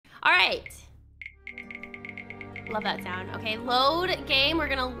All right. Love that sound. Okay, load game. We're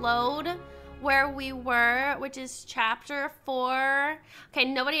gonna load where we were, which is chapter 4. Okay,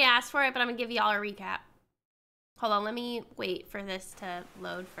 nobody asked for it, but I'm gonna give y'all a recap. Hold on, let me wait for this to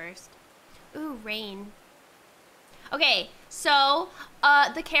load first. Ooh, rain. Okay, so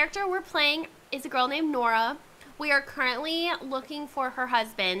the character we're playing is a girl named Nora. We are currently looking for her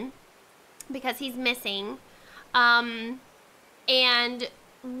husband because he's missing. And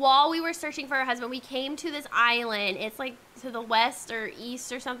while we were searching for her husband, we came to this island. It's like to the west or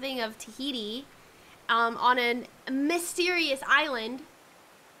east or something of Tahiti, on a mysterious island.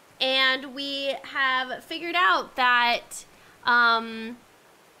 And we have figured out that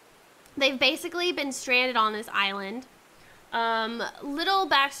they've basically been stranded on this island. Little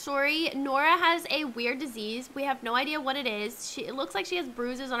backstory, Nora has a weird disease. We have no idea what it is. It looks like she has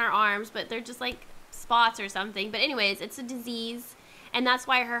bruises on her arms, but they're just like spots or something. But anyways, it's a disease, and that's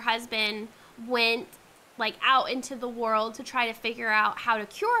why her husband went like out into the world to try to figure out how to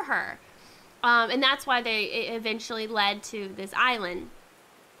cure her. And that's why it eventually led to this island.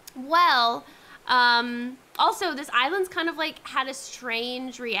 Well, also this island's kind of like had a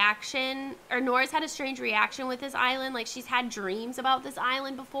strange reaction, or Nora's had a strange reaction with this island. Like she's had dreams about this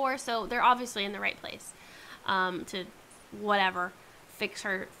island before, so they're obviously in the right place to whatever fix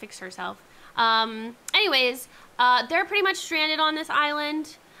herself. Anyways, they're pretty much stranded on this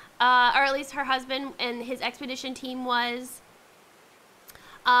island, or at least her husband and his expedition team was.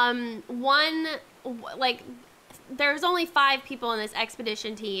 There's only 5 people in this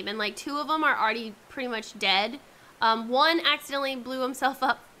expedition team, and like 2 of them are already pretty much dead. One accidentally blew himself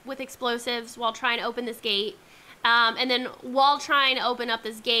up with explosives while trying to open this gate. And then while trying to open up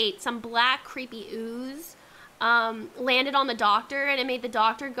this gate, some black creepy ooze landed on the doctor, and it made the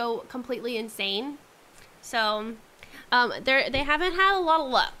doctor go completely insane. So they haven't had a lot of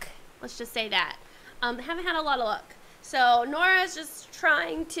luck. Let's just say that. They haven't had a lot of luck. So Nora's just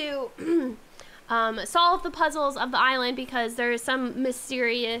trying to solve the puzzles of the island, because there is some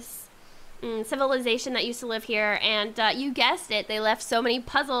mysterious civilization that used to live here, and you guessed it, they left so many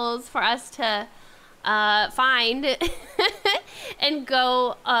puzzles for us to find and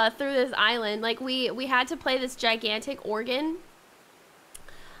go through this island. Like we had to play this gigantic organ,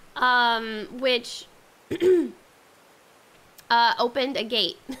 which opened a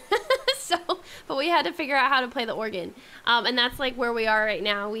gate. But we had to figure out how to play the organ. And that's like where we are right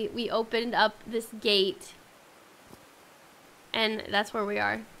now. We opened up this gate, and that's where we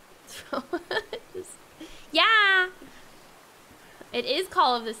are. So, yeah! It is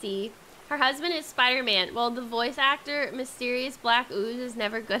Call of the Sea. Her husband is Spider-Man. Well, the voice actor, Mysterious Black Ooze, is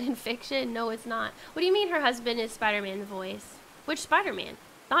never good in fiction. No, it's not. What do you mean her husband is Spider-Man, the voice? Which Spider-Man?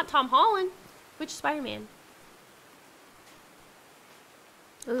 Not Tom Holland. Which Spider-Man?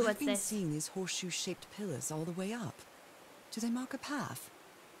 Ooh, what's I've been this? seeing these horseshoe-shaped pillars all the way up. Do they mark a path?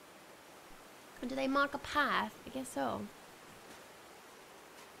 Do they mark a path? I guess so.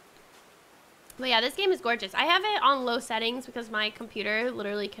 But yeah, this game is gorgeous. I have it on low settings because my computer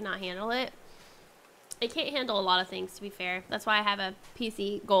literally cannot handle it. It can't handle a lot of things, to be fair. That's why I have a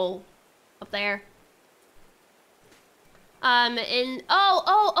PC goal up there. And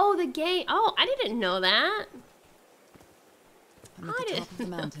oh, the game. Oh, I didn't know that. I'm at the top of the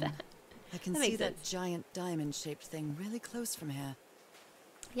mountain. I can see that sense. giant diamond-shaped thing really close from here.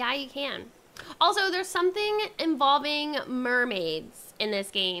 Yeah, you can. Also, there's something involving mermaids in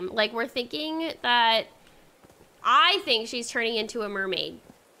this game. Like, we're thinking that... I think she's turning into a mermaid.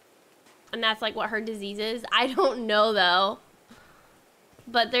 And that's, like, what her disease is. I don't know, though.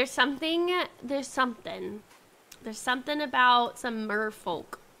 But there's something... There's something about some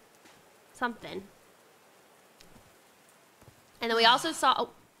merfolk. Something. And then we also saw... Oh.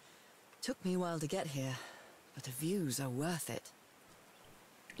 Took me a while to get here, but the views are worth it.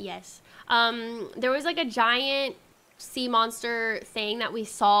 Yes. There was like a giant sea monster thing that we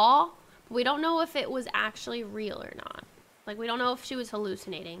saw. But we don't know if it was actually real or not. Like, we don't know if she was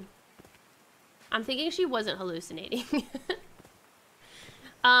hallucinating. I'm thinking she wasn't hallucinating.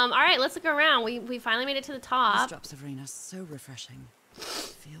 All right, let's look around. We finally made it to the top. These drops of rain are so refreshing. It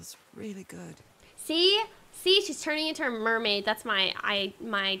feels really good. See? See, she's turning into a mermaid. That's my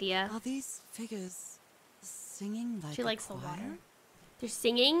idea. Are these figures singing like She likes a choir? the water. They're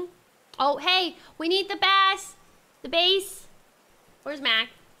singing. Oh, hey, we need the bass. The bass. Where's Mac?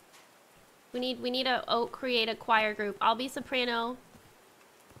 We need to create a choir group. I'll be soprano.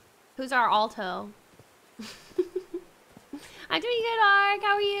 Who's our alto? I'm doing good, Ark.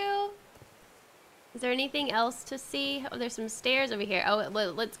 How are you? Is there anything else to see? Oh, there's some stairs over here. Oh,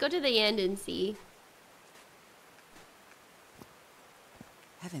 let's go to the end and see.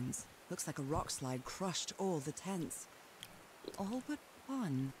 Heavens, looks like a rock slide crushed all the tents. All but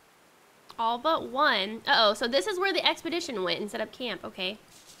one. All but one. Uh-oh, so this is where the expedition went and set up camp, okay.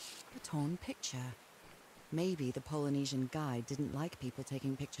 A torn picture. Maybe the Polynesian guide didn't like people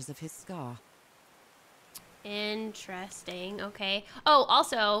taking pictures of his scar. Interesting, okay. Oh,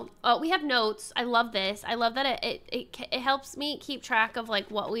 also, we have notes. I love this. I love that it helps me keep track of, like,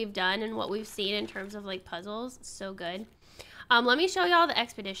 what we've done and what we've seen in terms of, like, puzzles. It's so good. Let me show y'all the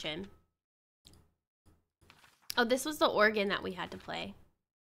expedition. Oh, this was the organ that we had to play.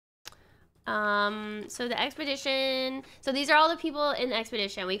 So the expedition, so these are all the people in the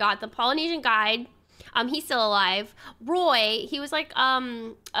expedition. We got the Polynesian guide. He's still alive. Roy, he was like, he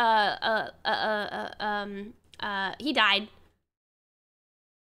died.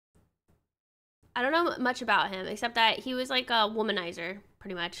 I don't know much about him, except that he was like a womanizer,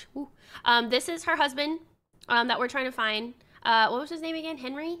 pretty much. Ooh. This is her husband, that we're trying to find. What was his name again?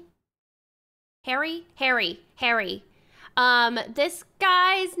 Henry? Harry? Harry. This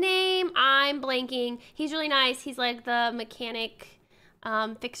guy's name, I'm blanking. He's really nice. He's like the mechanic,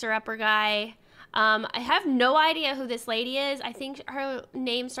 fixer-upper guy. I have no idea who this lady is. I think her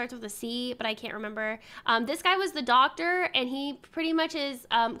name starts with a C, but I can't remember. This guy was the doctor, and he pretty much is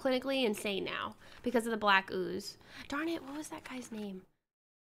clinically insane now because of the black ooze. Darn it, what was that guy's name?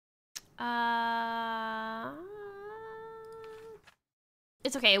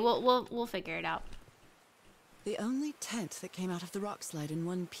 It's okay. We'll figure it out. The only tent that came out of the rock slide in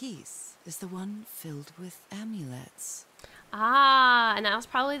one piece is the one filled with amulets. Ah, and that was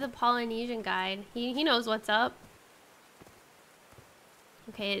probably the Polynesian guide. He knows what's up.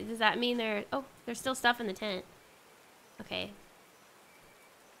 Okay, does that mean there's still stuff in the tent? Okay.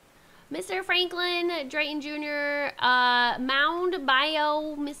 Mr. Franklin Drayton Jr., Mound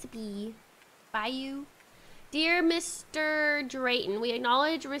Bayou, Mississippi. Bayou. Dear Mr. Drayton, we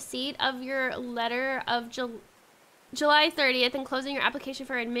acknowledge receipt of your letter of July 30th, enclosing your application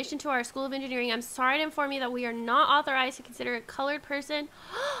for admission to our School of Engineering. I'm sorry to inform you that we are not authorized to consider a colored person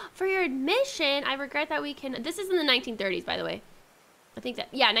for your admission. I regret that we can... This is in the 1930s, by the way. I think that...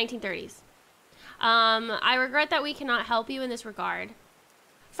 Yeah, 1930s. I regret that we cannot help you in this regard.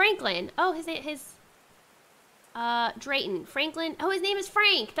 Franklin. Oh, his Drayton. Franklin. Oh, his name is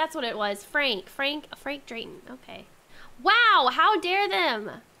Frank. That's what it was. Frank Drayton. Okay. Wow, how dare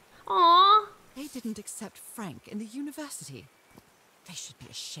them? Aw. They didn't accept Frank in the university. They should be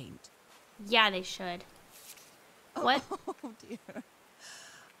ashamed. Yeah, they should. What? Oh, dear.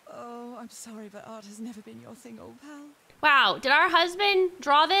 Oh, I'm sorry, but art has never been your thing, old pal. Wow, did our husband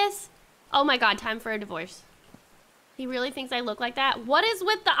draw this? Oh my god, time for a divorce. He really thinks I look like that? What is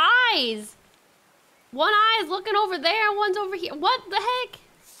with the eyes? One eye is looking over there, one's over here. What the heck?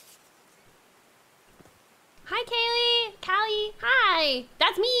 Hi, Kylie. Hi.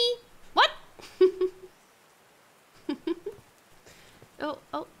 That's me. What? Oh.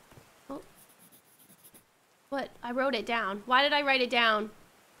 What? I wrote it down. Why did I write it down?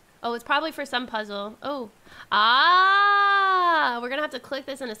 Oh, it's probably for some puzzle. Oh. Ah! We're gonna have to click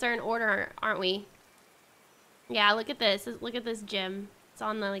this in a certain order, aren't we? Yeah, look at this. Look at this gem. It's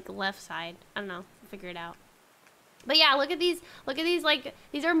on the, like, left side. I don't know. We'll figure it out. But yeah, look at these, like,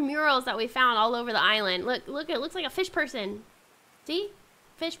 these are murals that we found all over the island. Look, it looks like a fish person. See?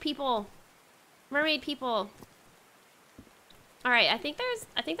 Fish people. Mermaid people. All right, I think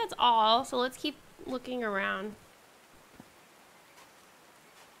that's all. So let's keep looking around.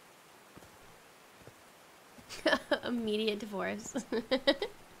 Immediate divorce.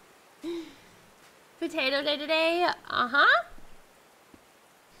 Potato day today. Uh-huh.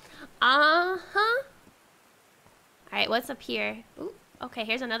 All right, what's up here? Ooh, okay,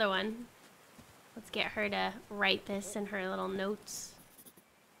 here's another one. Let's get her to write this in her little notes.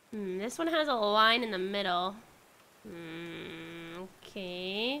 This one has a line in the middle.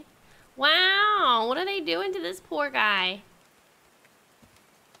 Okay. Wow, what are they doing to this poor guy?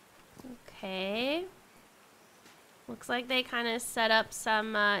 Okay. Looks like they kind of set up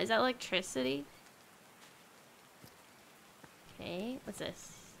some, is that electricity? Okay, what's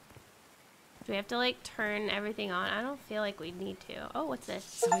this? Do we have to, like, turn everything on? I don't feel like we need to. Oh, what's this?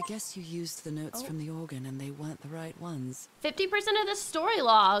 So I guess you used the notes from the organ and they weren't the right ones. 50% of the story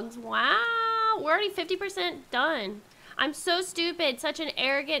logs. Wow, we're already 50% done. I'm so stupid, such an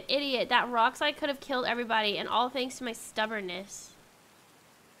arrogant idiot. That rock slide could have killed everybody, and all thanks to my stubbornness.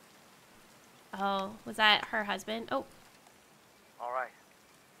 Oh, was that her husband? Oh. All right.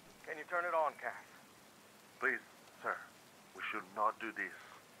 Can you turn it on, Cass? Please, sir. We should not do this.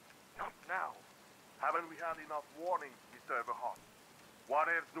 Not now. Haven't we had enough warnings, Mr. Everhart? What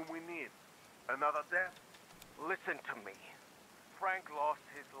else do we need? Another death? Listen to me. Frank lost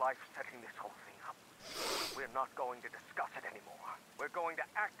his life setting this whole thing up. We're not going to discuss it anymore. We're going to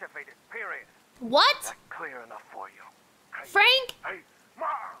activate it, period. What? Is that clear enough for you? Hey, Frank? Hey,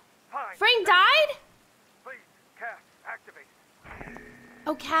 Mom! Fine. Frank died? Please, Cass, activate.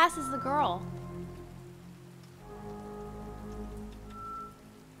 Oh, Cass is the girl.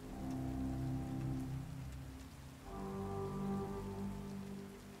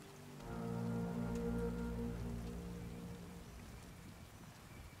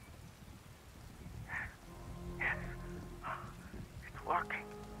 Yes. It's working.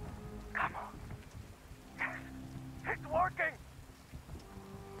 Come on. Yes. It's working.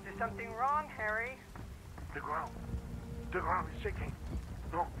 Is there something wrong, Harry? The ground is shaking.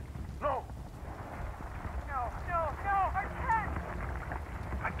 No. No, I can't!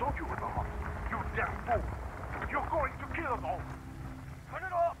 I told you it was off. You damn fool. You're going to kill us all. Turn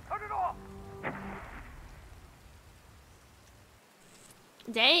it off. Turn it off.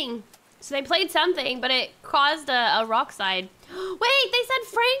 Dang. So they played something, but it caused a rock slide. Wait, they said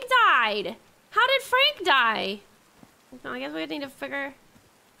Frank died. How did Frank die? No, I guess we need to figure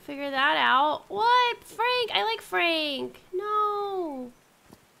that out. What? Frank? I like Frank. No.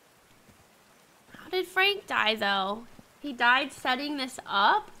 How did Frank die, though? He died setting this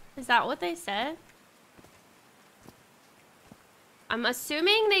up? Is that what they said? I'm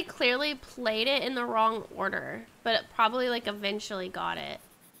assuming they clearly played it in the wrong order, but it probably, like, eventually got it.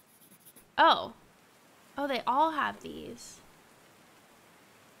 Oh. Oh, they all have these.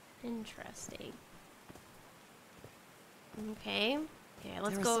 Interesting. Okay. Okay,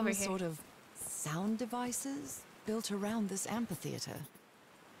 let's go over here. There are some sort of sound devices built around this amphitheater.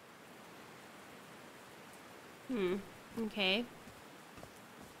 Okay.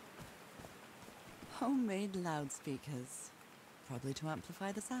 Homemade loudspeakers. Probably to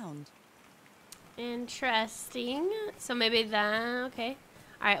amplify the sound. Interesting. So maybe that, okay.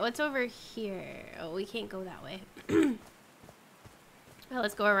 Alright, what's over here? Oh, we can't go that way. Well,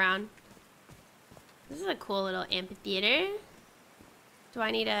 let's go around. This is a cool little amphitheater. Do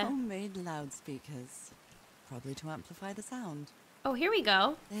I need a... Homemade loudspeakers. Probably to amplify the sound. Oh, here we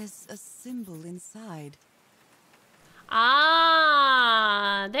go. There's a symbol inside.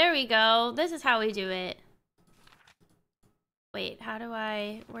 Ah, there we go. This is how we do it. Wait, how do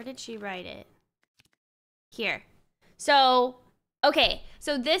I... Where did she write it? Here. So, okay.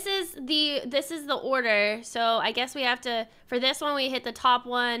 So this is the order. So I guess we have to... For this one, we hit the top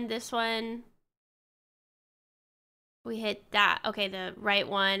one. This one... We hit that. Okay, the right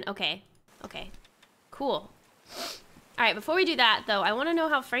one. Okay. Okay. Cool. Alright, before we do that, though, I want to know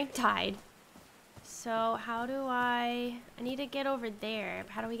how Frank died. So, how do I need to get over there.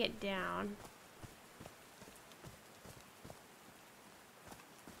 How do we get down?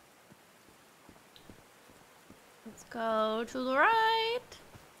 Let's go to the right.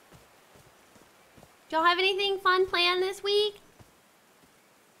 Do y'all have anything fun planned this week?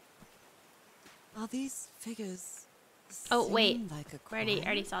 Are these figures... Oh, wait. Like a I choir?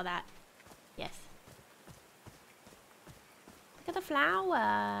 already saw that. Yes. Look at the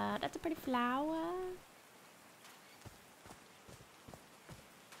flower. That's a pretty flower.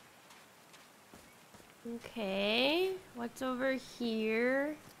 Okay. What's over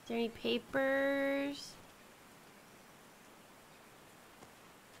here? Is there any papers?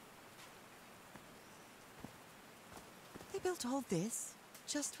 They built all this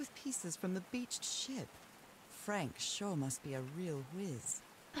just with pieces from the beached ship. Frank sure must be a real whiz.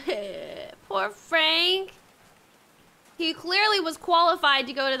 Poor Frank. He clearly was qualified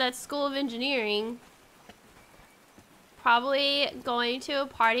to go to that school of engineering. Probably going to a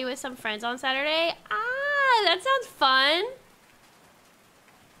party with some friends on Saturday. Ah, that sounds fun.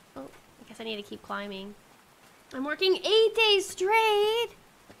 Oh, I guess I need to keep climbing. I'm working 8 days straight.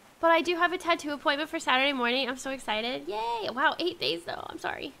 But I do have a tattoo appointment for Saturday morning. I'm so excited. Yay. Wow, 8 days though. I'm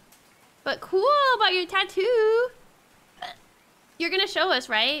sorry. But cool about your tattoo. You're gonna show us,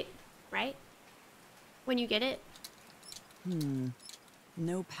 right? Right? When you get it?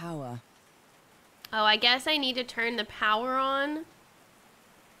 No power. Oh, I guess I need to turn the power on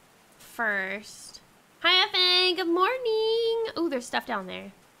first. Hi, Effing. Good morning. Oh, there's stuff down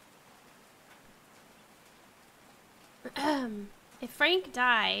there. If Frank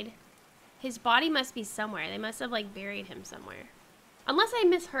died, his body must be somewhere. They must have, like, buried him somewhere. Unless I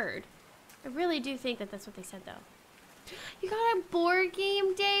misheard. I really do think that that's what they said, though. You got a board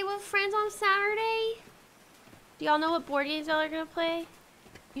game day with friends on Saturday? Do y'all know what board games y'all are gonna play?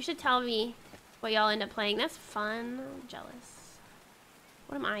 You should tell me what y'all end up playing. That's fun. I'm jealous.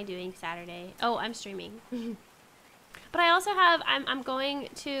 What am I doing Saturday? Oh, I'm streaming. But I also have, I'm going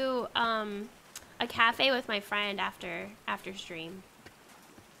to, a cafe with my friend after stream.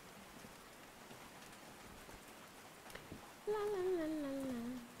 La, la, la, la,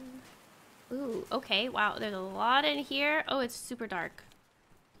 la. Ooh, okay. Wow, there's a lot in here. Oh, it's super dark.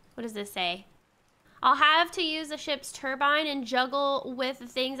 What does this say? I'll have to use the ship's turbine and juggle with the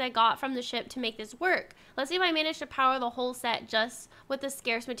things I got from the ship to make this work. Let's see if I manage to power the whole set just with the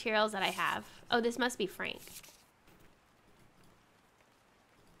scarce materials that I have. Oh, this must be Frank.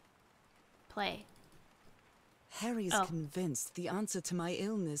 Play. Harry's convinced the answer to my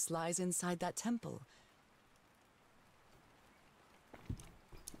illness lies inside that temple.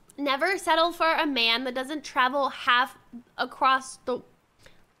 Never settle for a man that doesn't travel half across the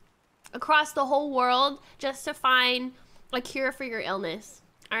whole world just to find a cure for your illness.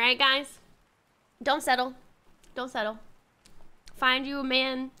 All right, guys? Don't settle. Don't settle. Find you a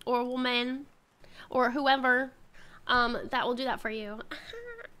man or a woman or whoever that will do that for you.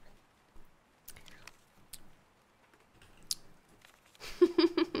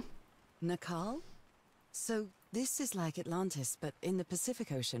 Nakal? So this is like Atlantis, but in the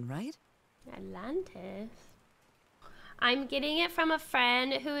Pacific Ocean, right? Atlantis? I'm getting it from a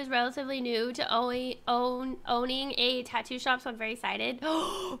friend who is relatively new to owning a tattoo shop, so I'm very excited.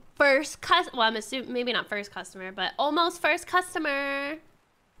 Well, I'm assuming maybe not first customer, but almost first customer.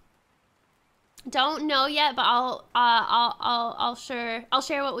 Don't know yet, but I'll share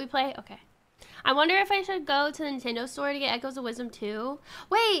what we play. Okay. I wonder if I should go to the Nintendo store to get Echoes of Wisdom 2.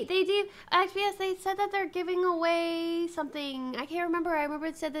 Wait, they do. XPS, they said that they're giving away something. I can't remember. I remember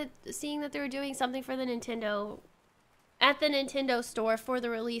it said that seeing that they were doing something for the Nintendo. At the Nintendo store for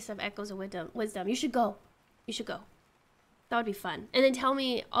the release of Echoes of Wisdom. You should go. You should go. That would be fun. And then tell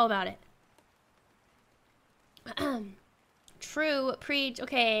me all about it. True. Preach.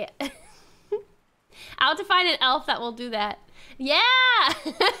 Okay. I'll have to find an elf that will do that. Yeah!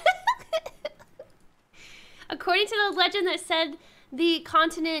 According to the legend that said the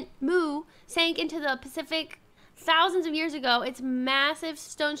continent Mu sank into the Pacific thousands of years ago, its massive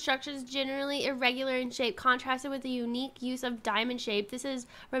stone structures, generally irregular in shape, contrasted with the unique use of diamond shape. This is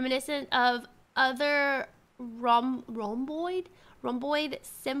reminiscent of other rhomboid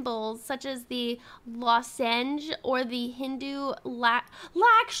symbols, such as the lozenge or the Hindu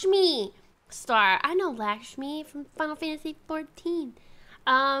Lakshmi star. I know Lakshmi from Final Fantasy XIV.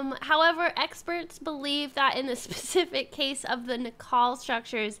 However, experts believe that in the specific case of the Nakal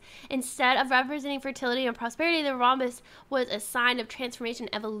structures, instead of representing fertility and prosperity, the rhombus was a sign of transformation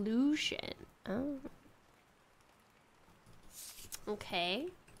and evolution. Oh. Okay.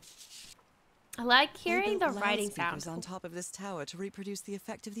 I like hearing the writing sounds on top of this tower to reproduce the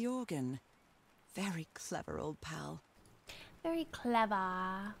effect of the organ. Very clever, old pal. Very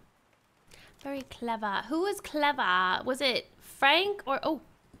clever. Very clever. Who was clever? Was it Frank or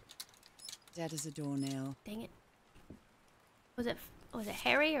Dead as a doornail. Dang it. Was it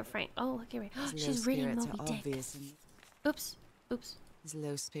Harry or Frank? Oh, look here. She's reading Moby Dick. Oops. His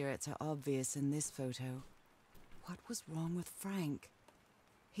low spirits are obvious in this photo. What was wrong with Frank?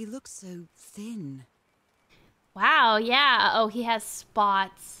 He looks so thin. Wow, yeah. Oh, he has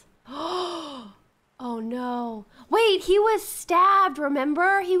spots. Oh no. Wait, he was stabbed,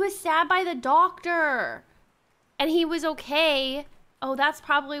 remember? He was stabbed by the doctor. And he was okay. Oh, that's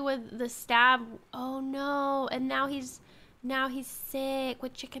probably with the stab. Oh no. And now he's sick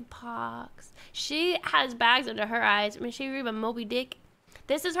with chicken pox. She has bags under her eyes. I mean, she read a Moby Dick.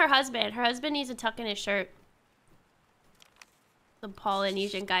 This is her husband. Her husband needs to tuck in his shirt. The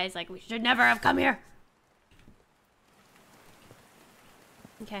Polynesian guy is like, we should never have come here.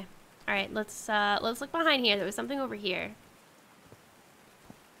 Okay. All right, let's look behind here. There was something over here.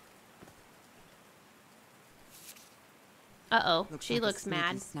 Uh-oh, she like looks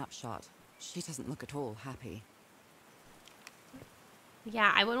mad. Snapshot. She doesn't look at all happy.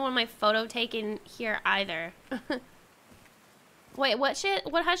 Yeah, I wouldn't want my photo taken here either. Wait, what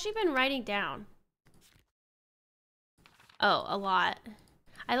has she been writing down? Oh, a lot.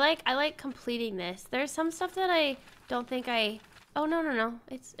 I like completing this. There's some stuff that I don't think I... Oh, no.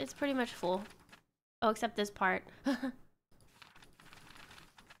 It's pretty much full. Oh, except this part. It's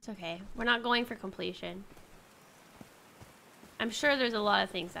okay. We're not going for completion. I'm sure there's a lot of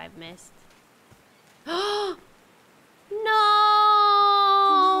things I've missed. No! Oh,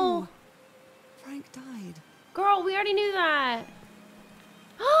 no! Frank died. Girl, we already knew that.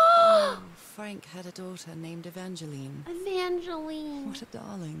 Oh, Frank had a daughter named Evangeline. Evangeline. What a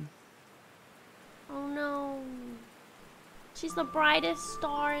darling. Oh no. She's the brightest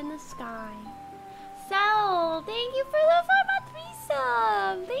star in the sky. Sal, thank you for the 4-month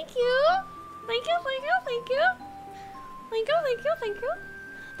resub. Thank you. Thank you.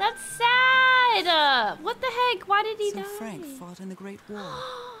 That's sad. What the heck? Why did he So die? Frank fought in the Great War.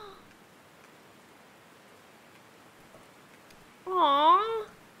 Aww.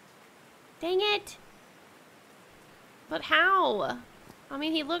 Dang it. But how? I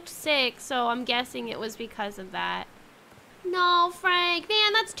mean, he looked sick, so I'm guessing it was because of that. No, Frank.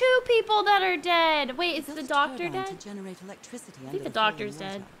 Man, that's 2 people that are dead. Wait, is the doctor dead? To generate electricity I think the doctor's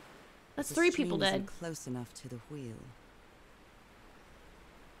falling dead. water. That's The 3 stream people isn't dead. Close enough to the wheel.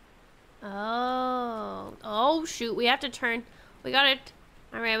 Oh. Oh, shoot. We have to turn. We gotta.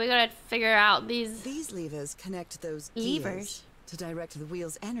 Alright, we gotta figure out these These levers connect those levers. gears to direct the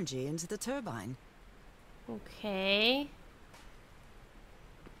wheel's energy into the turbine. Okay.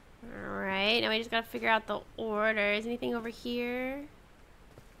 Alright, now we just gotta figure out the order. Is anything over here?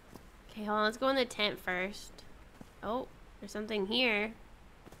 Okay, hold on. Let's go in the tent first. Oh, there's something here.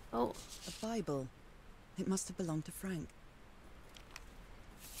 Oh. A Bible. It must have belonged to Frank.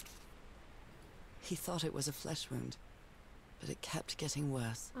 He thought it was a flesh wound, but it kept getting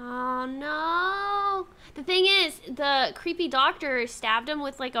worse. Oh no! The thing is, the creepy doctor stabbed him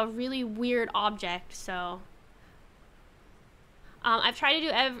with like a really weird object, so... I've tried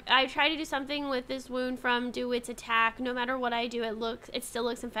to do something with this wound from DeWitt's attack. No matter what I do, it still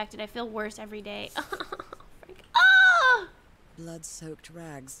looks infected. I feel worse every day. Frank. Oh! Blood-soaked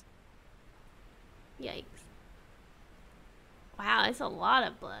rags. Yikes. Wow, it's a lot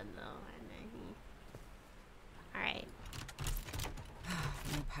of blood though. Alright.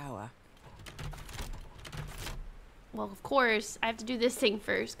 No power. Well, of course, I have to do this thing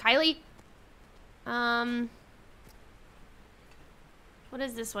first. Kylie? What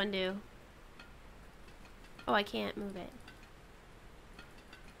does this one do? Oh, I can't move it.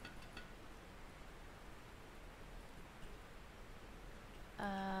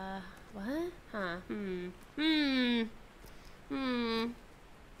 What? Huh.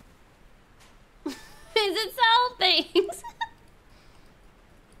 Is it sell things?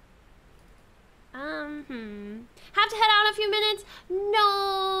 Have to head out in a few minutes?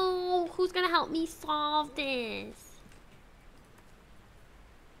 No! Who's gonna help me solve this?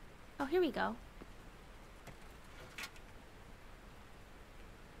 Oh, here we go.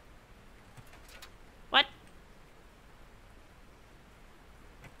 What?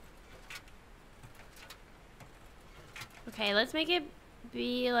 Okay, let's make it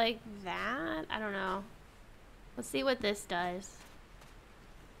be like that. I don't know. Let's see what this does.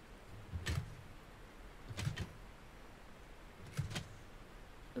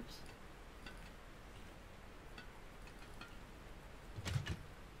 Oops.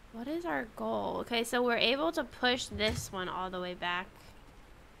 What is our goal? Okay, so we're able to push this one all the way back.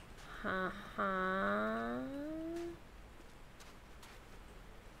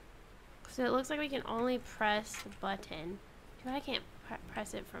 So it looks like we can only press the button. But I can't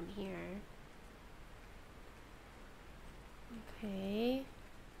press it from here. Okay.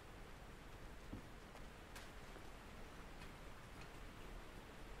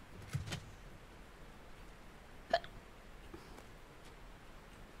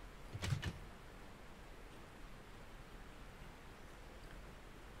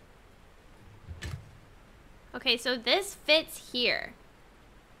 Okay, so this fits here.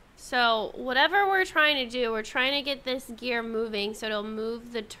 So whatever we're trying to do, we're trying to get this gear moving so it'll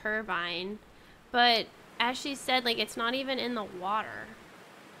move the turbine. But as she said, like, it's not even in the water.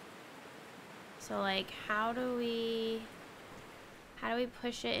 So like, how do we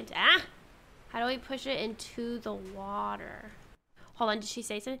push it into, how do we push it into the water? Hold on, did she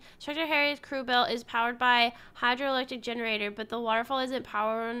say something? Structure Harry's crew belt is powered by hydroelectric generator, but the waterfall isn't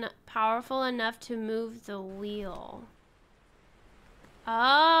powerful enough to move the wheel.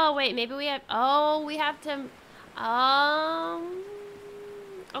 Oh, wait, maybe we have, we have to,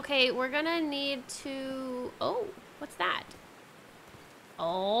 okay, we're gonna need to, oh, what's that?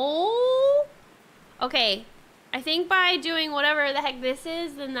 Oh, okay, I think by doing whatever the heck this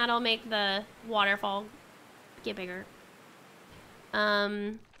is, then that'll make the waterfall get bigger.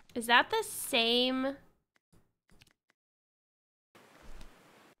 Is that the same?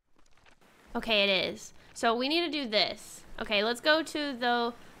 Okay, it is. So we need to do this. Okay, let's go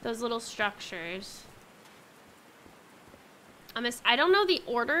to those little structures. I don't know the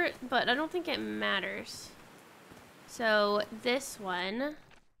order, but I don't think it matters. So this one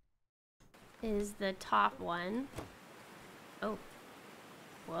is the top one. Oh.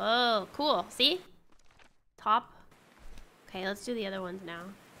 Whoa, cool. See? Top. Okay, let's do the other ones now.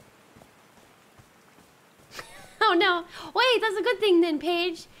 Oh no. Wait, that's a good thing then,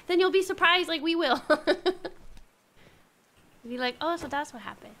 Paige. Then you'll be surprised like we will. Be like, oh, so that's what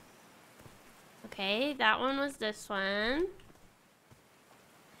happened. Okay, that one was this one.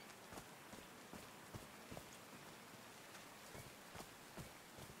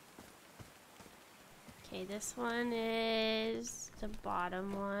 Okay, this one is the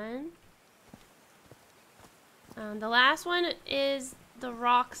bottom one. The last one is the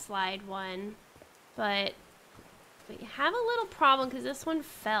rock slide one, but we have a little problem because this one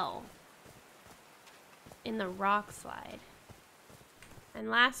fell in the rock slide. And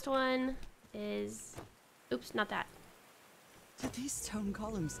last one is, oops, not that. Did these stone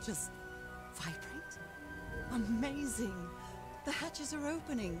columns just vibrate? Amazing! The hatches are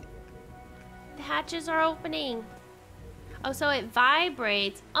opening. The hatches are opening. Oh, so it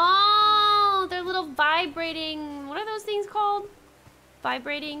vibrates. Oh, they're little vibrating, what are those things called?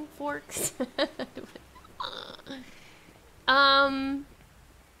 Vibrating forks?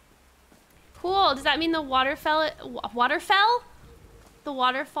 Cool. Does that mean the waterfall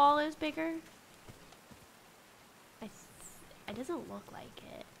is bigger? It doesn't look like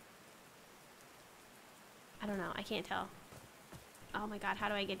it. I don't know. I can't tell. Oh my god, how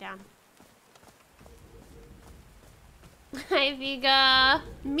do I get down? Hi, Vega.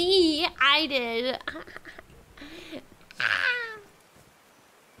 Me, I did.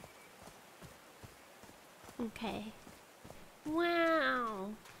 Okay.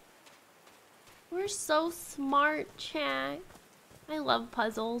 Wow. We're so smart, chat. I love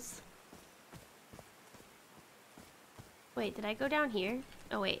puzzles. Wait, did I go down here?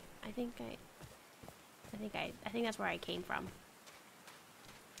 Oh wait, I think that's where I came from.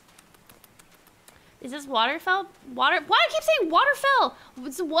 Is this waterfall? Why do I keep saying waterfall?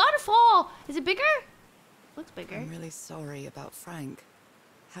 It's a waterfall. Is it bigger? Looks bigger. I'm really sorry about Frank.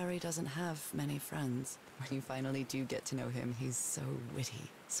 Harry doesn't have many friends. When you finally do get to know him, he's so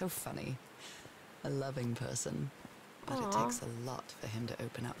witty, so funny. A loving person. But Aww. it takes a lot for him to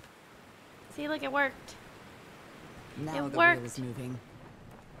open up. See, look, it worked. Now It the worked. wheel is moving.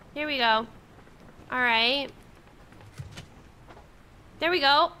 Here we go. All right. There we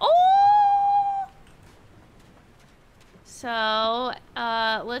go. Oh! So,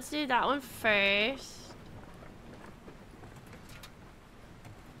 let's do that one first.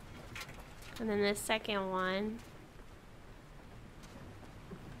 And then the second one.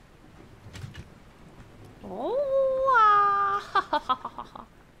 Oh! Ah.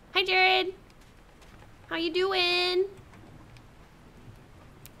 Hi, Jared. How you doing?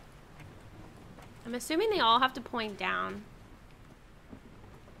 I'm assuming they all have to point down.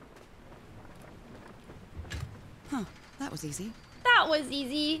 Huh, that was easy. That was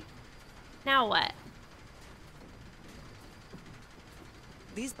easy. Now what?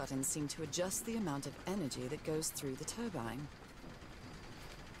 These buttons seem to adjust the amount of energy that goes through the turbine.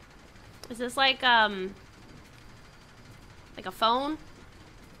 Is this like a phone?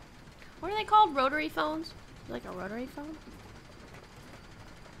 What are they called? Rotary phones? Like a rotary phone?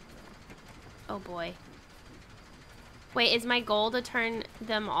 Oh boy. Wait, is my goal to turn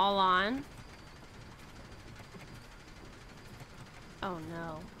them all on? Oh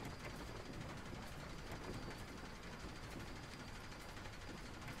no.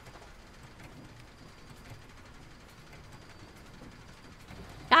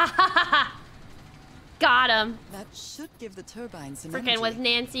 Got him. That should give the turbine some Freaking energy. with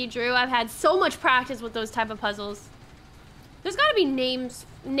Nancy Drew. I've had so much practice with those type of puzzles. There's gotta be names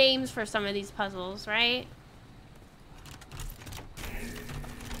for some of these puzzles, right?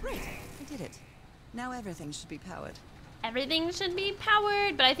 Great, I did it. Now everything should be powered. Everything should be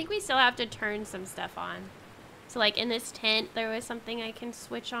powered, but I think we still have to turn some stuff on. So like in this tent, there was something I can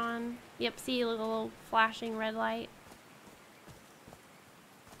switch on. Yep, see a little flashing red light.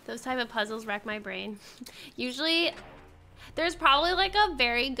 Those type of puzzles wreck my brain. Usually, there's probably like a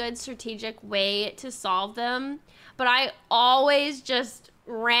very good strategic way to solve them, but I always just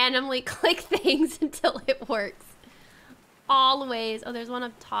randomly click things until it works. Always. Oh, there's one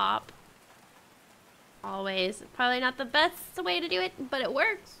up top. Always. Probably not the best way to do it, but it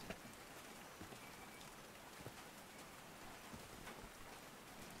works.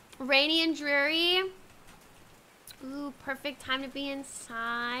 Rainy and dreary. Ooh, perfect time to be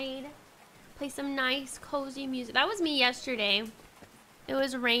inside. Play some nice, cozy music. That was me yesterday. It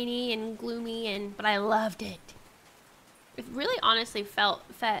was rainy and gloomy, but I loved it. It really, honestly felt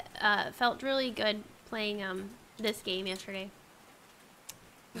really good playing this game yesterday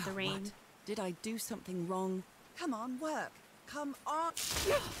with the rain. What? Did I do something wrong? Come on, work. Come on.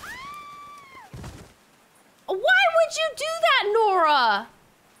 Why would you do that, Nora?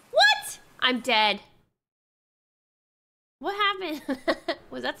 What? I'm dead. What happened?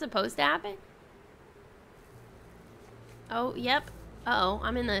 Was that supposed to happen? Oh, yep. Uh-oh,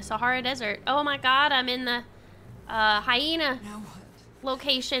 I'm in the Sahara Desert. Oh my god, I'm in the hyena Now what?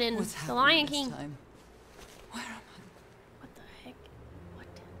 location in What's The Lion happening King. this time? Where am I? What the heck?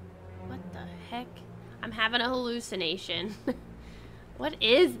 What the heck? I'm having a hallucination. What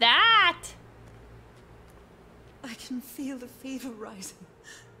is that? I can feel the fever rising.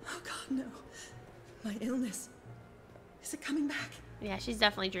 Oh God, no. My illness. Is it coming back? Yeah, she's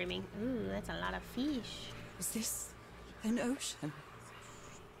definitely dreaming. Ooh, that's a lot of fish. Was this an ocean?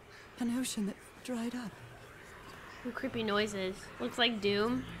 An ocean that dried up? Ooh, creepy noises. Looks like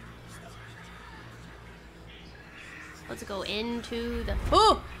Doom. Let's go into the...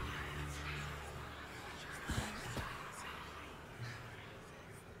 Oh!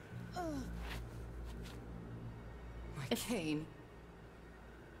 My cane.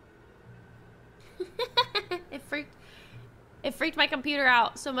 It freaked my computer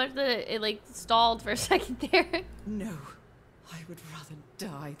out so much that it like stalled for a second there. No. I would rather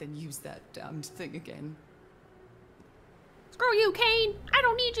die than use that damned thing again. Screw you, Kane! I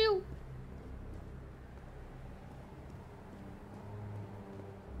don't need you!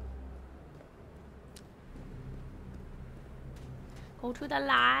 Go to the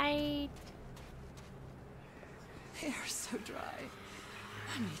light. Hair's so dry.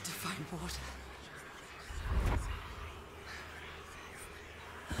 I need to find water.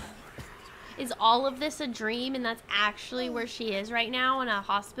 Is all of this a dream and that's actually where she is right now in a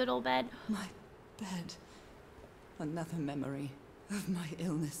hospital bed? My bed. Another memory of my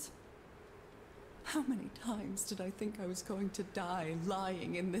illness. How many times did I think I was going to die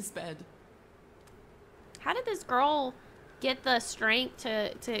lying in this bed? How did this girl get the strength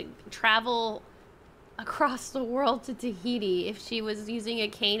to travel across the world to Tahiti if she was using a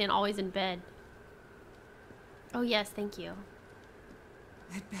cane and always in bed? Oh yes, thank you.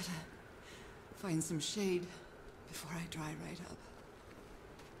 I'd better find some shade before I dry right up.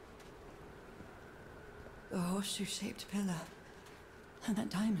 The horseshoe-shaped pillar. And that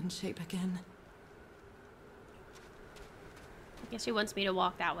diamond shape again. I guess she wants me to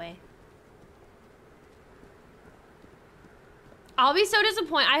walk that way. I'll be so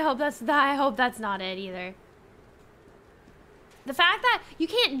disappointed. I hope that's not it either. The fact that you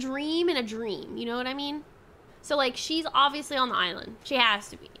can't dream in a dream, you know what I mean? So like she's obviously on the island. She has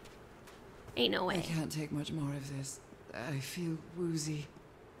to be. Ain't no way. I can't take much more of this. I feel woozy.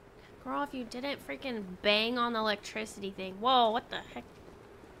 Girl, if you didn't freaking bang on the electricity thing. Whoa, what the heck?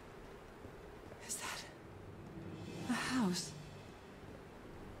 Is that a house?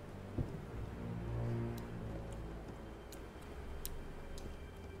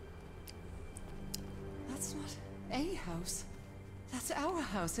 That's not a house. That's our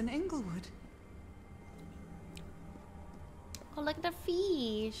house in Inglewood. Oh, look at the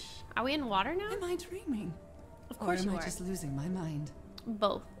fish. Are we in water now? Am I dreaming? Of course or you am are. I just losing my mind?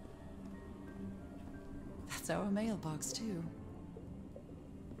 Both. That's our mailbox, too.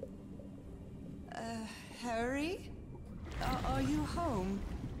 Harry? Are you home?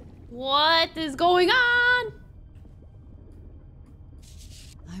 What is going on?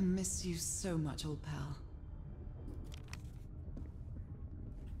 I miss you so much, old pal.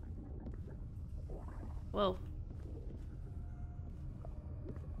 Whoa.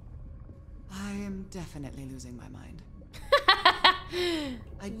 I am definitely losing my mind. I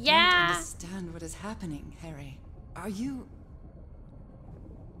don't Yeah. understand what is happening, Harry. Are you...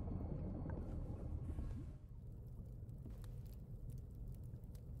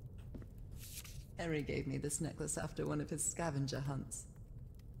 Harry gave me this necklace after one of his scavenger hunts.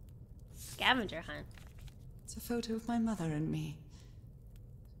 Scavenger hunt. It's a photo of my mother and me.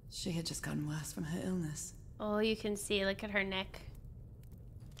 She had just gotten worse from her illness. Oh, you can see. Look at her neck.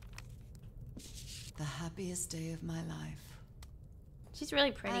 The happiest day of my life. She's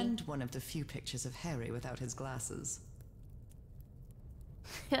really pretty. And one of the few pictures of Harry without his glasses.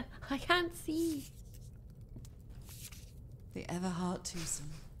 I can't see. The Everhart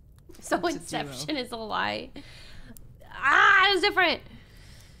twosome. So It's a Inception is a lie. Ah, it was different.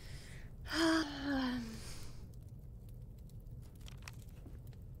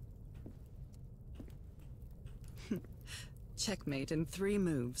 Checkmate in 3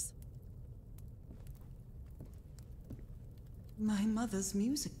 moves. My mother's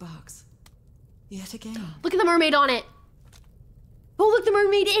music box. Yet again. Look at the mermaid on it. Oh, look, the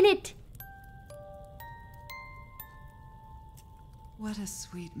mermaid in it. What a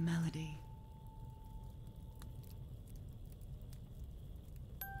sweet melody.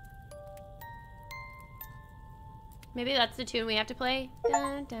 Maybe that's the tune we have to play.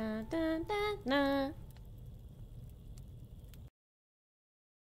 Dun, dun, dun, dun, dun.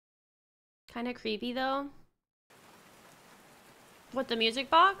 Kind of creepy though. What, the music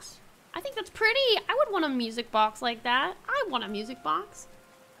box? I think that's pretty. I would want a music box like that. I want a music box.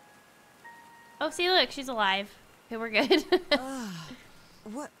 Oh, see, look, she's alive. Okay, we're good.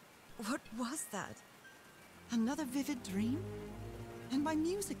 What was that? Another vivid dream? And my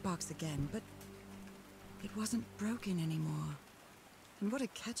music box again, but it wasn't broken anymore. And what a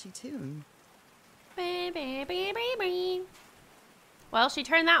catchy tune. Well, she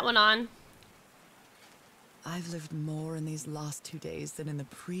turned that one on. I've lived more in these last 2 days than in the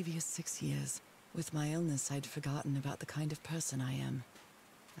previous 6 years. With my illness, I'd forgotten about the kind of person I am.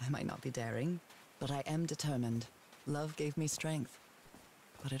 I might not be daring, but I am determined. Love gave me strength,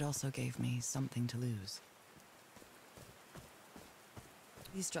 but it also gave me something to lose.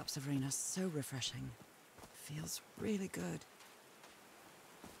 These drops of rain are so refreshing. Feels really good.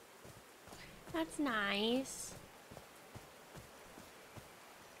 That's nice.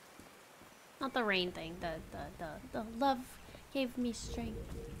 Not the rain thing. The love gave me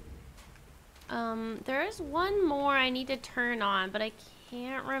strength. There is one more I need to turn on, but I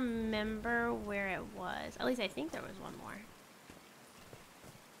can't remember where it was. At least I think there was one more.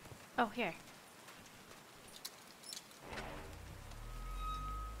 Oh, here.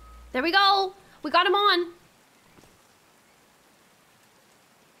 There we go. We got him on.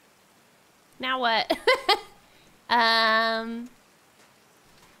 Now what?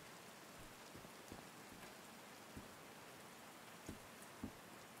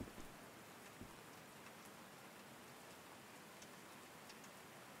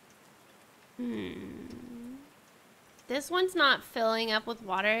 This one's not filling up with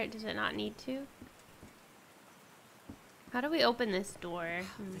water. Does it not need to? How do we open this door?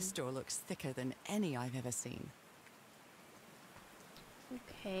 This door looks thicker than any I've ever seen.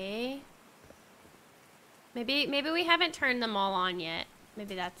 Okay. Maybe we haven't turned them all on yet.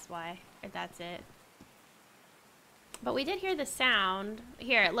 Maybe that's why. Or that's it. But we did hear the sound.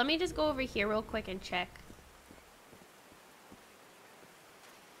 Here, let me just go over here real quick and check.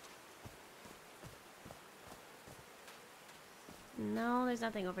 No, there's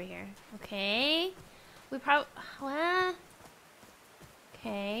nothing over here. Okay. We probably... Well...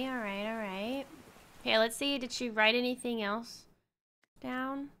 Okay, alright, alright. Okay, let's see. Did she write anything else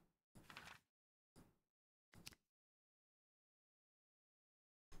down?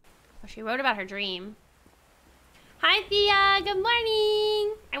 Oh, she wrote about her dream. Hi, Thea! Good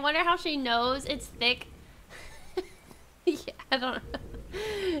morning! I wonder how she knows it's thick. Yeah, I don't know.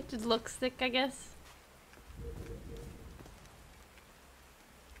 It just looks thick, I guess.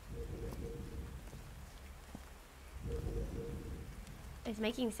 It's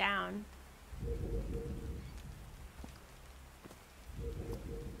making sound.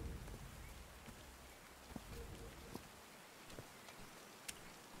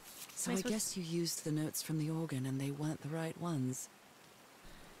 So I guess you used the notes from the organ and they weren't the right ones.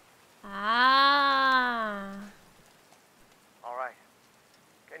 Ah. All right.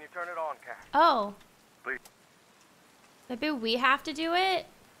 Can you turn it on, Cass? Oh. Please. Maybe we have to do it?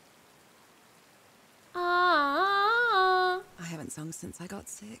 Ah. I haven't sung since I got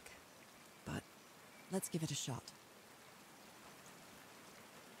sick, but let's give it a shot.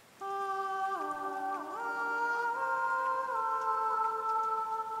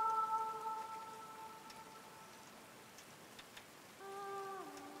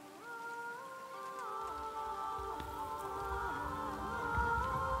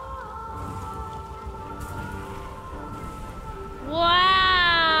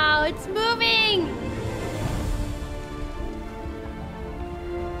 Wow, it's moving.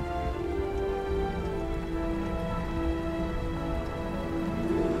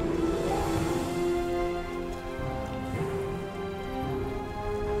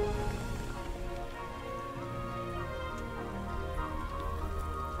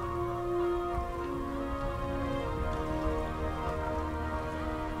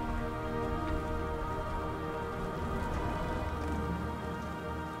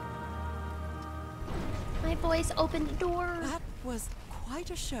 My voice opened the door. That was quite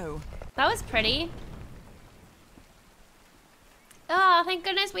a show. That was pretty. Oh, thank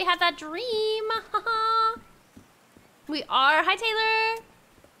goodness we had that dream. We are. Hi, Taylor.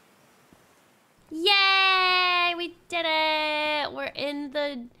 Yay! We did it. We're in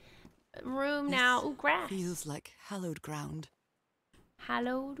the room now. Ooh, grass. Feels like hallowed ground.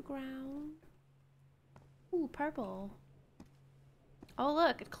 Hallowed ground. Ooh, purple. Oh,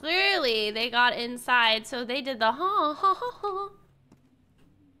 look. Clearly, they got inside, so they did the ha ha ha ha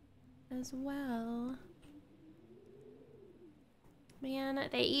as well. Man,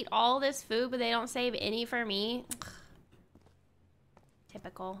 they eat all this food, but they don't save any for me. Ugh.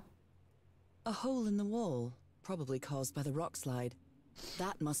 Typical. A hole in the wall, probably caused by the rock slide.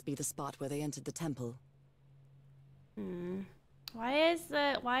 That must be the spot where they entered the temple. Why is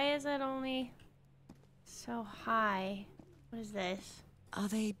it only so high? What is this? Are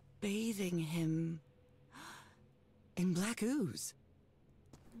they bathing him? in black ooze.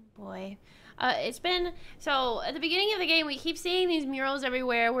 Boy. It's been... So, at the beginning of the game, we keep seeing these murals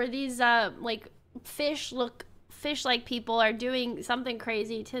everywhere where these, like, fish-like people are doing something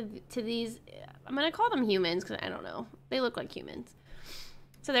crazy to these... I'm gonna call them humans, because I don't know. They look like humans.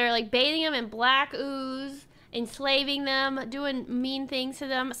 So they're, like, bathing them in black ooze, enslaving them, doing mean things to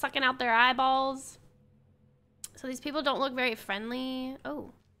them, sucking out their eyeballs. So these people don't look very friendly.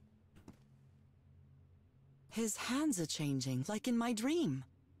 Oh. His hands are changing, like in my dream.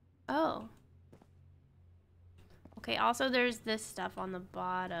 Oh. Okay, also there's this stuff on the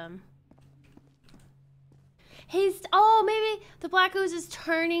bottom. Oh, maybe the black ooze is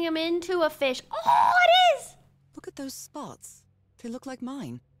turning him into a fish. Oh, it is! Look at those spots. They look like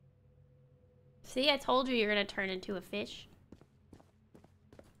mine. See, I told you you're gonna turn into a fish.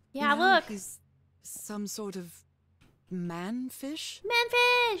 Yeah, You know, look. He's some sort of man-fish?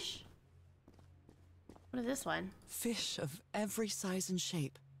 Manfish! What is this one? Fish of every size and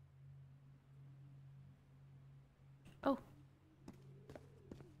shape. Oh.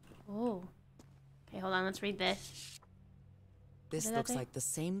 Oh. Okay, hold on, let's read this. This What did that looks say? like the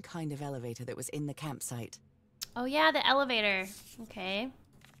same kind of elevator that was in the campsite. Oh yeah, the elevator. Okay.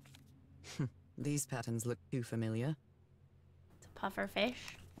 These patterns look too familiar. It's a puffer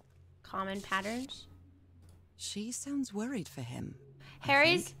fish. Common patterns. She sounds worried for him.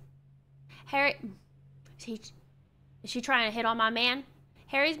 Harry... Is she trying to hit on my man?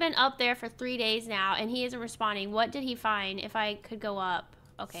 Harry's been up there for 3 days now, and he isn't responding. What did he find? If I could go up.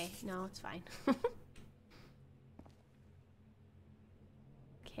 Okay, no, it's fine.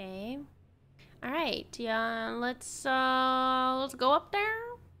 Okay. All right, yeah, let's go up there.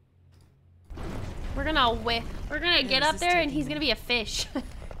 We're gonna get up there, and he's gonna be a fish.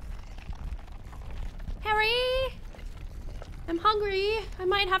 Harry, I'm hungry. I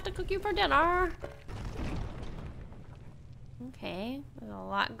might have to cook you for dinner. Okay, there's a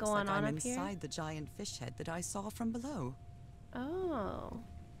lot going on I'm up here. inside the giant fish head that I saw from below. Oh,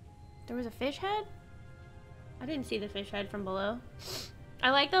 there was a fish head? I didn't see the fish head from below. I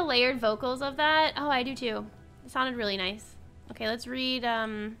like the layered vocals of that. Oh, I do too. It sounded really nice. Okay, let's read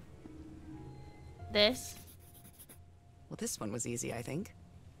this. Well, this one was easy, I think.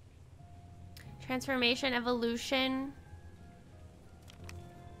 Transformation, evolution.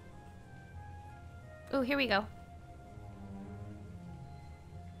 Oh, here we go.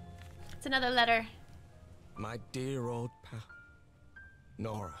 It's another letter. My dear old pal,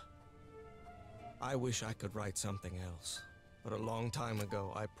 Nora. I wish I could write something else, but a long time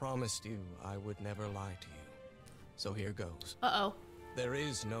ago I promised you I would never lie to you. So here goes. Uh-oh. There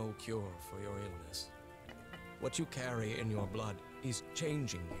is no cure for your illness. What you carry in your blood is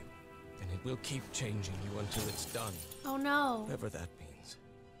changing you, and it will keep changing you until it's done. Oh no. Whatever that means.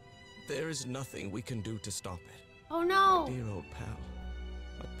 There is nothing we can do to stop it. Oh no. Dear old pal,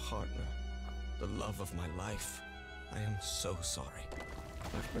 my partner, the love of my life. I am so sorry.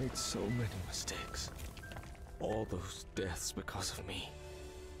 I've made so many mistakes. All those deaths because of me.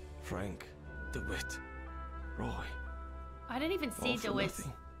 Frank, DeWitt, Roy. I didn't even see all for DeWitt's.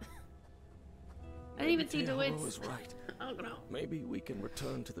 nothing. I didn't even see Maybe Teodoro DeWitt's. was right. I don't know. Maybe we can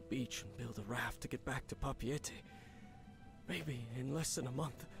return to the beach and build a raft to get back to Papiete. Maybe in less than a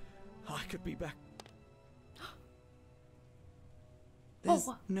month, I could be back. There's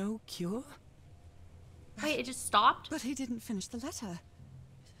Oh. no cure? Wait, it just stopped? But he didn't finish the letter.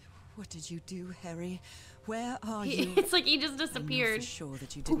 What did you do, Harry? Where are you? It's like he just I know disappeared. for sure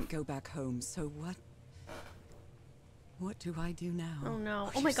that you didn't go back home, so what? What do I do now? Oh, no.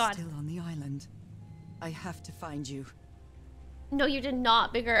 Are Oh, my you God. Still on the island. I have to find you. No, you did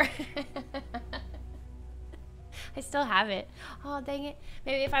not, bigger. I still have it. Oh, dang it.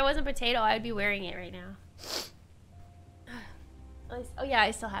 Maybe if I wasn't Potato, I would be wearing it right now. Oh, yeah,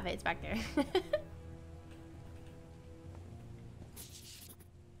 I still have it. It's back there.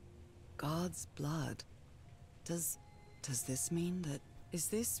 God's blood. Does this mean that... Is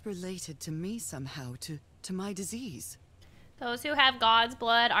this related to me somehow, to my disease? Those who have God's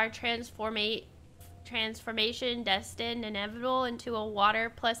blood are transformation destined, inevitable into a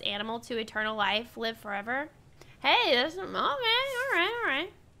water plus animal to eternal life, live forever. Hey, that's okay. All right.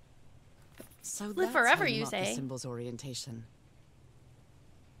 So Live that's forever, how you mark the say. symbol's orientation.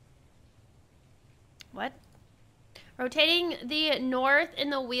 What? Rotating the north in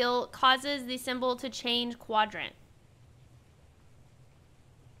the wheel causes the symbol to change quadrant.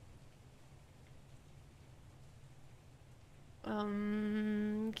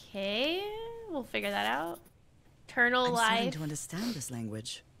 Okay. We'll figure that out. Eternal I'm starting life. to understand this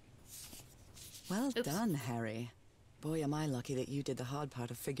language. Well Oops. done, Harry. Boy, am I lucky that you did the hard part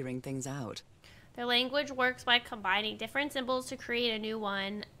of figuring things out. Their language works by combining different symbols to create a new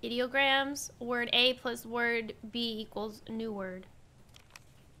one. Ideograms, word A plus word B equals new word.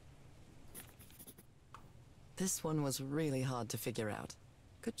 This one was really hard to figure out.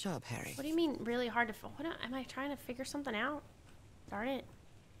 Good job, Harry. What do you mean really hard to... What am I trying to figure something out? Darn it.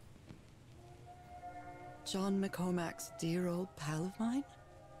 John McCormack's Dear Old Pal of Mine?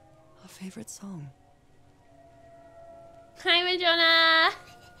 Our favorite song. Hi, Majona!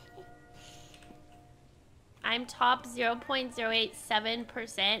 I'm top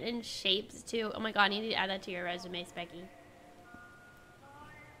 0.087% in shapes too. Oh my god, you need to add that to your resume, Specky.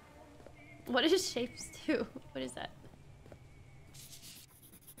 What is shapes too? What is that?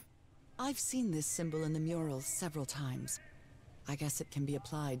 I've seen this symbol in the murals several times. I guess it can be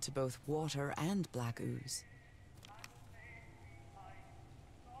applied to both water and black ooze.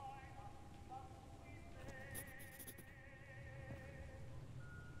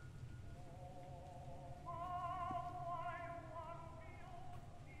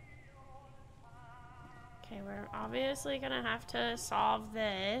 Okay, we're obviously gonna have to solve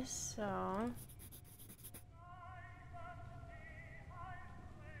this, so...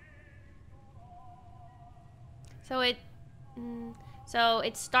 So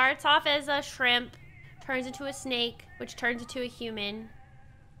it starts off as a shrimp, turns into a snake, which turns into a human.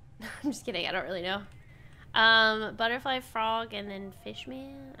 I'm just kidding, I don't really know. Butterfly, frog, and then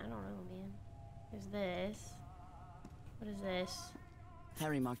fishman? I don't know, man. There's this. What is this?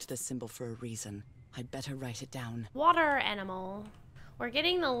 Harry marked this symbol for a reason. I'd better write it down. Water animal. We're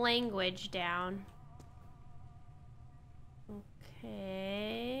getting the language down.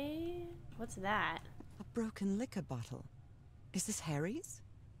 Okay. What's that? A broken liquor bottle. Is this Harry's?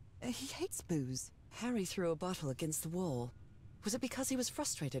 He hates booze. Harry threw a bottle against the wall. Was it because he was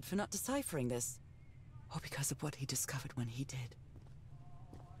frustrated for not deciphering this? Or because of what he discovered when he did?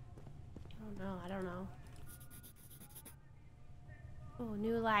 I don't know. Oh,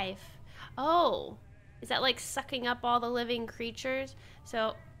 new life. Oh! Is that like sucking up all the living creatures?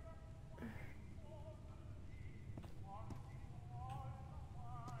 So...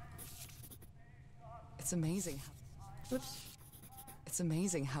 It's amazing how... Oops. It's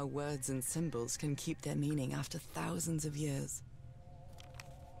amazing how words and symbols can keep their meaning after thousands of years.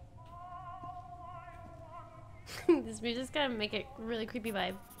 This music's gonna make it really creepy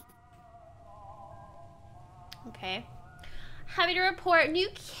vibe. Okay. Happy to report, new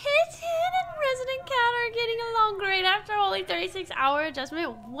kitten and resident cat are getting along great after only 36-hour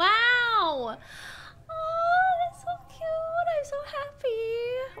adjustment. Wow! Oh, that's so cute. I'm so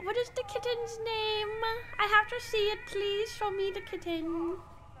happy. What is the kitten's name? I have to see it, please. Show me the kitten.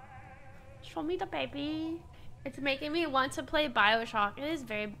 Show me the baby. It's making me want to play BioShock. It is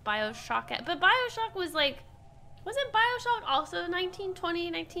very BioShock. But BioShock was like... Wasn't BioShock also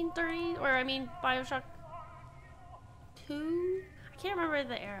 1920, 1930? Or, I mean, BioShock 2? I can't remember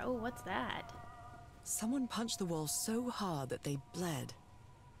the era. Oh, what's that? Someone punched the wall so hard that they bled.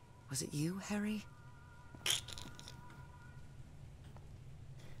 Was it you, Harry?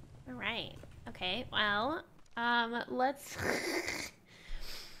 All right. Okay, well, let's...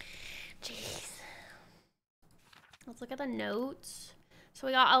 Jeez. Let's look at the notes. So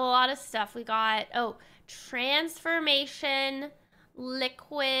we got a lot of stuff. We got, oh, transformation,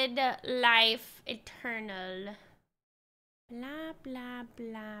 liquid, life, eternal. Blah, blah,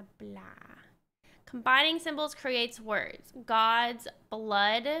 blah, blah. Combining symbols creates words. God's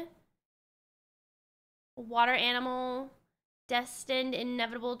blood, water animal, destined,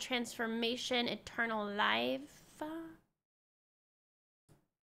 inevitable transformation, eternal life.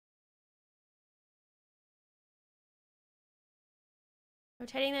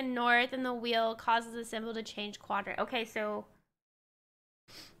 Rotating the north and the wheel causes the symbol to change quadrant. Okay, so...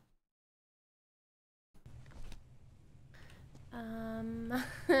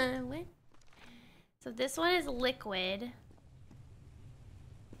 what? So this one is liquid.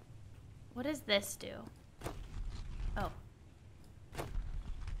 What does this do? Oh.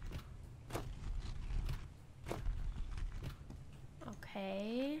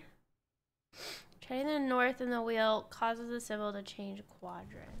 Okay. Turning the north and the wheel causes the symbol to change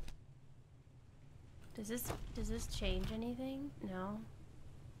quadrant. Does this change anything? No.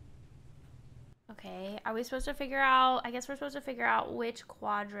 Okay. Are we supposed to figure out, I guess we're supposed to figure out which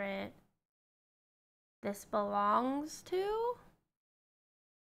quadrant this belongs to?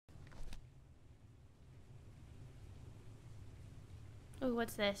 Ooh,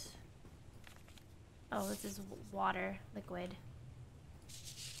 what's this? Oh, this is water, liquid.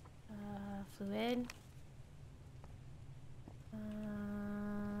 Fluid.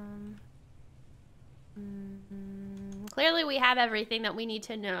 Clearly we have everything that we need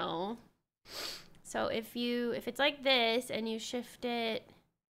to know. So if it's like this and you shift it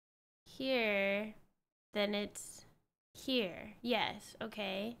here, then it's here. Yes,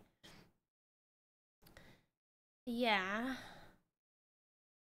 okay. Yeah.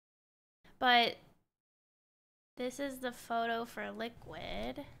 But this is the photo for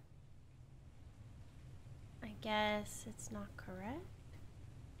liquid. I guess it's not correct.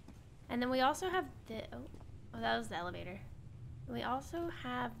 And then we also have the, oh, that was the elevator. We also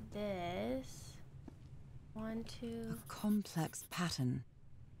have this. 1, 2. A complex pattern.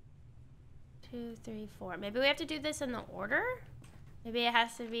 2, 3, 4. Maybe we have to do this in the order? Maybe it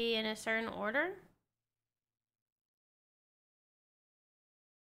has to be in a certain order?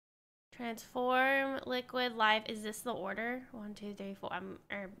 Transform, liquid, life. Is this the order? 1, 2, 3, 4.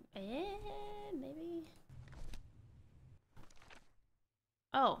 Maybe.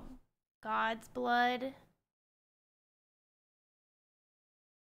 Oh, God's blood.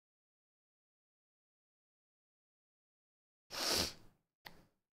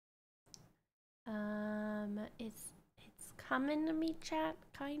 It's coming to me, chat,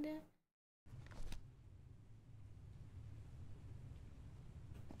 kinda.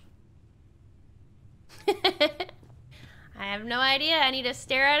 I have no idea. I need to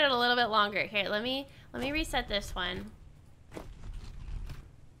stare at it a little bit longer. Here, let me reset this one.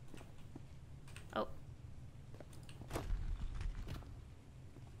 Oh.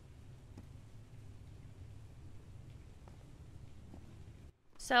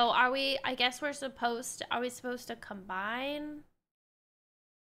 So are we, I guess we're supposed to, are we supposed to combine?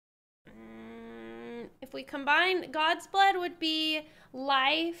 If we combine, God's blood would be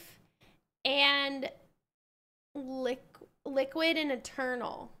life and liquid and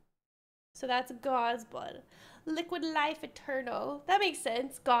eternal. So that's God's blood. Liquid, life, eternal. That makes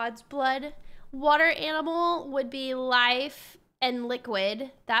sense. God's blood. Water animal would be life and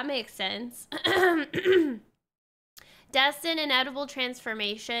liquid. That makes sense. Destined, inedible,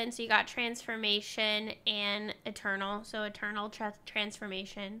 transformation. So you got transformation and eternal. So eternal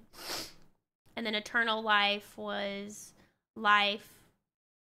transformation. And then eternal life was life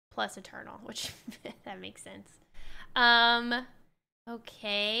plus eternal, which that makes sense.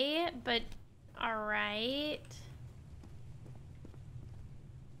 Okay, but all right.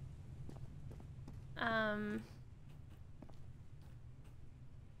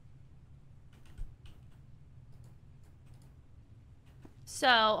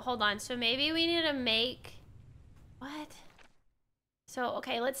 So hold on. So maybe we need to make what? So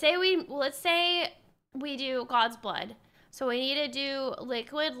okay, let's say we do God's blood. So we need to do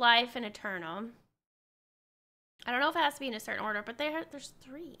liquid, life, and eternal. I don't know if it has to be in a certain order, but there's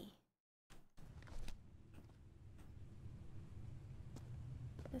 3.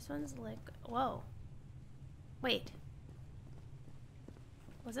 This one's liquid. Whoa. Wait.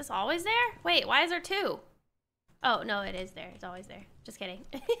 Was this always there? Wait, why is there 2? Oh, no, it is there. It's always there. Just kidding.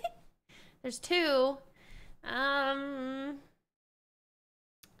 There's 2.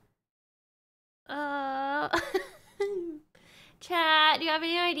 Chat, do you have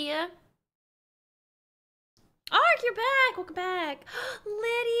any idea? Ark, you're back. Welcome back.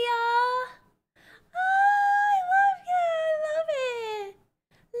 Lydia. Oh, I love it.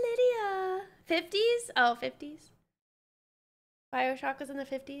 Lydia. 50s? Oh, 50s. Bioshock was in the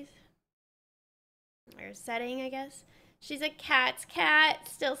 50s. Or setting, I guess. She's a cat's cat,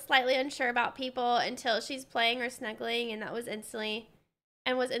 still slightly unsure about people until she's playing or snuggling, and was instantly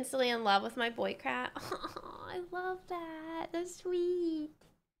in love with my boy cat. Oh, I love that. That's sweet.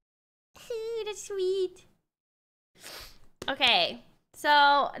 That's sweet. Okay,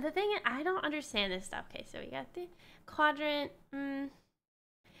 so the thing is, I don't understand this stuff. Okay, so we got the quadrant. Do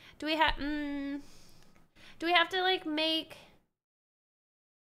we have to like make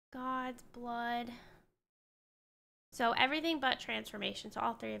God's blood? So everything but transformation. So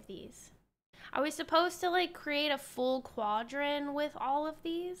all 3 of these. Are we supposed to like create a full quadrant with all of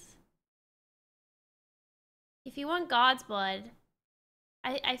these? If you want God's blood,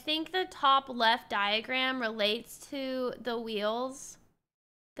 I think the top left diagram relates to the wheels.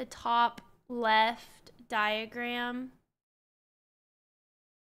 The top left diagram.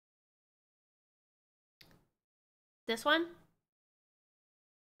 This one?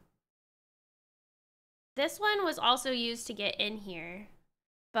 This one was also used to get in here,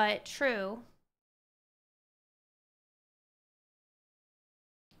 but true.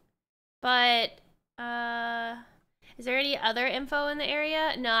 But, is there any other info in the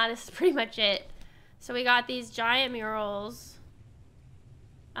area? Nah, this is pretty much it. So we got these giant murals.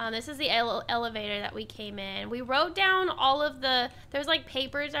 This is the elevator that we came in. We wrote down all of there's like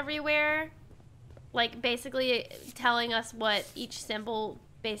papers everywhere, like basically telling us what each symbol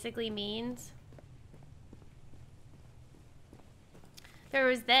basically means. There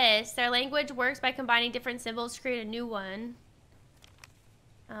was this. Their language works by combining different symbols to create a new one.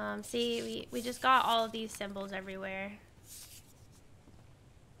 See, we just got all of these symbols everywhere.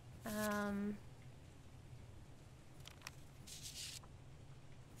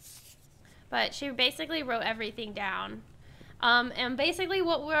 But she basically wrote everything down. And basically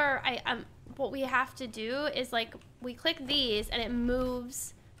what what we have to do is like, we click these and it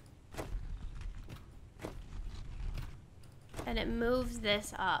moves. And it moves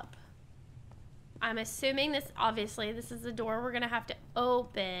this up. I'm assuming this, obviously, this is the door we're gonna have to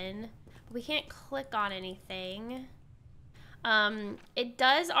open. We can't click on anything. It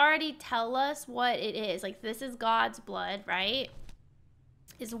does already tell us what it is. Like, this is God's blood, right?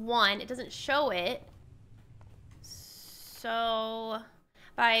 Is 1. It doesn't show it. So,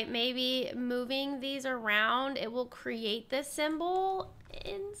 by maybe moving these around, it will create this symbol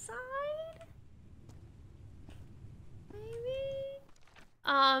inside.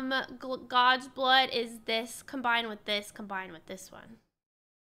 God's blood is this combined with this one.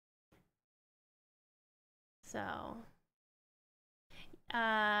 So,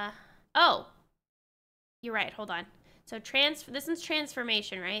 oh, you're right, hold on. So this one's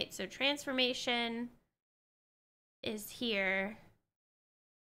transformation, right? So transformation is here.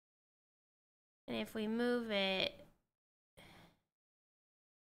 And if we move it,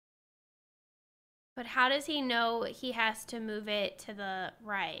 but how does he know he has to move it to the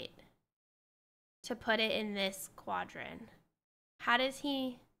right to put it in this quadrant? How does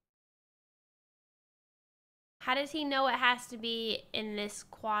he know it has to be in this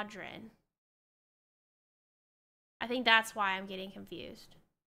quadrant? I think that's why I'm getting confused.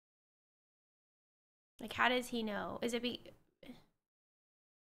 Like, how does he know? Is it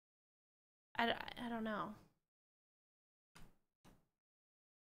I don't know.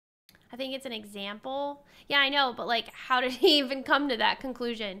 I think it's an example. Yeah, I know, but like, how did he even come to that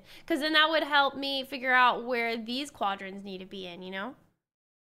conclusion? Because then that would help me figure out where these quadrants need to be in, you know?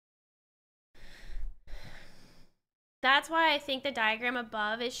 That's why I think the diagram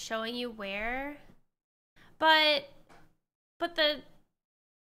above is showing you where. But the...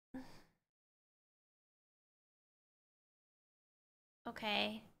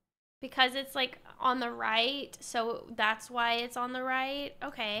 Okay. Because it's like on the right, so that's why it's on the right.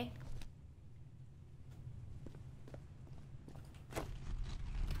 Okay.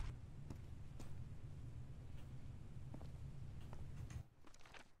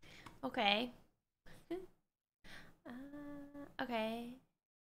 Okay. Okay.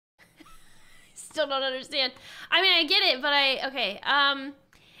 Still don't understand. I mean, I get it, but okay.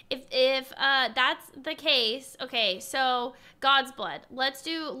 If that's the case, okay, so God's blood. Let's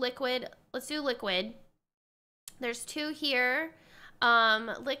do liquid. There's 2 here.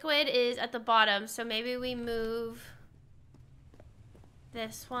 Liquid is at the bottom, so maybe we move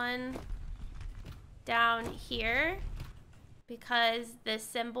this one down here because the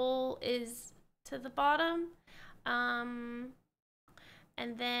symbol is to the bottom. And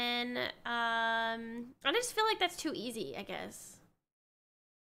then I just feel like that's too easy, I guess.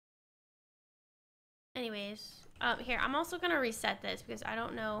 Anyways, here, I'm also gonna reset this because I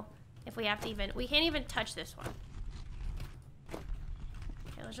don't know if we have to we can't even touch this one.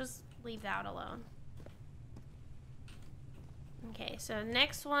 Okay, let's just leave that alone. Okay, so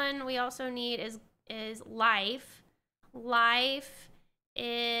next one we also need is life. Life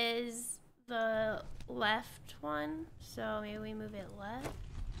is the left one, so maybe we move it left.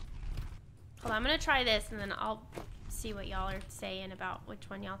 Hold on, I'm gonna try this and then I'll see what y'all are saying about which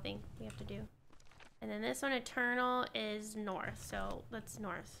one y'all think we have to do. And then this one, eternal, is north, so let's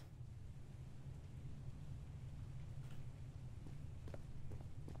north.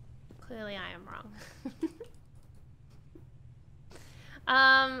 Clearly I am wrong.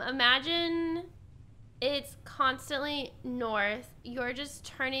 Imagine it's constantly north. You're just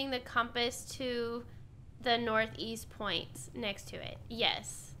turning the compass to the northeast points next to it.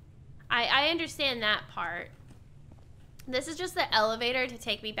 Yes. I understand that part. This is just the elevator to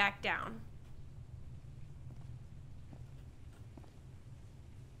take me back down.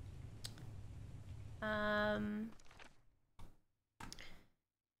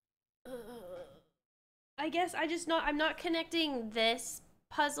 I guess I'm not connecting this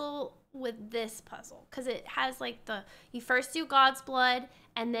puzzle with this puzzle because it has like you first do God's blood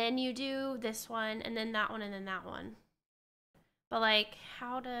and then you do this one and then that one and then that one. But like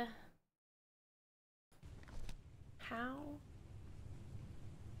how?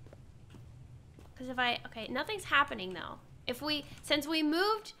 Because okay, nothing's happening though. Since we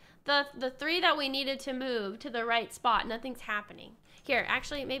moved the 3 that we needed to move to the right spot, nothing's happening. Here,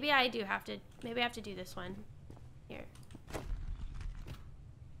 actually, maybe I have to do this one. Here.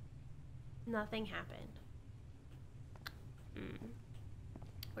 Nothing happened.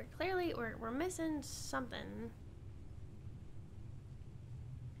 We're clearly, we're missing something.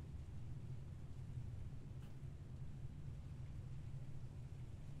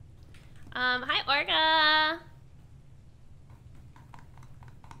 Hi, Orca.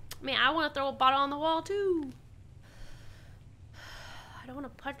 I mean, I want to throw a bottle on the wall too. I don't want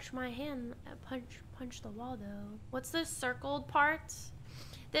to punch my hand, punch the wall though. What's the circled parts?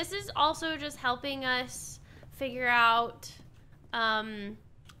 This is also just helping us figure out the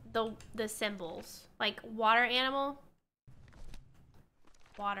symbols, like water animal.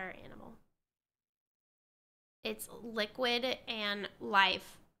 Water animal. It's liquid and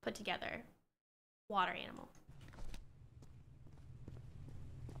life put together. Water animal.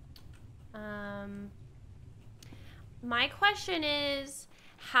 My question is,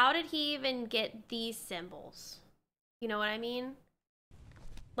 how did he even get these symbols? You know what I mean?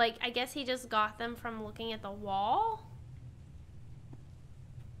 Like, I guess he just got them from looking at the wall?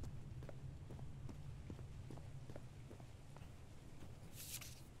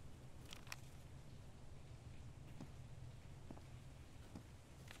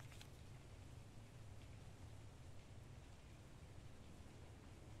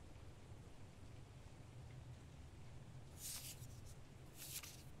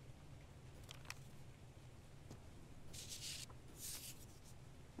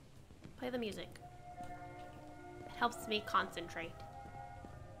 Play the music. It helps me concentrate.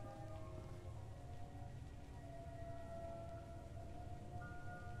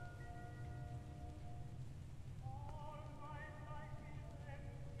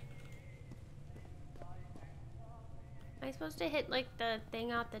 Am I supposed to hit like the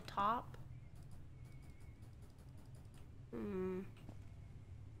thing at the top?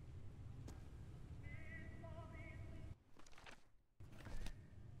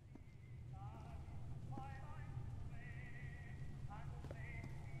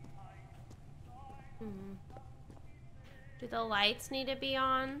 Do the lights need to be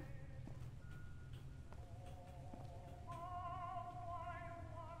on?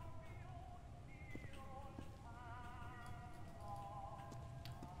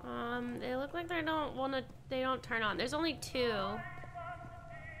 They look like they don't turn on. There's only 2.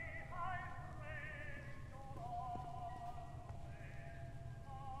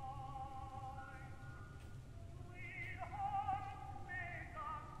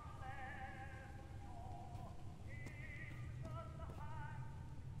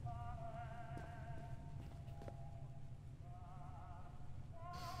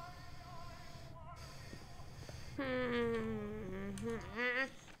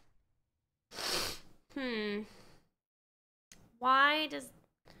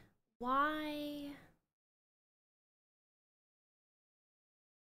 Why?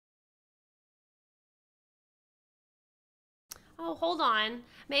 Oh, hold on.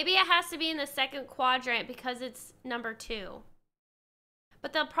 Maybe it has to be in the second quadrant because it's number 2.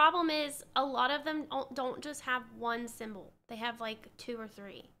 But the problem is a lot of them don't just have one symbol. They have like 2 or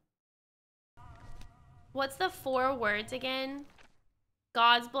 3. What's the 4 words again?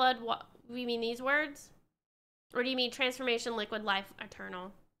 God's blood, what? You mean these words? Or do you mean transformation, liquid, life,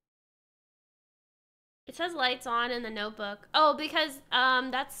 eternal? It says lights on in the notebook. Oh, because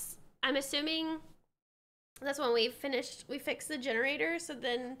I'm assuming that's when we fixed the generator, so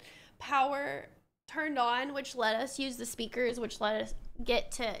then power turned on, which let us use the speakers, which let us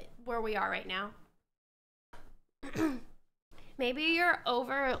get to where we are right now. Maybe you're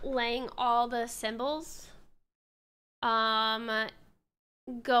overlaying all the symbols. Go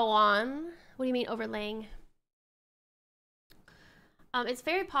on. What do you mean overlaying? It's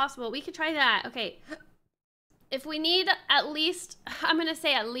very possible. We could try that. Okay. If we need at least, I'm going to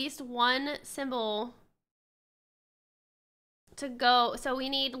say at least one symbol to go. So we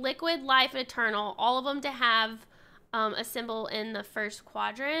need liquid, life, and eternal. All of them to have a symbol in the first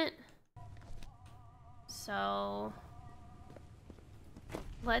quadrant. So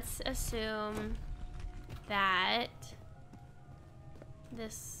let's assume that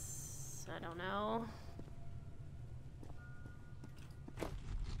this, I don't know.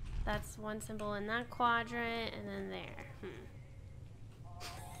 That's one symbol in that quadrant, and then there.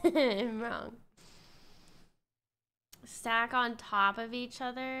 I'm wrong. Stack on top of each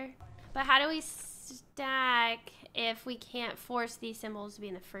other. But how do we stack if we can't force these symbols to be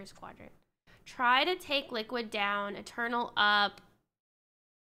in the first quadrant? Try to take liquid down, eternal up.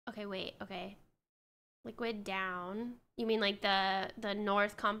 Okay, wait, okay. Liquid down. You mean like the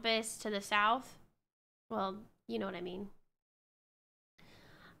north compass to the south? Well, you know what I mean.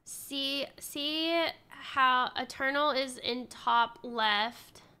 See how eternal is in top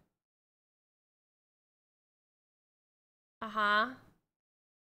left.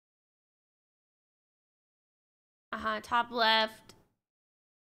 Top left.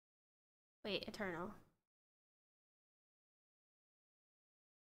 Wait, eternal.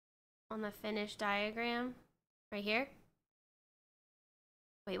 On the finished diagram. Right here.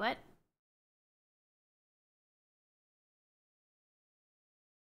 Wait, what?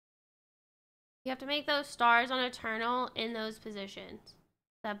 You have to make those stars on eternal in those positions.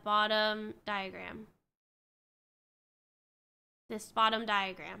 That bottom diagram. This bottom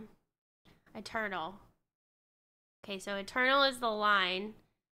diagram. Eternal. Okay, so eternal is the line.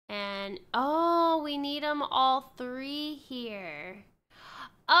 And, oh, we need them all three here.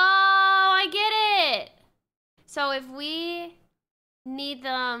 Oh, I get it. So if we need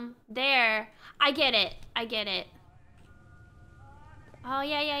them there, I get it. I get it. Oh,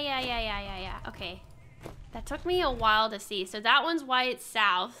 yeah. Okay. That took me a while to see. So that one's why it's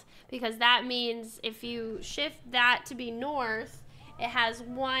south, because that means if you shift that to be north, it has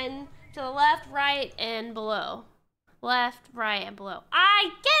one to the left, right, and below. Left, right, and below.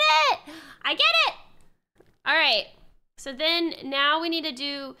 I get it! I get it! All right. So then now we need to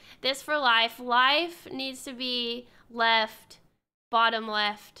do this for life. Life needs to be left, bottom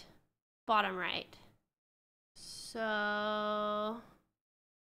right. So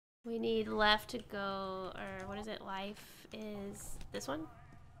we need left to go, or what is it? Life is this one?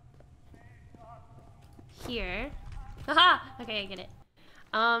 Here. Haha! Okay, I get it.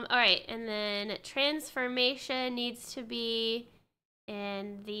 Alright, and then transformation needs to be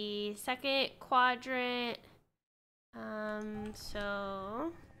in the second quadrant.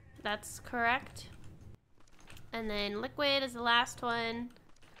 So that's correct. And then liquid is the last one.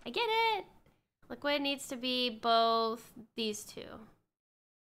 I get it! Liquid needs to be both these two.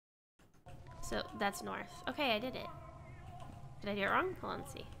 So that's north. Okay, I did it. Did I do it wrong? Hold on,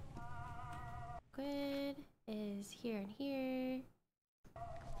 let's see. Liquid is here and here.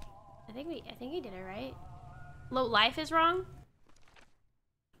 I think we did it right. Life is wrong?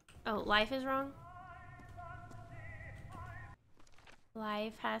 Oh, life is wrong?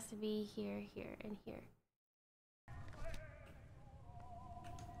 Life has to be here, here, and here.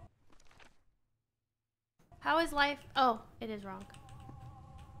 How is life? Oh, it is wrong.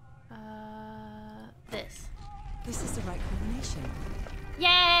 This. This is the right combination.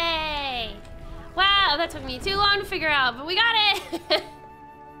 Yay! Wow, that took me too long to figure out, but we got it!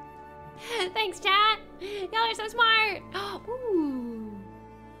 Thanks, chat! Y'all are so smart! Ooh.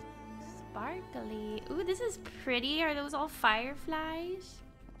 Sparkly. Ooh, this is pretty. Are those all fireflies?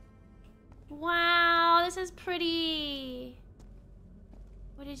 Wow, this is pretty.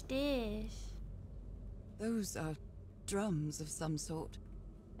 What is this? Those are drums of some sort.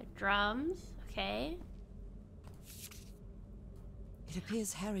 Drums? Okay. It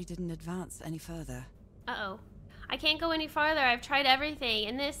appears Harry didn't advance any further. Uh-oh. I can't go any farther. I've tried everything,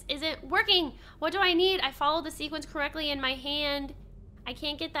 and this isn't working. What do I need? I followed the sequence correctly in my hand. I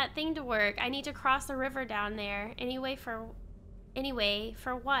can't get that thing to work. I need to cross the river down there. Anyway, for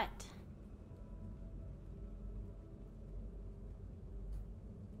what?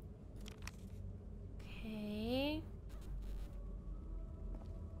 Okay.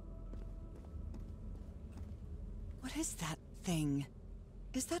 What is that thing?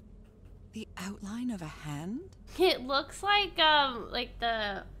 Is that the outline of a hand? It looks like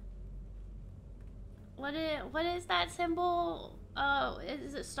the what is that symbol? Oh,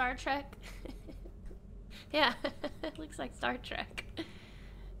 is it Star Trek? Yeah, it looks like Star Trek.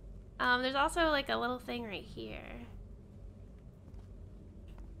 There's also like a little thing right here.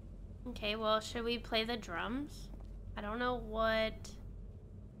 Okay, well, should we play the drums? I don't know what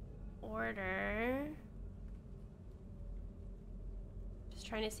order. Just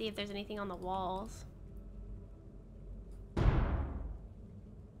trying to see if there's anything on the walls.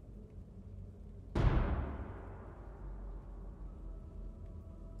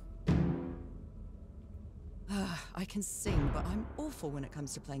 I can sing, but I'm awful when it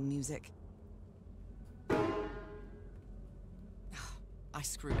comes to playing music. I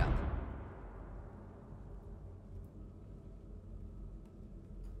screwed up.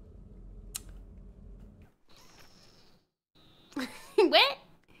 What?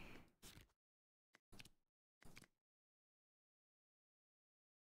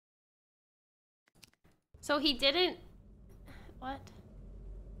 So he didn't... What?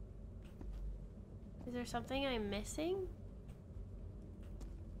 Is there something I'm missing?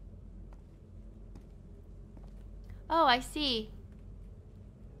 Oh, I see.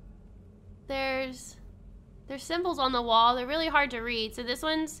 There's There's symbols on the wall. They're really hard to read. So this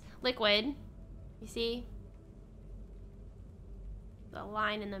one's liquid. You see? The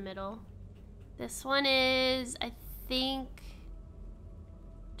line in the middle. This one is, I think...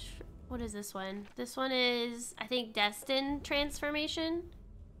 What is this one? This one is, I think, destined transformation.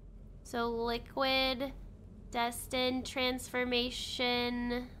 So liquid, destined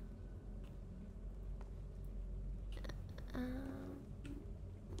transformation.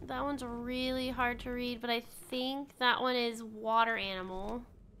 That one's really hard to read, but I think that one is water animal.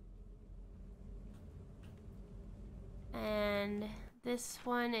 And this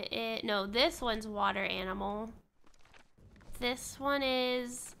one is, no, this one's water animal. This one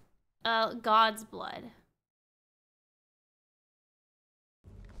is God's blood.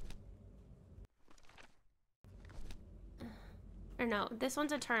 Or no, this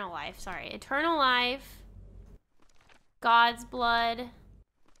one's eternal life, sorry. Eternal life, God's blood,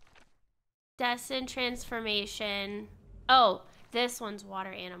 destined transformation. Oh, this one's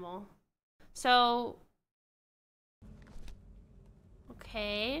water animal. So,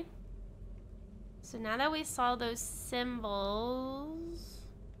 okay. So now that we saw those symbols.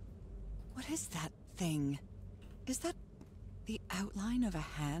 What is that thing? Is that the outline of a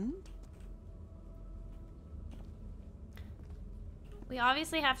hand? We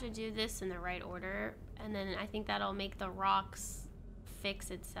obviously have to do this in the right order, and then I think that'll make the rocks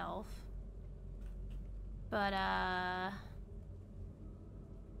fix itself. But,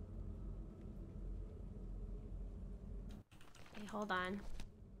 okay, hold on.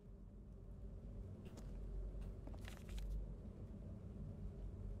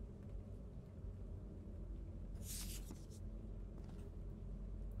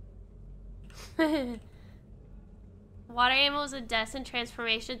 Water animal is a destined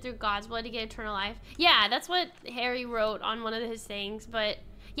transformation through God's blood to get eternal life. Yeah, that's what Harry wrote on one of his things, but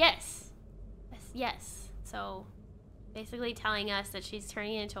yes. Yes. So, basically telling us that she's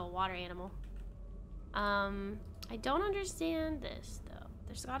turning into a water animal. I don't understand this, though.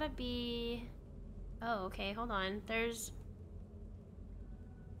 There's gotta be... Oh, okay, hold on. There's...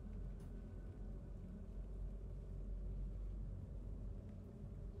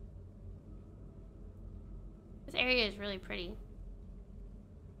 This area is really pretty.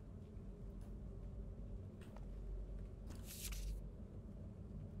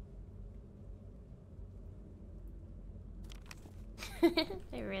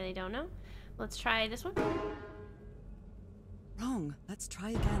 I really don't know. Let's try this one. Wrong. Let's try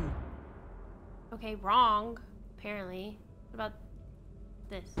again. Okay, wrong, apparently. What about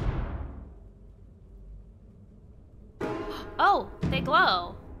this? Oh, they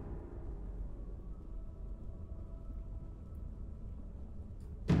glow.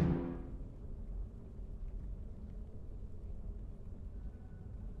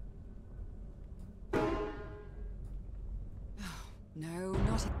 No,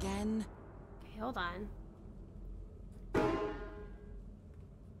 not again. Okay, hold on.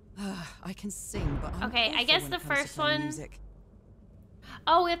 I can sing, but I'm Okay, I awful guess when the it comes to first playing one- music.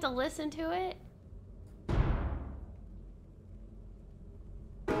 Oh, we have to listen to it?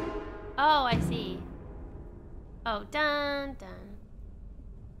 Oh, I see. Oh, dun, dun.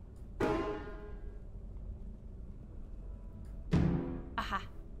 Aha.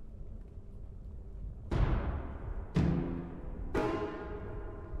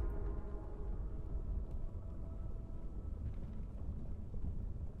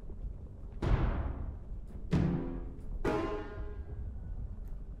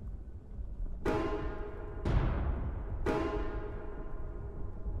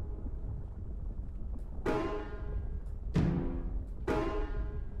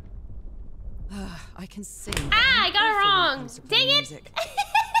 I can sing. But Ah, I'm I got it awful when wrong. comes to Dang playing it. music.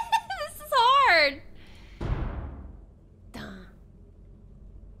 This is hard. Dun.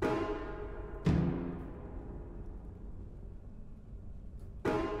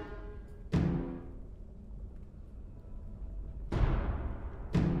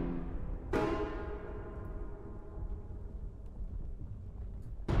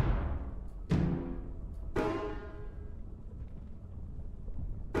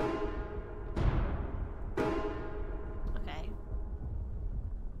 Okay.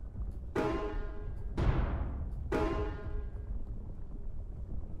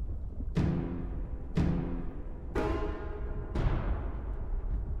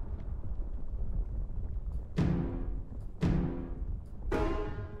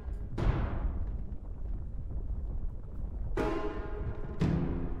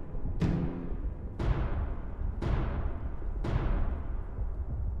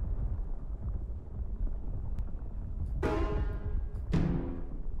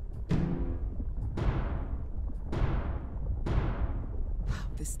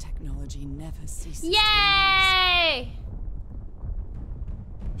 This technology never ceases to Yay!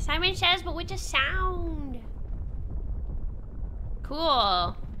 Simon Says, but with a sound. Cool.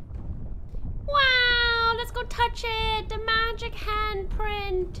 Wow, let's go touch it. The magic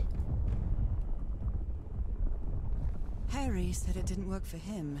handprint. Harry said it didn't work for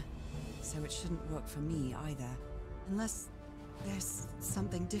him, so it shouldn't work for me either. Unless there's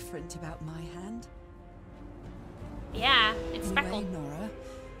something different about my hand. Yeah, it's speckled. Anyway, Nora,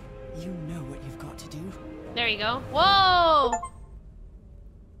 you know what you've got to do. There you go. Whoa!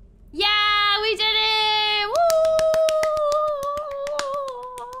 Yeah, we did it! Woo!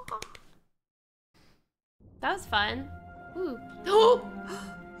 That was fun. Ooh.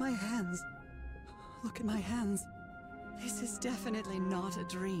 My hands. Look at my hands. This is definitely not a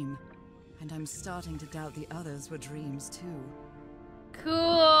dream. And I'm starting to doubt the others were dreams too.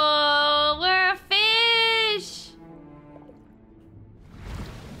 Cool! We're a fish!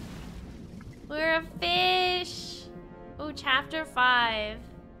 We're a fish! Oh, chapter 5.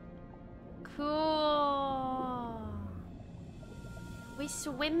 Cool. We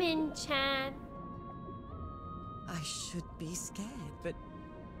swimming, Chan. I should be scared, but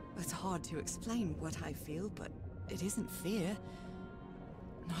it's hard to explain what I feel, but it isn't fear.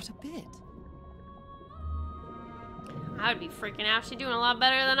 Not a bit. I would be freaking out. She's doing a lot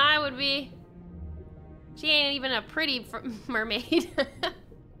better than I would be. She ain't even a pretty mermaid.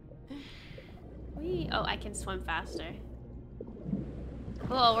 Oh, I can swim faster.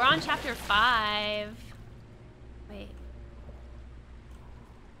 Cool, we're on chapter 5. Wait.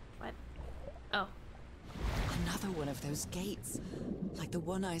 What? Oh. Another one of those gates. Like the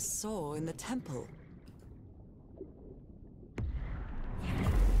one I saw in the temple.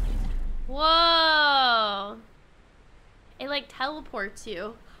 Whoa! It like teleports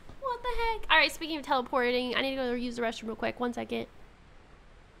you. What the heck? Alright, speaking of teleporting, I need to go use the restroom real quick. 1 second.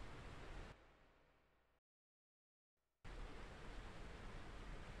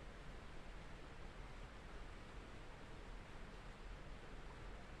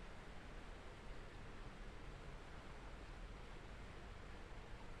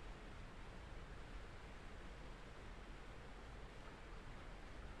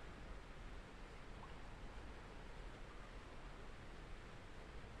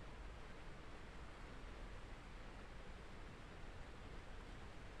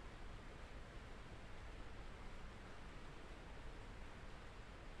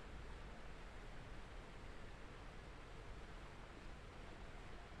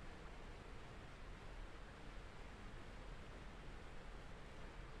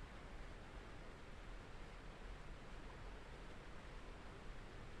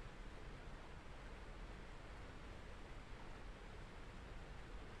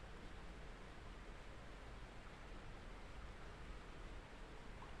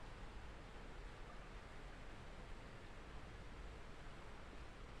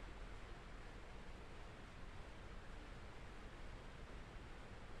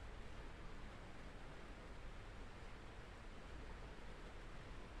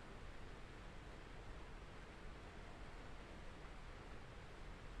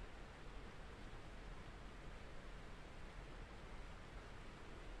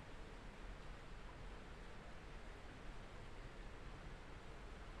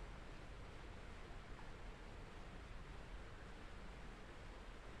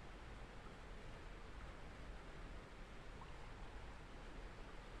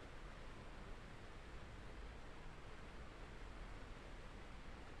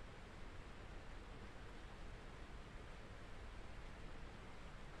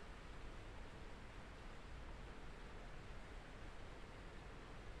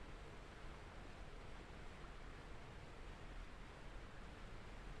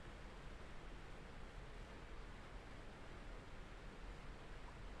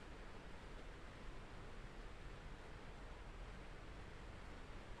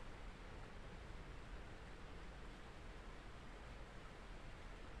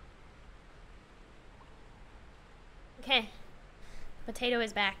 Okay. Potato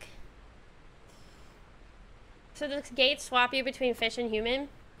is back. So the gates swap you between fish and human?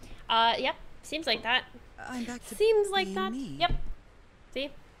 Yep. Seems like that. I'm back to Seems like being that. me. Yep. See?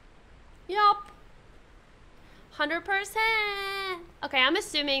 Yup. 100%. Okay, I'm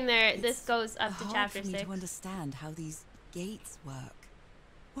assuming this goes up to chapter 6. It's hard for me to understand how these gates work.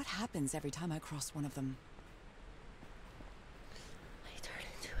 What happens every time I cross one of them? I turn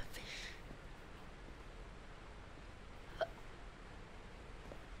into a fish.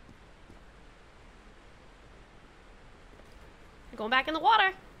 Going back in the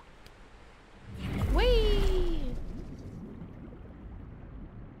water. Whee!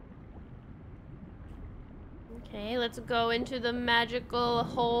 Okay, let's go into the magical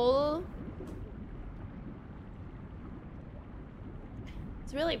hole.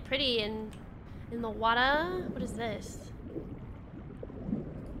 It's really pretty in the water. What is this?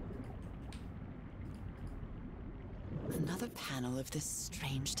 Another panel of this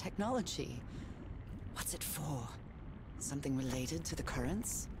strange technology. What's it for? Something related to the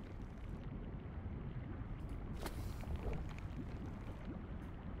currents?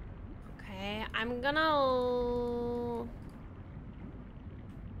 Okay, I'm gonna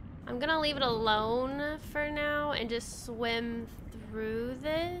leave it alone for now and just swim through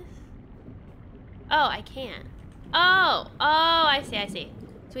this. Oh, I can't. Oh, I see.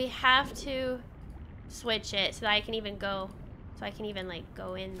 So we have to switch it so that I can even go, like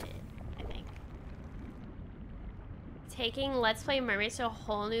go in it, I think. Taking Let's Play Mermaids to a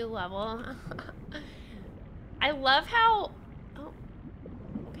whole new level. I love how, oh,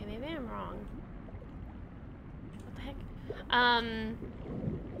 okay, maybe I'm wrong. What the heck?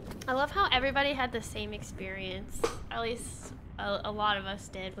 I love how everybody had the same experience. At least a lot of us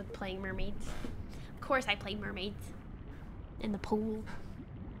did with playing mermaids. Of course I played mermaids in the pool.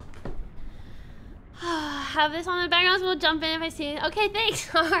 Have this on the background, so we'll jump in if I see it. Okay,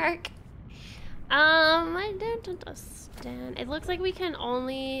 thanks, Mark. I don't understand. It looks like we can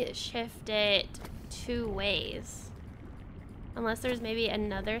only shift it 2 ways. Unless there's maybe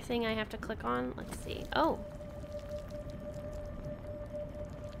another thing I have to click on. Let's see. Oh.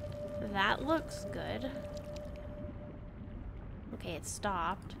 That looks good. Okay, it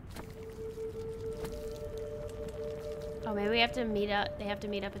stopped. Oh, maybe we have to meet up. They have to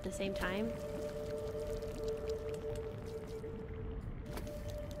meet up at the same time.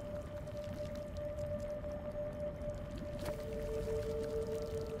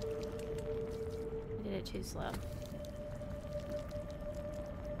 I did it too slow.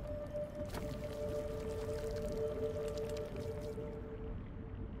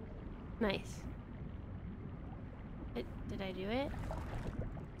 Nice. Did I do it?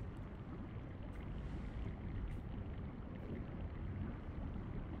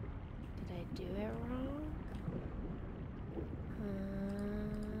 Did I do it wrong?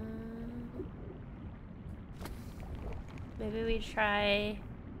 Maybe we try...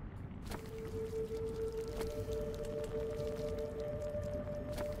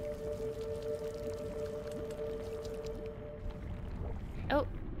 Oh!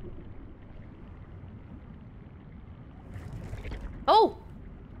 Oh!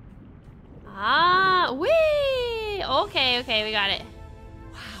 Ah! Whee! Okay, we got it.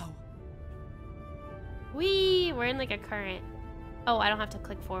 Wow. Whee! We're in like a current. Oh, I don't have to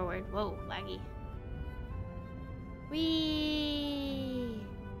click forward. Whoa, laggy. Whee!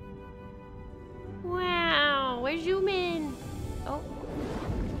 Wow! Where's zoom in? Oh.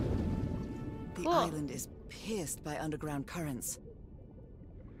 The Cool. island is pierced by underground currents.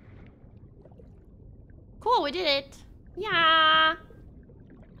 Cool, we did it. Yeah.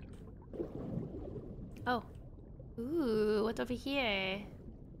 Oh. Ooh, what's over here?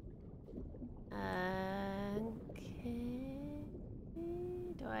 Okay.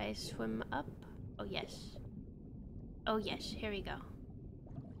 Do I swim up? Oh, yes. Oh, yes. Here we go.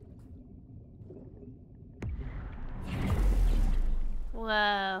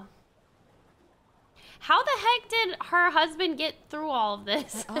 Whoa. How the heck did her husband get through all of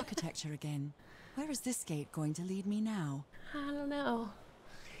this? That architecture again. Where is this gate going to lead me now? I don't know.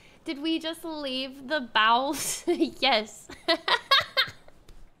 Did we just leave the bowels? Yes. The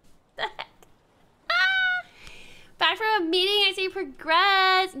heck? Ah! Back from a meeting, I see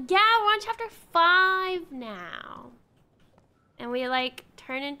progress. Yeah, we're on chapter 5 now. And we like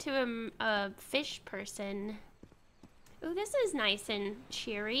turn into a fish person. Ooh, this is nice and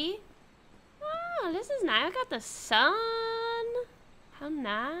cheery. Oh, this is nice. I got the sun. How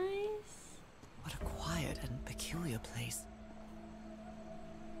nice. What a quiet and peculiar place.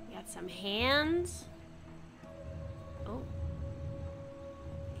 We got some hands. Oh.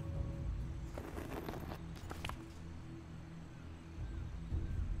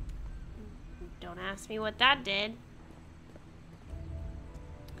 Don't ask me what that did.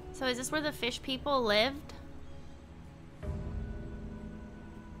 So is this where the fish people lived?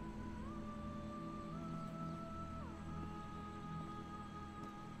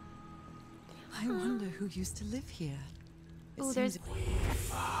 I wonder who used to live here. It Ooh, seems there's...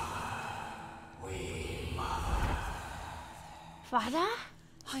 Father?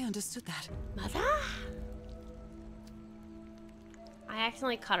 I understood that. Mother? I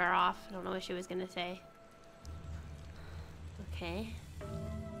accidentally cut her off. I don't know what she was gonna say. Okay.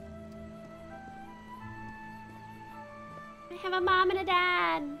 I have a mom and a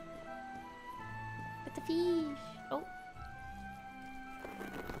dad. The Get the fish. Oh.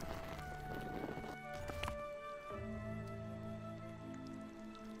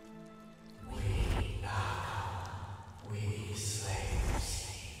 We slaves,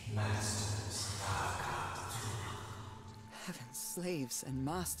 masters, Heavens, slaves and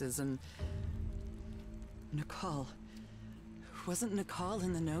masters and... Nakal. Wasn't Nakal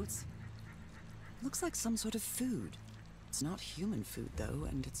in the notes? Looks like some sort of food. It's not human food, though,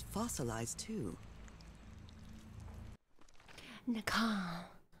 and it's fossilized, too. Nakal.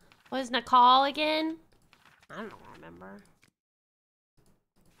 What is Nakal again? I don't remember.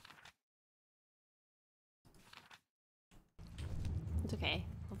 It's okay.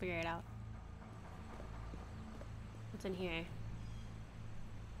 We'll figure it out. What's in here?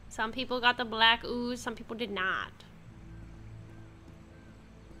 Some people got the black ooze, some people did not.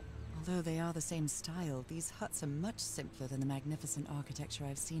 Although they are the same style, these huts are much simpler than the magnificent architecture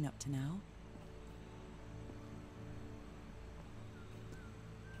I've seen up to now.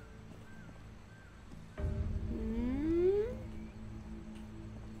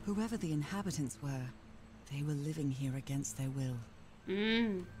 Whoever the inhabitants were, they were living here against their will.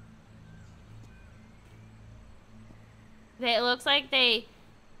 It looks like they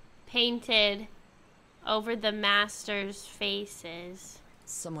painted over the masters' faces.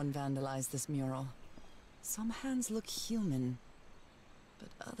 Someone vandalized this mural. Some hands look human, but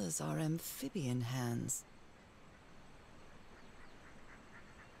others are amphibian hands.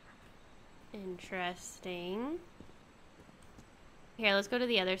 Interesting. Here, let's go to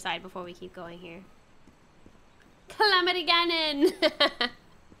the other side before we keep going here. Calamity Ganon!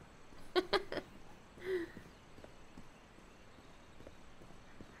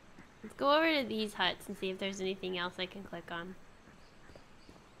 Let's go over to these huts and see if there's anything else I can click on.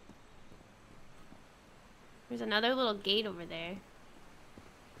 There's another little gate over there.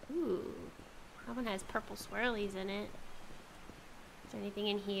 Ooh. That one has purple swirlies in it. Is there anything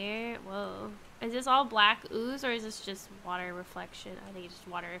in here? Whoa. Is this all black ooze or is this just water reflection? I think it's just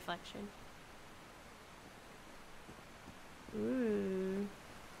water reflection. Ooh.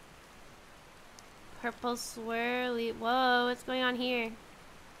 Purple swirly. Whoa, what's going on here?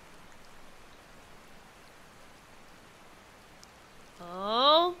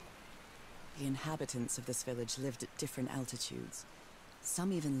 Oh. The inhabitants of this village lived at different altitudes.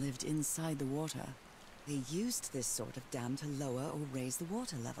 Some even lived inside the water. They used this sort of dam to lower or raise the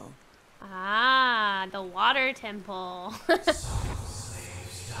water level. Ah, the water temple. Some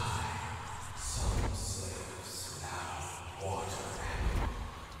slaves died. Some slaves now water animal.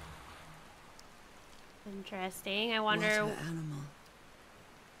 Interesting. I wonder. Water animal.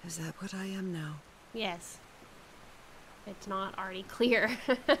 Is that what I am now? Yes. It's not already clear.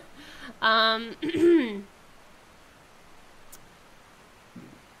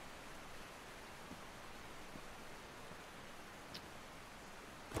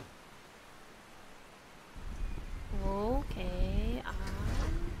 Okay.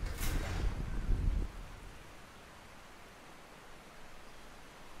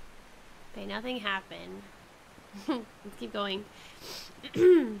 Okay, nothing happened. Let's keep going.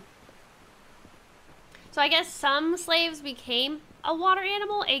 So I guess some slaves became a water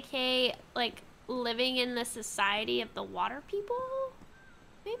animal, aka like living in the society of the water people?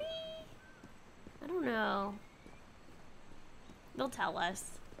 Maybe? I don't know. They'll tell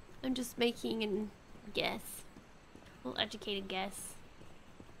us. I'm just making a guess. A little educated guess.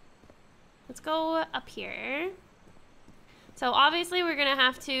 Let's go up here. So obviously we're gonna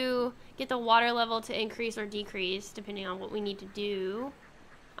have to get the water level to increase or decrease depending on what we need to do.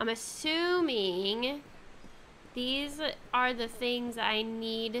 I'm assuming these are the things I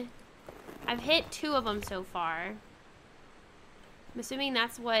need. I've hit 2 of them so far. I'm assuming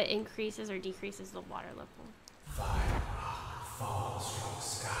that's what increases or decreases the water level. Fire falls from the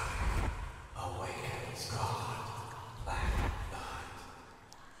sky, awakens God, black blood.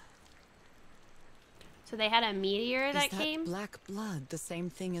 So they had a meteor that Is that came? black blood the same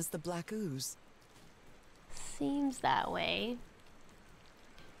thing as the black ooze? Seems that way.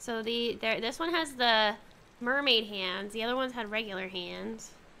 So this one has the mermaid hands. The other ones had regular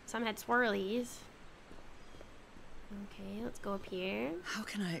hands. Some had swirlies. Okay, let's go up here. How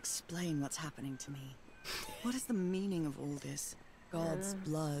can I explain what's happening to me? What is the meaning of all this? God's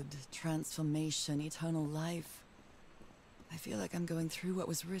blood, transformation, eternal life. I feel like I'm going through what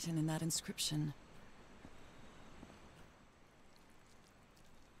was written in that inscription.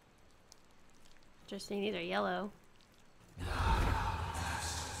 Interesting, these are yellow.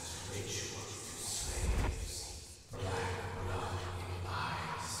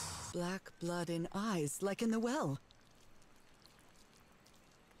 Black blood in eyes, like in the well.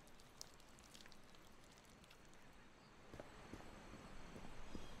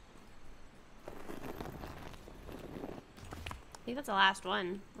 think that's the last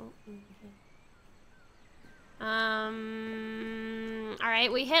one. Oh,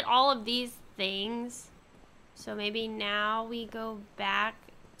 alright, we hit all of these things. So maybe now we go back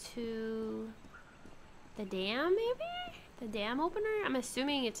to the dam, maybe? The dam opener? I'm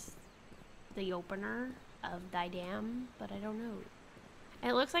assuming it's the opener of thy dam, but I don't know.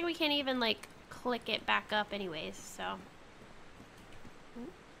 And it looks like we can't even, like, click it back up anyways, so. Oh,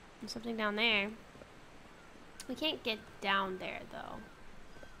 there's something down there. We can't get down there, though.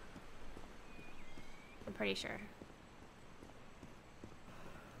 I'm pretty sure.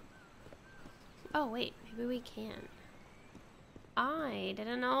 Oh, wait. Maybe we can. I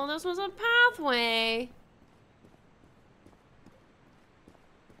didn't know this was a pathway.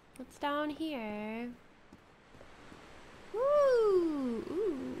 What's down here? Ooh,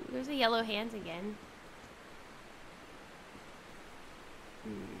 ooh. There's the yellow hands again.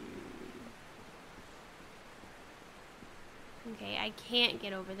 Okay, I can't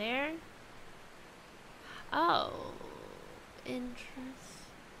get over there. Oh, interesting.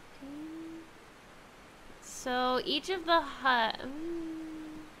 So each of the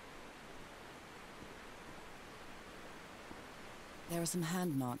There are some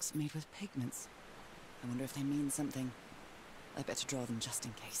hand marks made with pigments. I wonder if they mean something. I better draw them just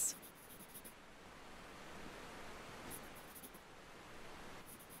in case.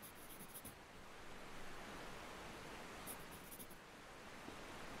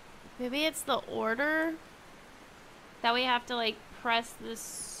 Maybe it's the order that we have to like press the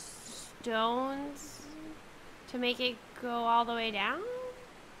stones to make it go all the way down.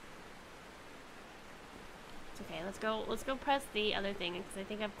 It's okay. Let's go press the other thing because I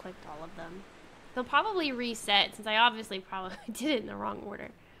think I've clicked all of them. They'll probably reset since I obviously probably did it in the wrong order.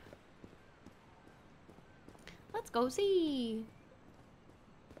 Let's go see.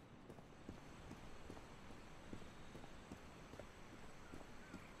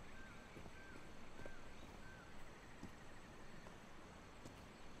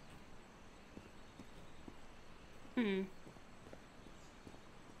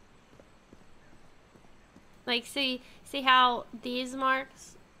 Like, see how these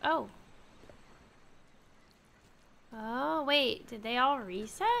marks... Oh. Oh, wait. Did they all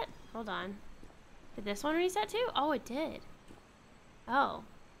reset? Hold on. Did this one reset too? Oh, it did. Oh.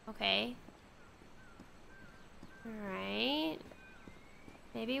 Okay. Alright.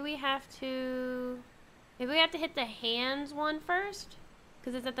 Maybe we have to... Maybe we have to hit the hands one first?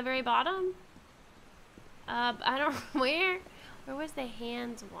 Because it's at the very bottom? I don't... Where was the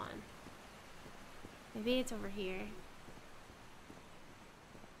hands one? Maybe it's over here.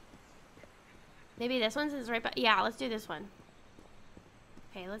 Maybe this one's is right by... Yeah, let's do this one.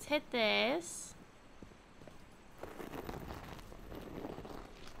 Okay, let's hit this.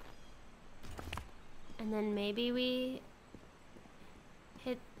 And then maybe we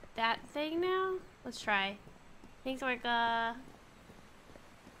hit that thing now? Let's try. Thanks, Orca.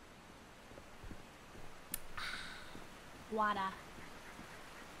 Water.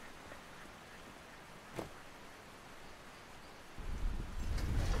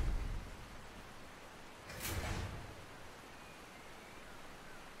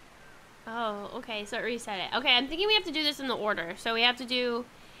 Oh, okay, so it reset it. Okay, I'm thinking we have to do this in the order. So we have to do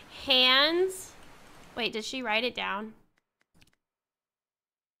hands. Wait, did she write it down?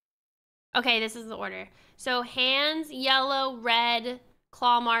 Okay, this is the order. So hands, yellow, red,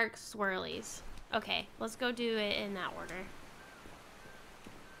 claw marks, swirlies. Okay, let's go do it in that order.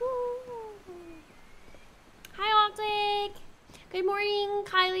 Woo. Hi, Optic. Good morning,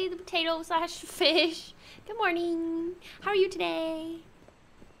 Kylie, the potato slash fish. Good morning. How are you today?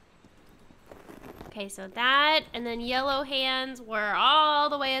 Okay, so that, and then yellow hands were all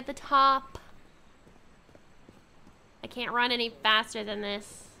the way at the top. I can't run any faster than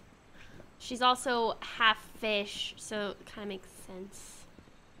this. She's also half fish, so it kind of makes sense.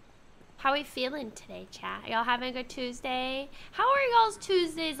 How are we feeling today, chat? Y'all having a good Tuesday? How are y'all's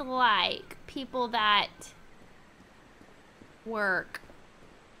Tuesdays like? People that work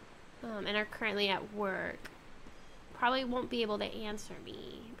and are currently at work probably won't be able to answer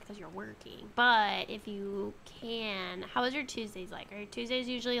me because you're working. But if you can, how is your Tuesdays like? Are your Tuesdays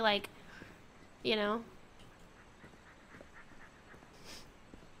usually like, you know?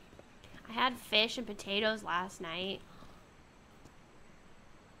 I had fish and potatoes last night.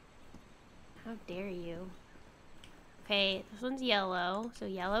 How dare you? Okay, this one's yellow. So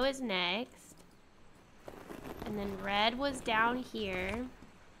yellow is next. And then red was down here.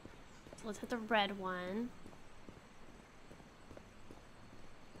 So let's hit the red one.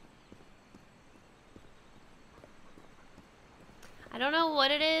 don't know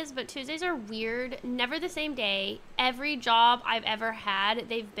what it is, but Tuesdays are weird. Never the same day. Every job I've ever had,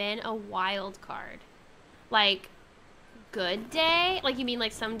 they've been a wild card. Like, good day? Like, you mean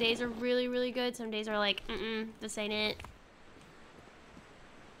like some days are really, really good? Some days are like, this ain't it.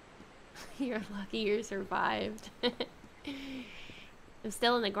 You're lucky you survived. I'm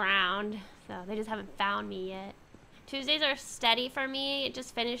still in the ground, so they just haven't found me yet. Tuesdays are steady for me. It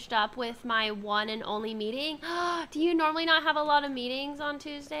just finished up with my one and only meeting. Do you normally not have a lot of meetings on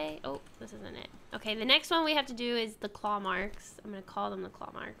Tuesday? Oh, this isn't it. Okay, the next one we have to do is the claw marks. I'm gonna call them the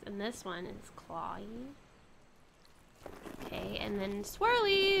claw marks. And this one is Kyliee. Okay, and then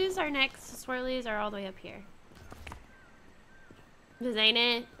swirlies are next. Swirlies are all the way up here. This ain't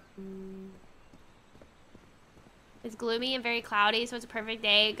it. It's gloomy and very cloudy, so it's a perfect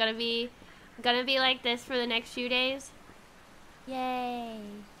day. Gonna be like this for the next few days. Yay.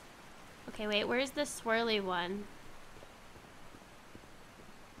 Okay, wait, where's the swirly one?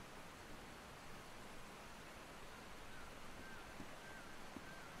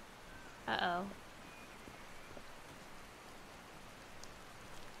 Uh-oh.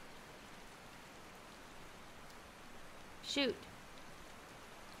 Shoot.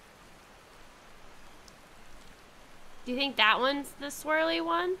 Do you think that one's the swirly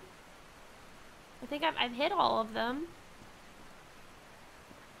one? I think I've hit all of them.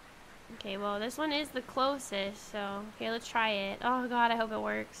 Okay, well, this one is the closest, so here, let's try it. Oh god, I hope it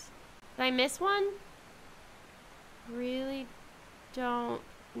works. Did I miss one? Really don't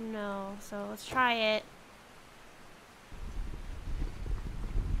know, so let's try it.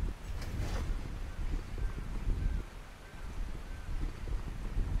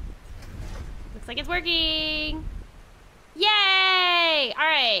 Looks like it's working! Yay!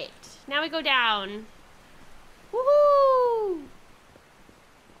 Alright, now we go down. Woohoo!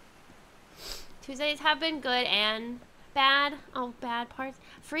 Tuesdays have been good and bad. Oh, bad parts.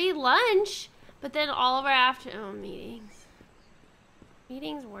 Free lunch, but then all of our afternoon meetings.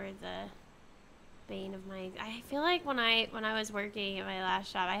 Meetings were the bane of my. I feel like when I was working at my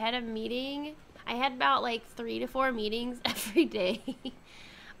last job, I had a meeting. I had about like 3 to 4 meetings every day,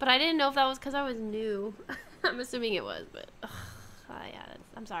 but I didn't know if that was because I was new. I'm assuming it was, but yeah,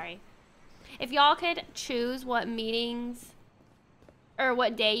 I'm sorry. If y'all could choose what meetings or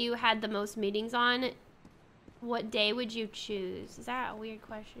what day you had the most meetings on, what day would you choose? Is that a weird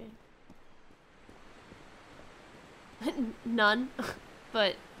question? None,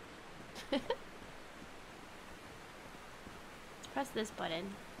 but let's press this button.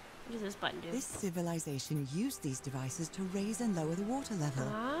 What does this button do? This civilization used these devices to raise and lower the water level.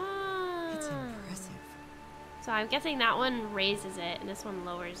 Ah. It's impressive. So I'm guessing that one raises it and this one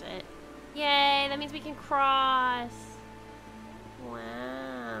lowers it. Yay, that means we can cross.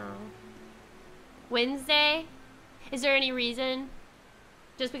 Wow. Wednesday? Is there any reason?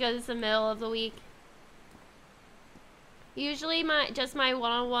 Just because it's the middle of the week? Usually just my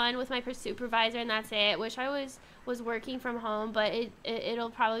one-on-one with my supervisor and that's it. Wish I was working from home, but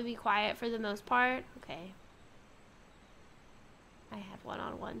it'll probably be quiet for the most part. Okay. I have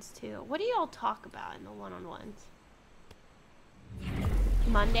one-on-ones too. What do y'all talk about in the one-on-ones?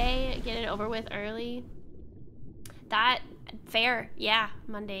 Monday, get it over with early. That, fair. Yeah,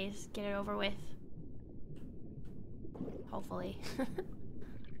 Mondays, get it over with. Hopefully.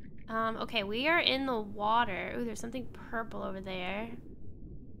 Okay, we are in the water. Ooh, there's something purple over there.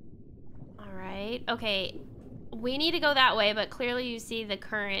 Alright, okay. We need to go that way, but clearly you see the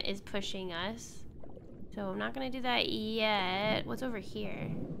current is pushing us. So I'm not gonna do that yet. What's over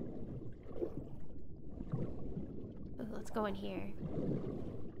here? Ooh, let's go in here.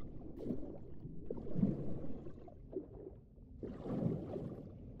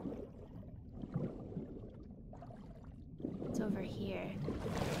 It's over here.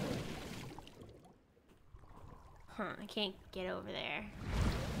 Huh, I can't get over there.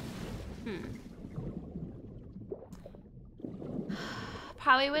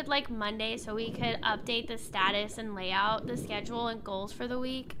 Probably would like Monday so we could update the status and layout, the schedule and goals for the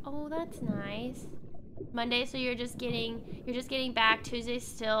week. Oh, that's nice. Monday, so you're just getting back. Tuesday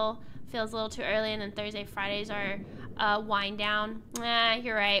still feels a little too early, and then Thursday, Fridays are wind down.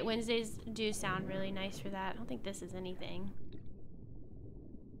 You're right. Wednesdays do sound really nice for that. I don't think this is anything.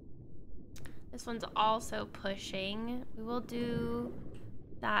 This one's also pushing. We will do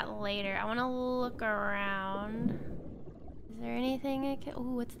that later. I want to look around. Is there anything I can...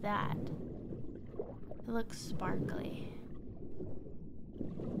 Ooh, what's that? It looks sparkly.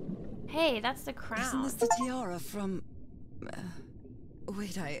 Hey, that's the crown. Isn't this the tiara from...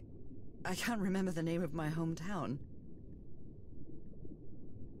 wait, I can't remember the name of my hometown.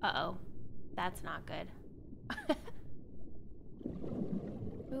 Uh-oh. That's not good.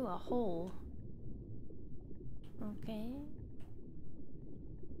 Ooh, a hole. Okay.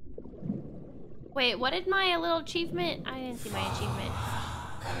 Wait, what did my little achievement? I didn't see my achievement.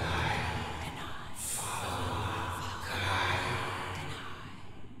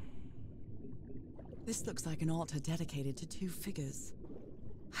 This looks like an altar dedicated to two figures.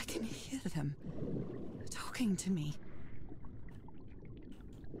 I can hear them talking to me.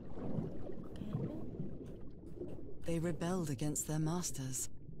 They rebelled against their masters.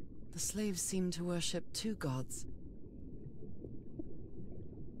 The slaves seem to worship two gods.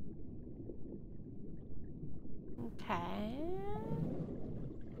 Okay.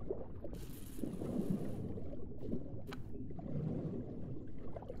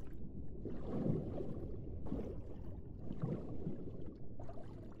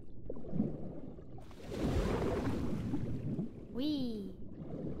 Wee.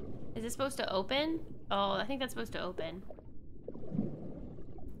 Is it supposed to open? Oh, I think that's supposed to open.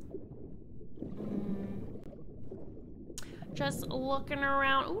 Just looking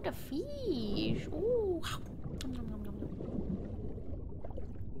around. Ooh, the fish. Ooh.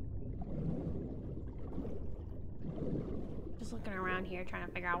 Just looking around here, trying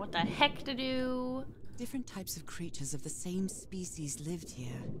to figure out what the heck to do. Different types of creatures of the same species lived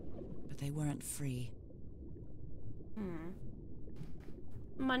here, but they weren't free.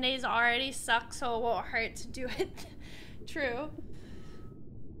 Mondays already suck, so it won't hurt to do it. True.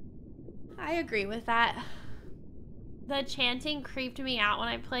 I agree with that. The chanting creeped me out when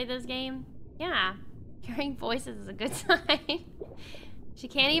I played this game. Yeah, hearing voices is a good sign. She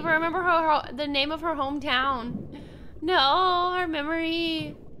can't even remember the name of her hometown. No, her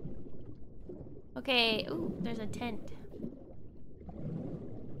memory. Okay, ooh, there's a tent.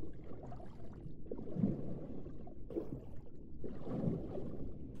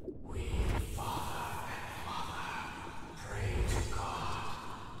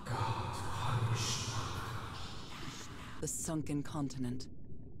 The sunken continent.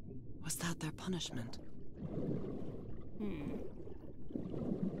 Was that their punishment?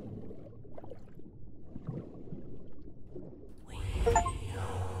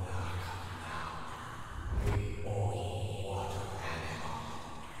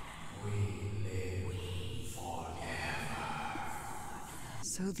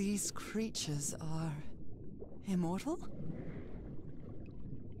 So these creatures are immortal?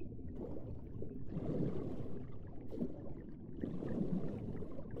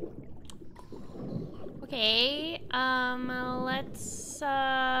 Okay, let's,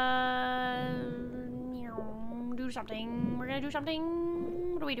 do something. We're gonna do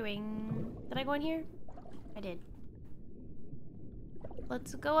something. What are we doing? Did I go in here? I did.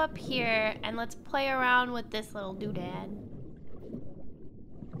 Let's go up here and let's play around with this little doodad.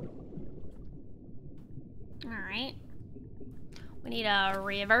 Alright. We need to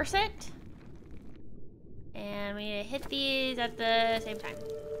reverse it. And we need to hit these at the same time.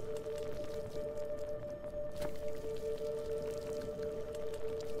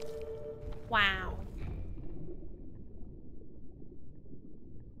 Wow.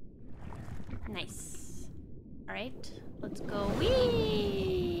 Nice. Alright, let's go.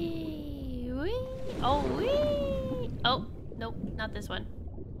 Wee! Wee! Oh, wee! Oh, nope, not this one.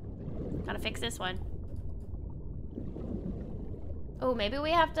 Gotta fix this one. Oh, maybe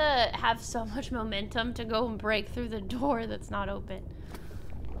we have to have so much momentum to go and break through the door that's not open.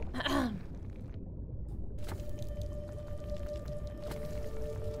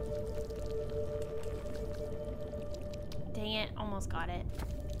 Dang it, almost got it.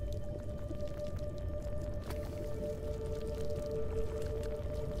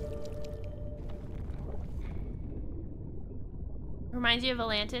 Reminds you of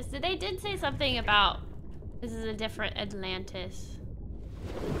Atlantis. They did say something about this is a different Atlantis.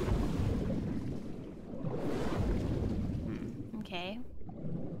 Okay.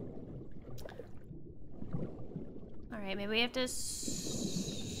 Alright, maybe we have to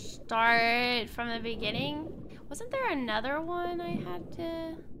start from the beginning. Wasn't there another one I had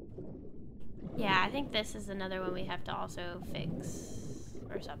to... Yeah, I think this is another one we have to also fix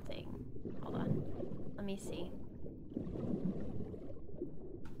or something. Hold on. Let me see.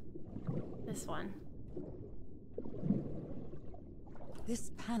 This one.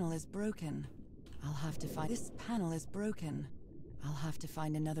 This panel is broken. I'll have to find... This panel is broken. I'll have to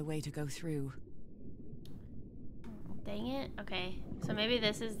find another way to go through. Dang it. Okay. So maybe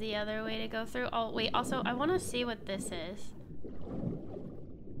this is the other way to go through. Oh, wait. Also, I want to see what this is.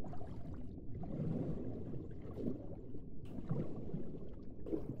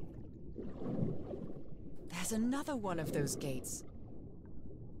 There's another one of those gates.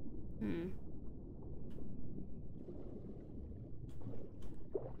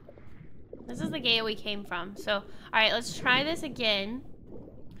 the gate we came from. So, all right, let's try this again.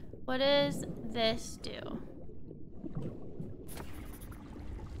 What does this do?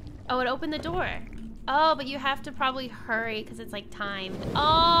 Oh, it opened the door. Oh, but you have to probably hurry because it's like timed.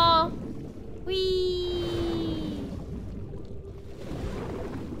 Oh, wee.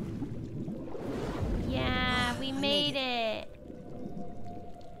 Yeah, we made it.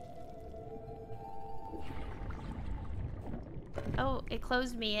 Oh, it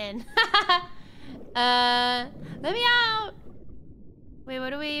closed me in. Let me out. Wait,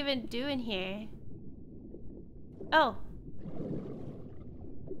 what do we even do in here? Oh.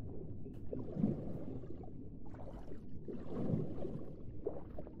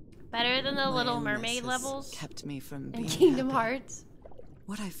 Better than the Little Mermaid levels kept me from in being Kingdom happy. Hearts.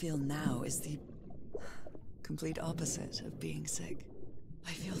 What I feel now is the complete opposite of being sick.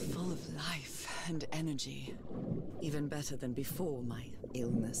 I feel full of life and energy. Even better than before my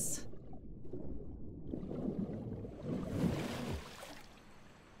illness.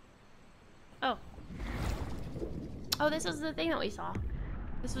 Oh. Oh, this was the thing that we saw.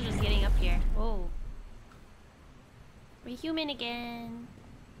 This was just getting up here. Whoa. We're human again.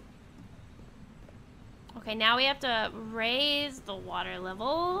 Okay, now we have to raise the water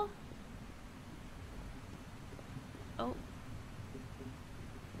level. Oh.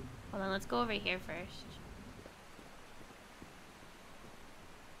 Hold on, let's go over here first.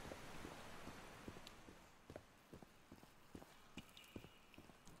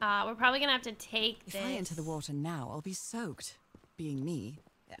 We're probably gonna have to take this. If I enter the water now, I'll be soaked. Being me,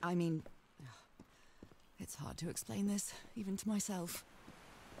 I mean, it's hard to explain this, even to myself.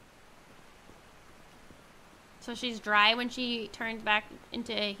 So she's dry when she turns back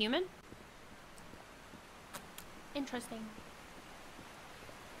into a human? Interesting.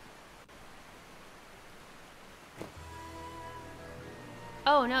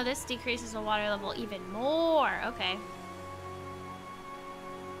 Oh no, this decreases the water level even more. Okay.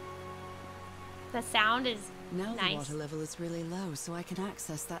 The sound is Now nice. The water level is really low, so I can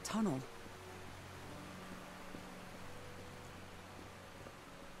access that tunnel.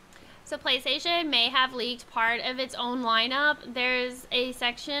 So PlayStation may have leaked part of its own lineup. There's a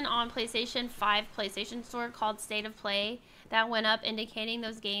section on PlayStation 5 PlayStation Store called State of Play that went up indicating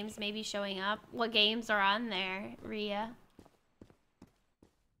those games may be showing up. What games are on there, Rhea?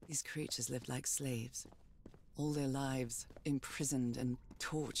 These creatures lived like slaves. All their lives imprisoned and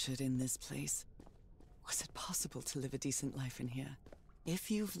tortured in this place. Was it possible to live a decent life in here? If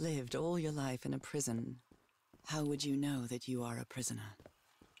you've lived all your life in a prison, how would you know that you are a prisoner?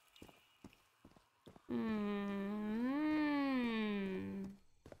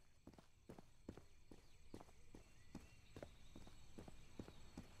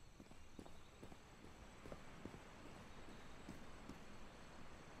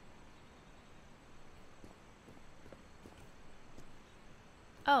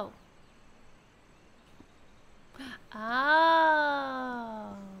 Oh.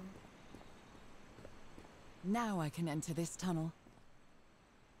 Oh. Now I can enter this tunnel.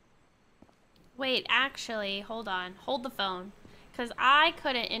 Wait, actually, hold on. Hold the phone. Because I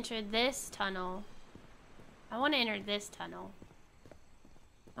couldn't enter this tunnel. I want to enter this tunnel.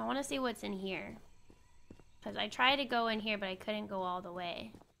 I want to see what's in here. Because I tried to go in here, but I couldn't go all the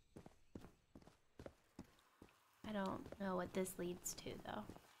way. I don't know what this leads to, though.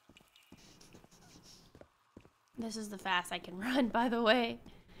 This is the fast I can run, by the way.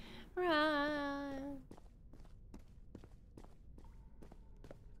 Run.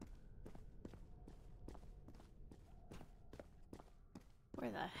 Where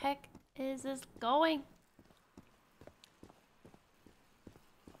the heck is this going?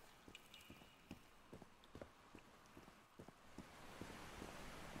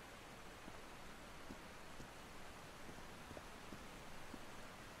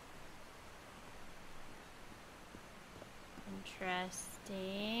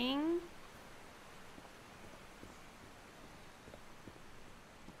 Interesting.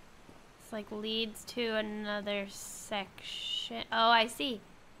 It's like leads to another section. Oh, I see.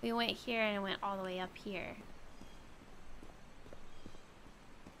 We went here and it went all the way up here.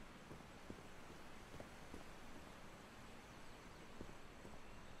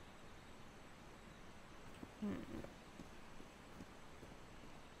 We're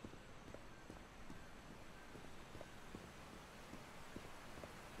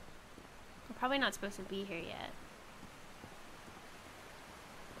probably not supposed to be here yet.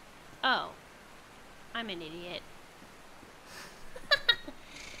 Oh. I'm an idiot.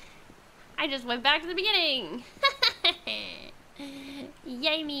 I just went back to the beginning.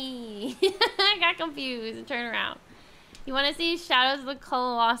 Yay me. I got confused and turned around. You want to see Shadows of the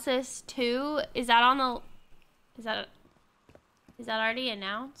Colossus 2? Is that on the... Is that already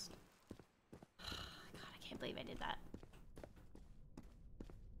announced? God, I can't believe I did that.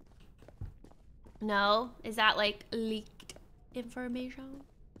 No? Is that like leaked information?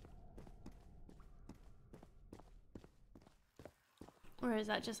 Or is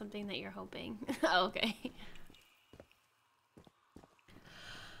that just something that you're hoping? Oh, okay.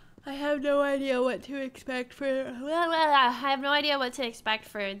 I have no idea what to expect for... I have no idea what to expect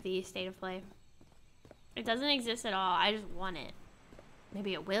for the State of Play. It doesn't exist at all. I just want it.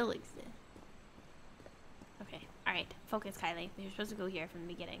 Maybe it will exist. Okay. Alright. Focus, Kylie. You're supposed to go here from the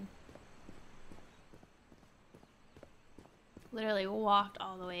beginning. Literally walked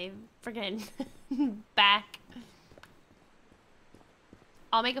all the way freaking back.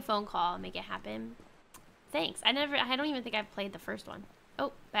 I'll make a phone call and make it happen. Thanks. I don't even think I've played the first one.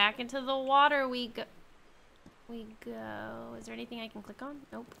 Oh, back into the water we go. Is there anything I can click on?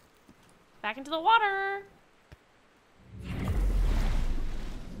 Nope. Back into the water.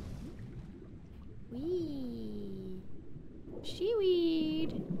 Wee.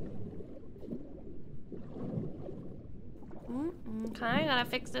 Seaweed. Okay, gotta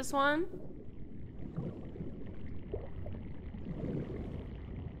fix this one.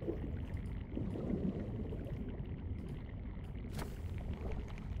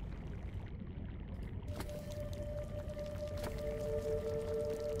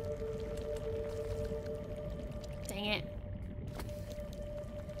 Dang it.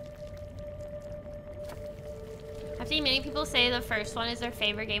 I've seen many people say the first one is their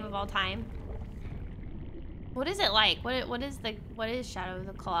favorite game of all time. What is it like? What is Shadow of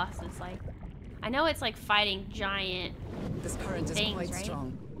the Colossus like? I know it's like fighting giant This current is things, quite right?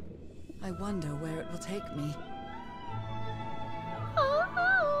 strong. I wonder where it will take me.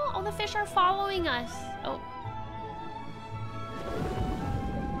 Oh, all the fish are following us. Oh.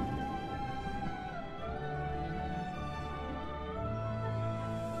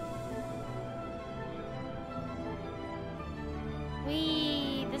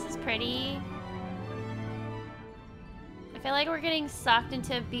 Wee, this is pretty. I feel like we're getting sucked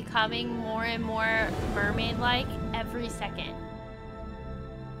into becoming more and more mermaid-like every second.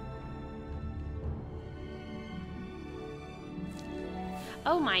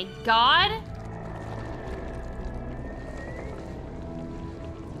 Oh my god!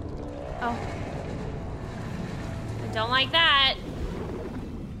 Oh. I don't like that.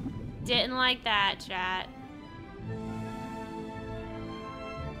 Didn't like that, chat.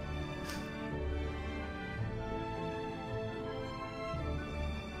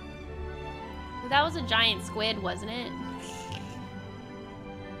 That was a giant squid, wasn't it?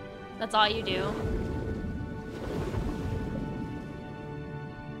 That's all you do.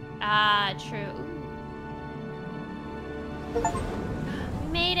 Ah, true.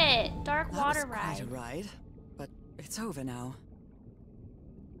 We made it! Dark water ride. That was quite a ride, but it's over now.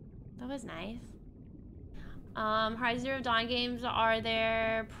 That was nice. Horizon Zero Dawn games are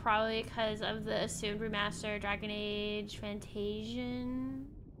there probably because of the assumed remaster Dragon Age Fantasian.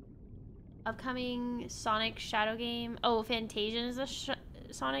 Upcoming Sonic Shadow game. Oh, Fantasian is a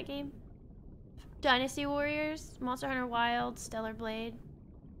Sonic game. Dynasty Warriors, Monster Hunter Wilds, Stellar Blade.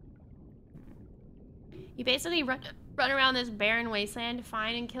 You basically run around this barren wasteland to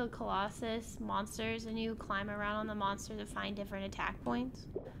find and kill Colossus monsters, and you climb around on the monster to find different attack points.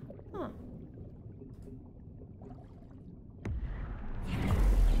 Huh.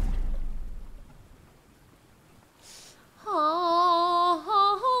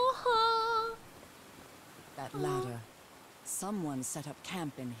 That ladder. Someone set up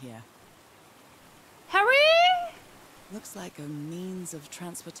camp in here. Harry? Looks like a means of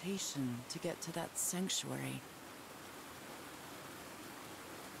transportation to get to that sanctuary.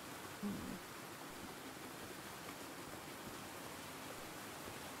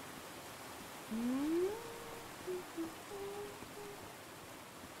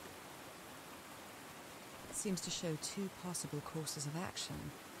 It seems to show two possible courses of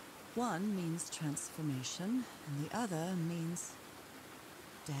action. One means transformation, and the other means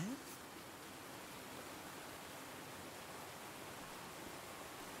death?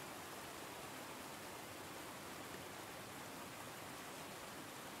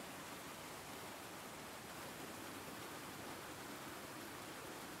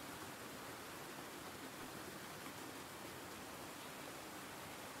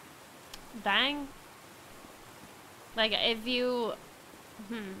 Dang. Like, if you...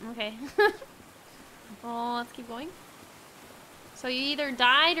 okay. Well, let's keep going. So you either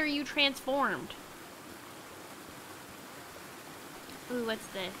died or you transformed. Ooh, what's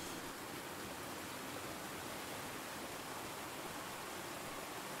this?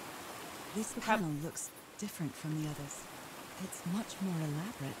 This panel looks different from the others. It's much more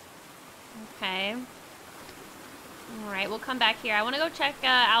elaborate. Okay. Alright, we'll come back here. I want to go check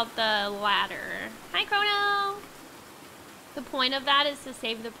out the ladder. Hi, Chrono! The point of that is to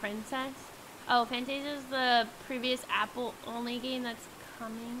save the princess. Oh, Fantasia's the previous Apple-only game that's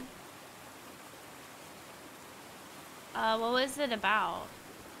coming. What was it about?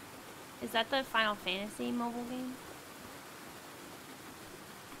 Is that the Final Fantasy mobile game?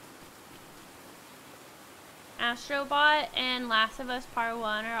 Astrobot and Last of Us Part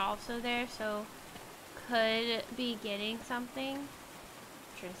 1 are also there, so could be getting something.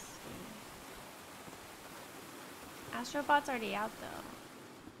 Interesting. Astrobot's already out, though.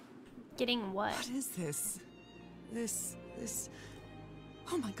 Getting what? What is this? This...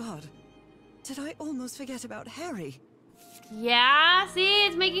 Oh my god. Did I almost forget about Harry? Yeah, see,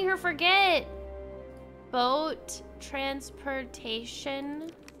 it's making her forget. Boat transportation.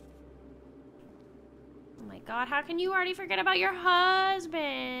 Oh my god, how can you already forget about your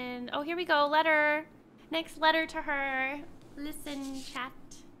husband? Oh, here we go, letter. Next letter to her. Listen, chat.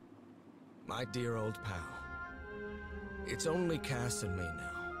 My dear old pal. It's only Cass and me now.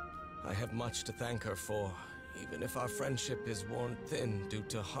 I have much to thank her for, even if our friendship is worn thin due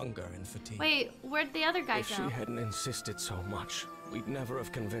to hunger and fatigue. Wait, where'd the other guy If go? she hadn't insisted so much, we'd never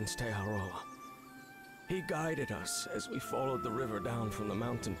have convinced Teharoa. He guided us as we followed the river down from the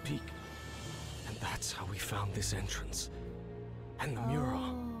mountain peak. And that's how we found this entrance. And the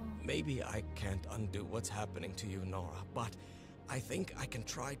mural. Maybe I can't undo what's happening to you, Nora, but I think I can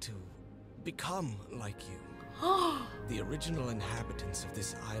try to become like you. The original inhabitants of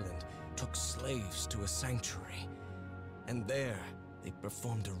this island took slaves to a sanctuary. And there, they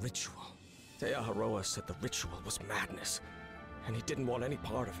performed a ritual. Teharoa said the ritual was madness, and he didn't want any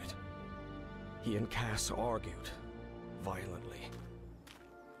part of it. He and Cass argued, violently.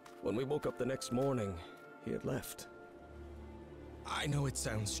 When we woke up the next morning, he had left. I know it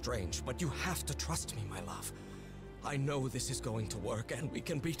sounds strange, but you have to trust me, my love. I know this is going to work, and we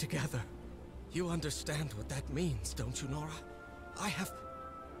can be together. You understand what that means, don't you, Nora?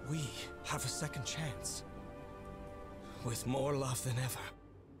 We have a second chance. With more love than ever,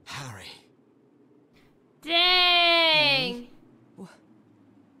 Harry. Dang!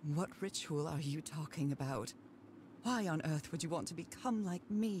 What ritual are you talking about? Why on earth would you want to become like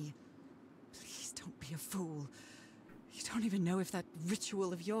me? Please don't be a fool. You don't even know if that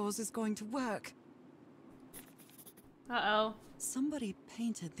ritual of yours is going to work. Uh-oh. Somebody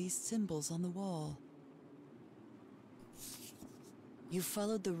painted these symbols on the wall. You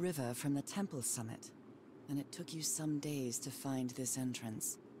followed the river from the temple summit, and it took you some days to find this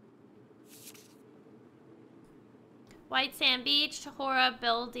entrance. White Sand Beach, Tahora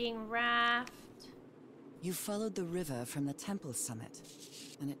building raft. You followed the river from the temple summit,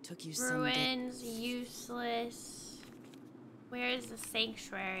 and it took you some days. Ruins, useless. Where is the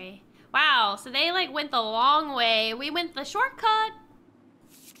sanctuary? Wow, so they like went the long way. We went the shortcut.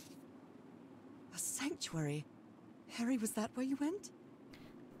 A sanctuary? Harry, was that where you went?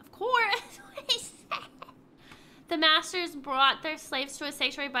 Of course, that's what he said. The masters brought their slaves to a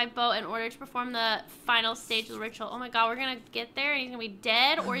sanctuary by boat in order to perform the final stage of the ritual. Oh my god, we're gonna get there and he's gonna be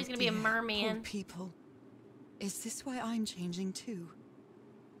dead, or he's gonna be a merman. Poor people. Is this why I'm changing too?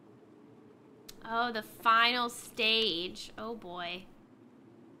 Oh, the final stage. Oh boy.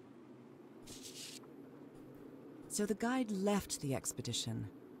 So the guide left the expedition.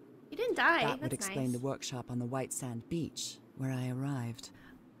 He didn't die. That would That's explain nice. the workshop on the White Sand Beach, where I arrived.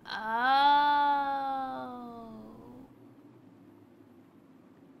 Oh.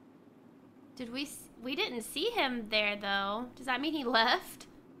 Did we didn't see him there though. Does that mean he left?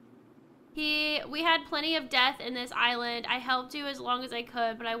 We had plenty of death in this island. I helped you as long as I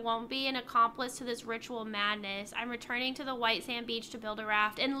could, but I won't be an accomplice to this ritual madness. I'm returning to the White Sand Beach to build a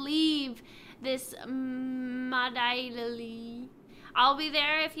raft and leave this Misskyliee. I'll be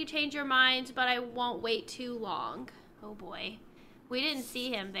there if you change your minds, but I won't wait too long. Oh boy. We didn't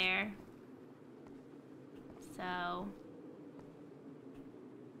see him there. So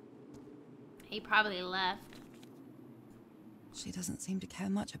he probably left. She doesn't seem to care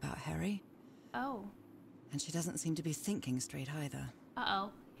much about Harry. Oh. And she doesn't seem to be thinking straight either.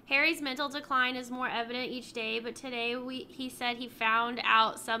 Uh-oh. Harry's mental decline is more evident each day, but today he said he found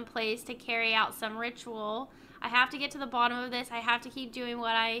out some place to carry out some ritual. I have to get to the bottom of this. I have to keep doing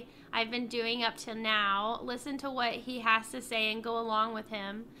what I've been doing up till now. Listen to what he has to say and go along with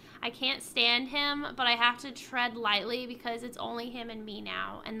him. I can't stand him, but I have to tread lightly because it's only him and me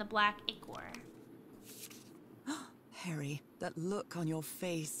now, and the black ichor. Harry, that look on your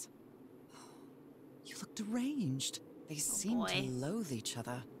face. You look deranged. They seem to loathe each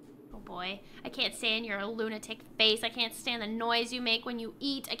other. Oh boy. I can't stand your lunatic face. I can't stand the noise you make when you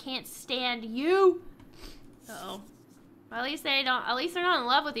eat. I can't stand you. Uh-oh. Well, at least they don't. At least they're not in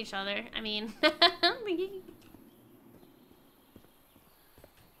love with each other. I mean, The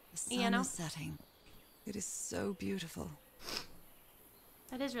sun you know, is setting. It is so beautiful.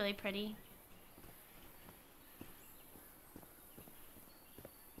 that is really pretty.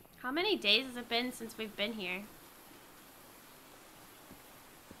 How many days has it been since we've been here?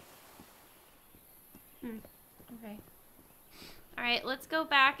 Okay. All right, let's go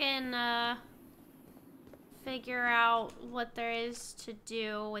back and figure out what there is to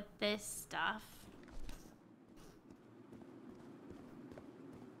do with this stuff.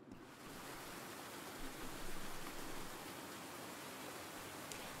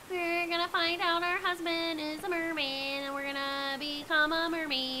 We're gonna find out our husband is a mermaid, and we're gonna become a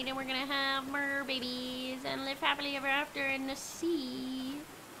mermaid, and we're gonna have mer babies and live happily ever after in the sea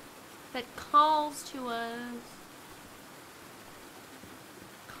that calls to us.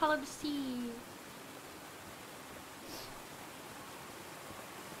 Call of the sea.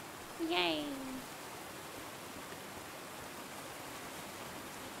 Yay.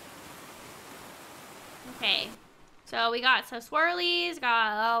 Okay. So we got some swirlies,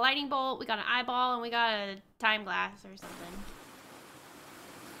 got a lightning bolt, we got an eyeball, and we got a time glass or something.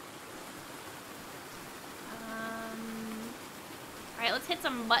 Alright, let's hit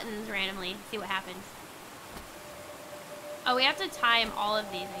some buttons randomly, see what happens. Oh, we have to time all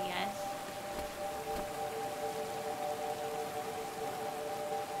of these, I guess.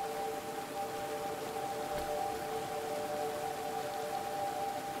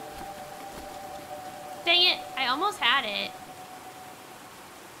 Dang it, I almost had it.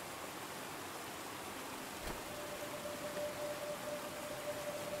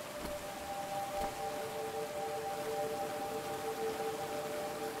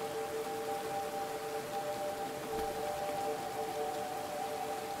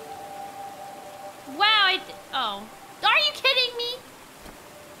 Wow, oh. Are you kidding me?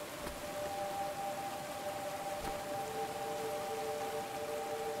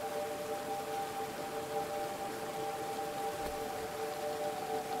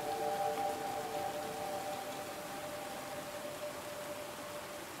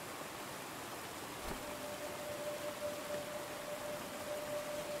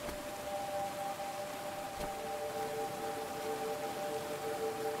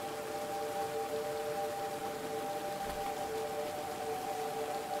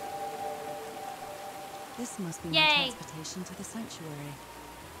 This must be my Yay. transportation to the sanctuary.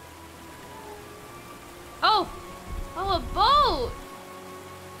 Oh! Oh, a boat!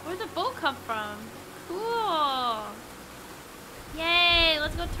 Where'd the boat come from? Cool! Yay!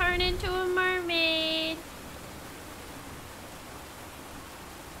 Let's go turn into a mermaid!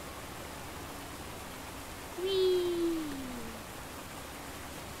 Whee!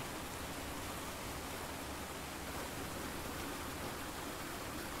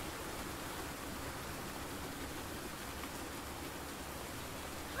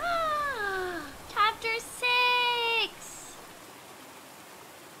 Chapter 6!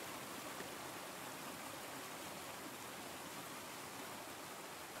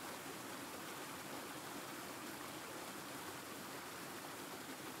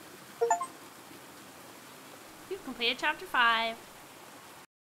 You've completed chapter 5.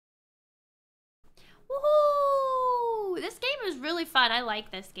 Woohoo! This game is really fun. I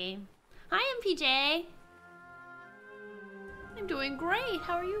like this game. Hi, MPJ. I'm doing great.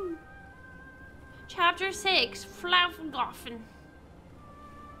 How are you? Chapter 6, Flafgoffen.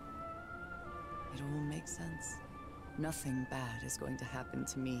 It all makes sense. Nothing bad is going to happen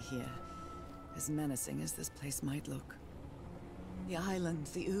to me here, as menacing as this place might look. The island,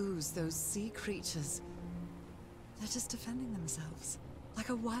 the ooze, those sea creatures. They're just defending themselves, like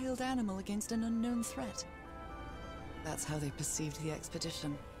a wild animal against an unknown threat. That's how they perceived the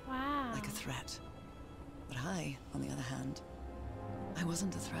expedition, Wow. like a threat. But I, on the other hand, I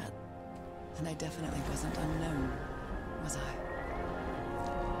wasn't a threat. And I definitely wasn't unknown, was I?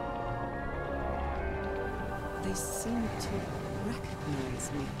 They seemed to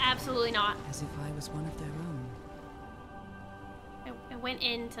recognize me, Absolutely not. as if I was one of their own. I went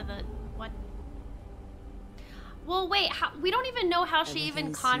into the... what? Well, wait. We don't even know how she even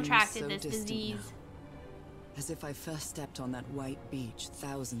Everything contracted seems so this distant disease. now. As if I first stepped on that white beach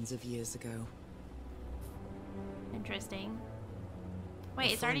thousands of years ago. Interesting. Wait,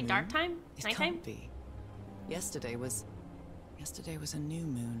 A it's full already moon? dark time? It Nighttime? can't be. Yesterday was a new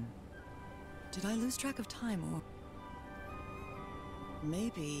moon. Did I lose track of time, or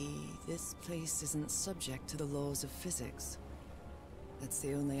maybe this place isn't subject to the laws of physics? That's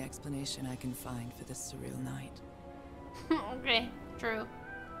the only explanation I can find for this surreal night. Okay, true.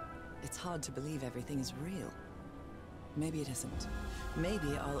 It's hard to believe everything is real. Maybe it isn't.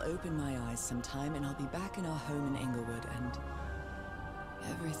 Maybe I'll open my eyes sometime and I'll be back in our home in Inglewood and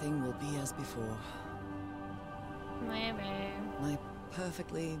everything will be as before. Maybe. My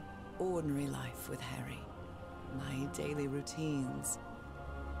perfectly ordinary life with Harry. My daily routines.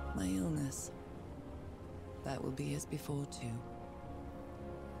 My illness. That will be as before too.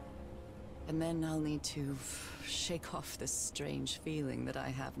 And then I'll need to shake off this strange feeling that I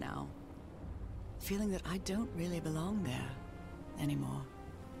have now. Feeling that I don't really belong there anymore.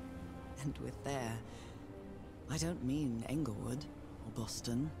 And with there, I don't mean Englewood, or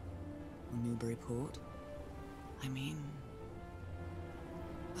Boston, or Newburyport. I mean...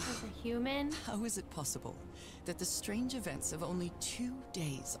 As a human? How is it possible that the strange events of only 2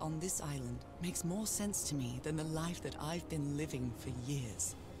 days on this island makes more sense to me than the life that I've been living for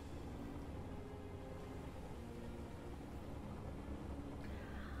years?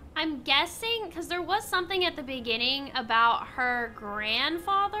 I'm guessing, because there was something at the beginning about her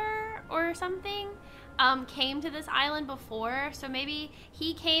grandfather or something came to this island before. So maybe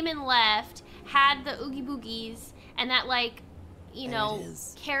he came and left, had the Oogie Boogies, and that, like, you know,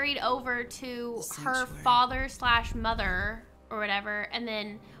 carried over to her father/mother or whatever. And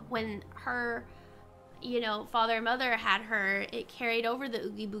then when her, you know, father and mother had her, it carried over the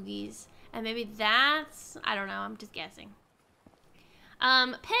Oogie Boogies. And maybe that's, I don't know, I'm just guessing.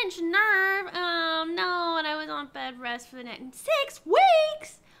 Pinched nerve. No, and I was on bed rest for the next 6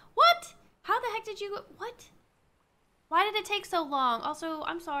 weeks. What? How the heck did you go? What? Why did it take so long? Also,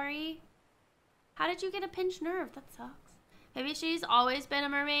 I'm sorry. How did you get a pinched nerve? That sucks. Maybe she's always been a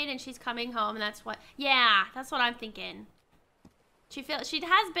mermaid and she's coming home and that's what. Yeah, that's what I'm thinking. She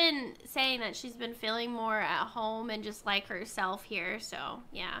has been saying that she's been feeling more at home and just like herself here. So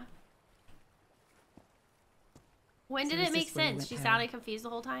yeah. When did it make sense? She sounded confused the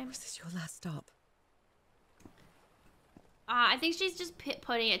whole time. Was this your last stop? I think she's just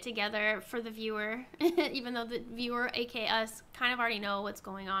putting it together for the viewer, even though the viewer, aka us, kind of already know what's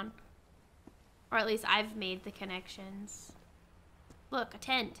going on. Or at least I've made the connections. Look, a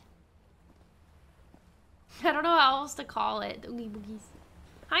tent. I don't know how else to call it. The Oogie Boogies.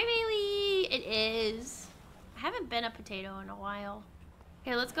 Hi, Bailey! It is. I haven't been a potato in a while.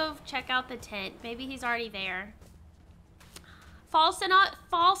 Okay, let's go check out the tent. Maybe he's already there. False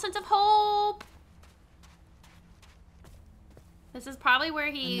sense of hope. This is probably where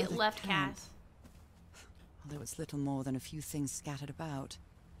he left Cass. Although it's little more than a few things scattered about.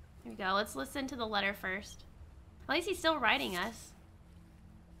 Here we go. Let's listen to the letter first. At least he's still writing us.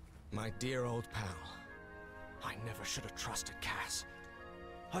 My dear old pal, I never should have trusted Cass.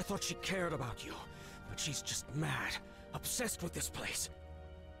 I thought she cared about you, but she's just mad, obsessed with this place.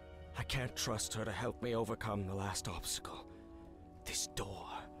 I can't trust her to help me overcome the last obstacle. This door.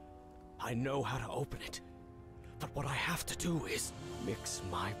 I know how to open it. But what I have to do is mix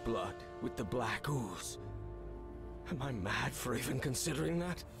my blood with the black ooze. Am I mad for even considering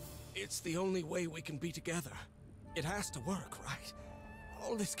that? It's the only way we can be together. It has to work, right?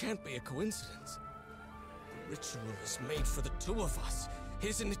 All this can't be a coincidence. The ritual is made for the two of us,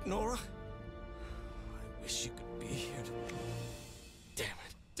 isn't it, Nora? I wish you could be here to... Damn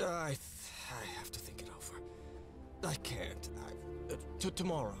it. I have to think it over. I can't.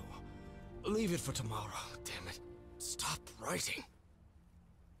 Tomorrow. Leave it for tomorrow. Damn it. Stop writing.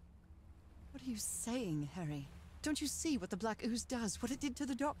 What are you saying, Harry? Don't you see what the black ooze does? What it did to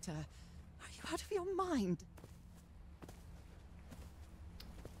the doctor? Are you out of your mind?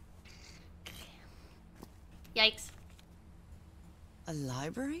 Yikes. A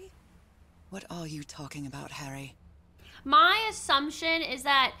library? What are you talking about, Harry? My assumption is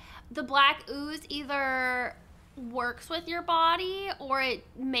that the black ooze either works with your body or it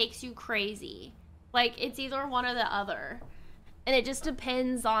makes you crazy. Like, it's either one or the other. And it just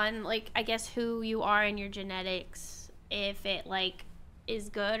depends on, like, I guess who you are in your genetics. If it, like, is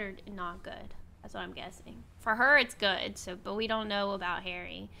good or not good. That's what I'm guessing. For her, it's good, so, but we don't know about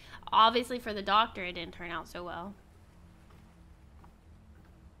Harry. Obviously, for the doctor, it didn't turn out so well.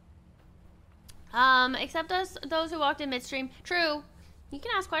 Except us, those who walked in midstream. True. You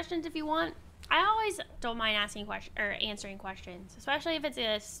can ask questions if you want. I always don't mind asking questions or answering questions, especially if it's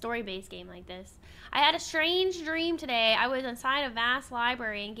a story-based game like this. I had a strange dream today. I was inside a vast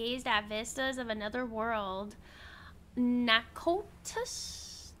library and gazed at vistas of another world.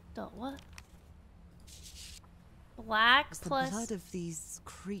 Nakotus? The what? Black Was plus the blood of these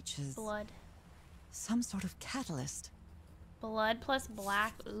creatures blood. some sort of catalyst? Blood plus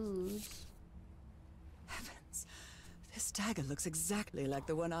black ooze. Heavens, This dagger looks exactly like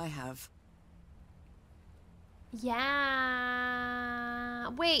the one I have. Yeah.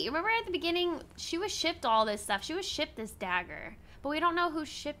 Wait, remember at the beginning, she was shipped all this stuff. She was shipped this dagger, but we don't know who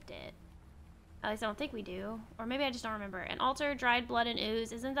shipped it. At least I don't think we do. Or maybe I just don't remember. An altar, dried blood, and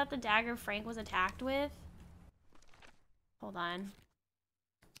ooze. Isn't that the dagger Frank was attacked with? Hold on.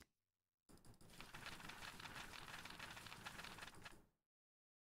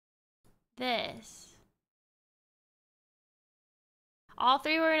 This. All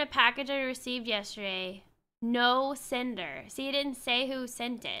three were in a package I received yesterday. No sender. See, it didn't say who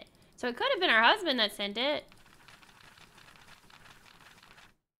sent it. So it could have been her husband that sent it.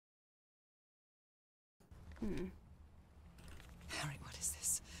 Harry, what is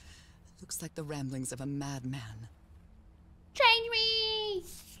this? Looks like the ramblings of a madman. Change me!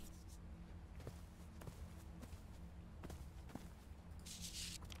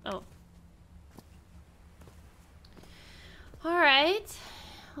 Oh. Alright.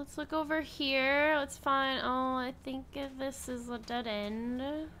 Let's look over here. Let's find... Oh, I think this is a dead end.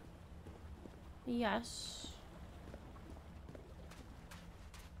 Yes.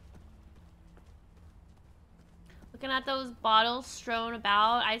 Looking at those bottles strewn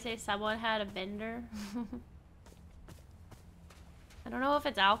about, I say someone had a bender. I don't know if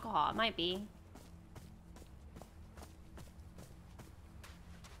it's alcohol. It might be.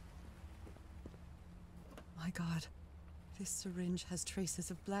 My God. This syringe has traces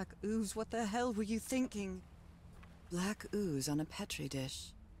of black ooze. What the hell were you thinking? Black ooze on a petri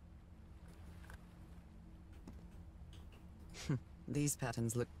dish. These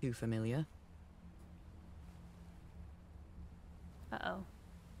patterns look too familiar. Uh-oh.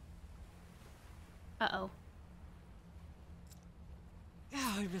 Uh-oh.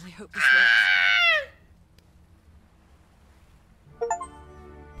 Oh, I really hope this works.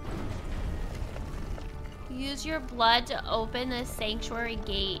 Use your blood to open the sanctuary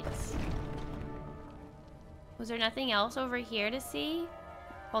gates. Was there nothing else over here to see?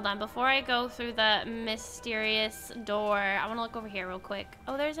 Hold on, before I go through the mysterious door, I want to look over here real quick.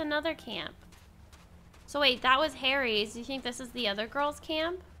 Oh, there's another camp. So wait, that was Harry's. Do you think this is the other girl's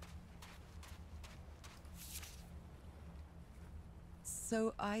camp?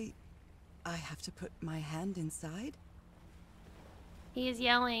 So I have to put my hand inside? He is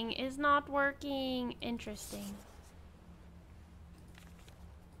yelling, "Is not working." Interesting.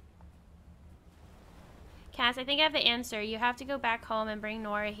 Cass, I think I have the answer. You have to go back home and bring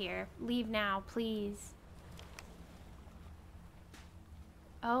Nora here. Leave now, please.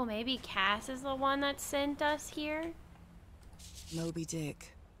 Oh, maybe Cass is the one that sent us here? Moby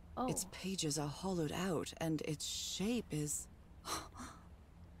Dick. Oh. Its pages are hollowed out, and its shape is...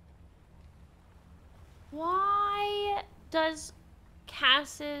 Why does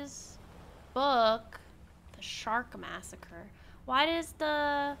Cass's book, The Shark Massacre, why does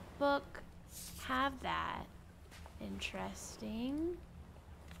the book have that? Interesting.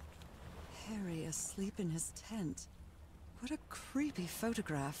 Harry asleep in his tent. What a creepy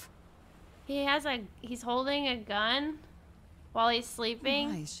photograph. He's holding a gun while he's sleeping.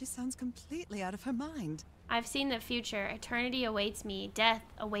 Oh my, she sounds completely out of her mind. I've seen the future. Eternity awaits me. Death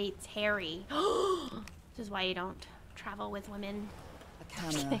awaits Harry. This is why you don't travel with women. A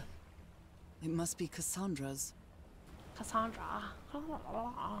camera. It must be Cassandra's. Cassandra.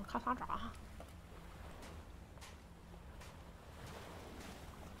 Cassandra.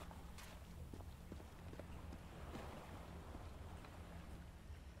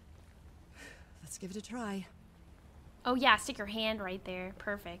 Let's give it a try. Oh yeah, stick your hand right there.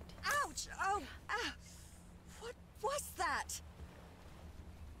 Perfect. Ouch! Oh! Ah! What was that?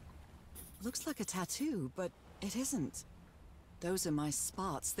 Looks like a tattoo, but it isn't. Those are my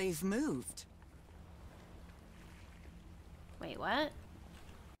spots. They've moved. Wait, what?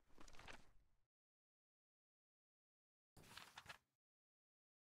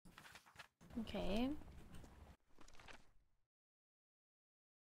 Okay.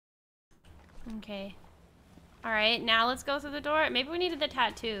 Okay. Alright, now let's go through the door. Maybe we needed the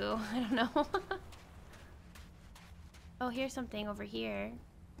tattoo. I don't know. Oh, here's something over here.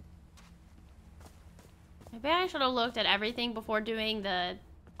 Maybe I should have looked at everything before doing the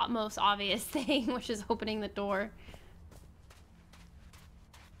most obvious thing, which is opening the door.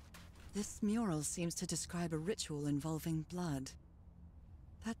 This mural seems to describe a ritual involving blood.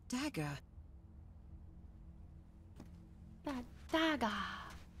 That dagger. That dagger.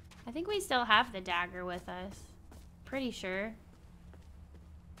 I think we still have the dagger with us. Pretty sure.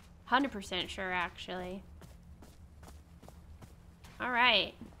 100% sure, actually.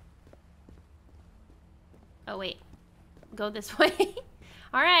 Alright. Oh, wait. Go this way.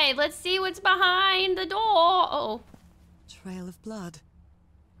 Alright, let's see what's behind the door. Uh-oh. Trail of blood.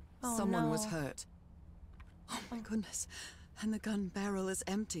 Oh, Someone was no. hurt. Oh my goodness. And the gun barrel is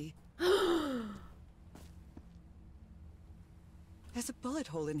empty. There's a bullet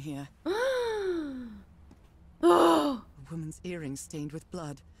hole in here. Oh! A woman's earring stained with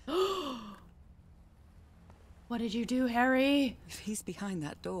blood. What did you do, Harry? If he's behind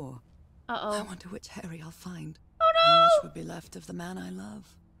that door, Uh-oh. I wonder which Harry I'll find. Oh, How much no! would be left of the man I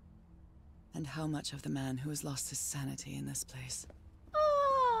love? And how much of the man who has lost his sanity in this place?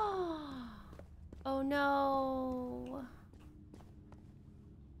 Oh, oh no.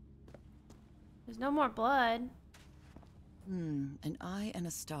 There's no more blood. An eye and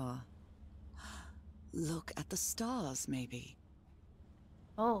a star. Look at the stars, maybe.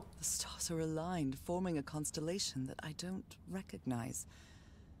 Oh. The stars are aligned, forming a constellation that I don't recognize.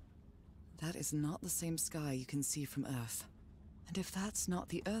 That is not the same sky you can see from Earth. And if that's not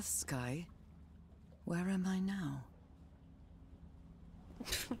the Earth's sky, where am I now?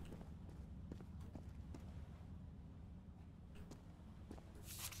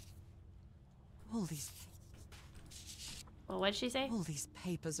 All these Well, what'd she say? All these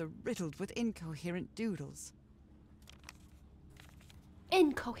papers are riddled with incoherent doodles.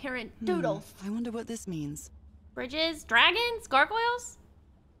 Incoherent doodles. I wonder what this means. Bridges, dragons, gargoyles,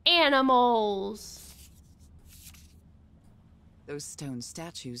 animals. Those stone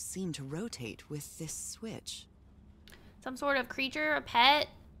statues seem to rotate with this switch. Some sort of creature, a pet.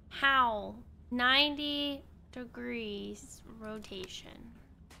 How? 90 degrees rotation.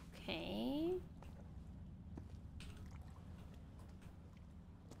 Okay.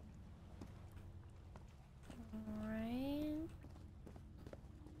 Alright.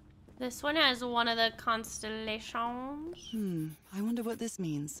 This one has one of the constellations. I wonder what this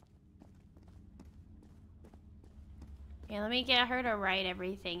means. Yeah, let me get her to write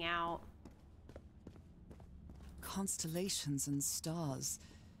everything out. Constellations and stars.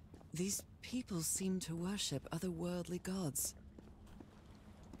 These people seem to worship otherworldly gods.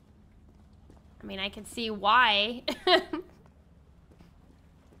 I mean, I can see why.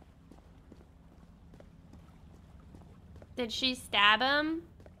 Did she stab him?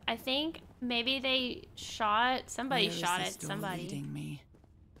 I think maybe they shot... Somebody Where is shot this at door somebody. leading me?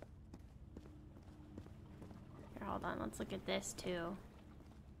 Here, hold on. Let's look at this, too.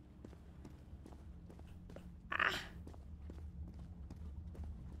 Ah.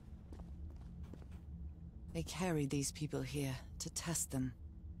 They carried these people here to test them.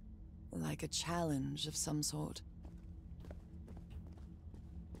 Like a challenge of some sort.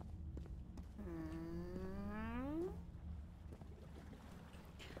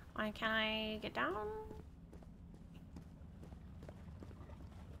 Can I get down?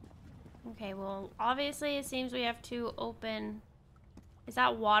 Okay, well, obviously it seems we have to open... Is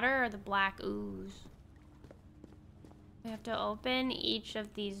that water or the black ooze? We have to open each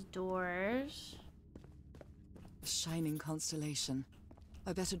of these doors. A shining constellation.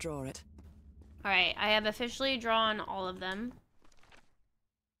 I better draw it. Alright, I have officially drawn all of them.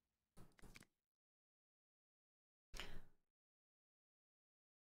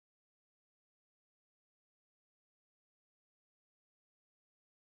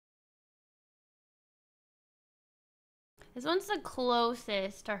 This one's the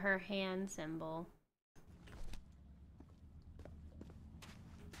closest to her hand symbol.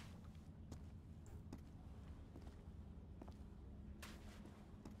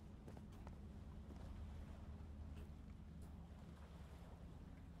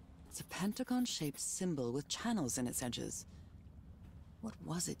 It's a pentagon-shaped symbol with channels in its edges. What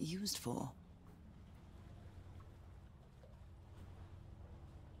was it used for?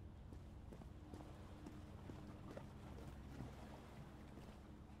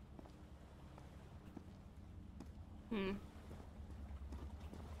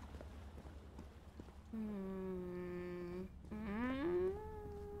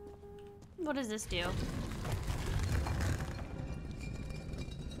 What does this do?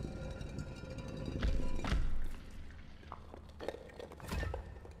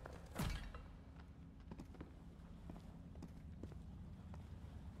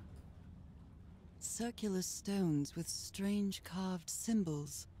 Circular stones with strange carved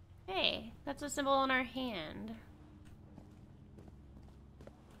symbols. Hey, that's a symbol on our hand.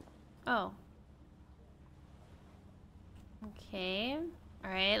 Oh. Okay.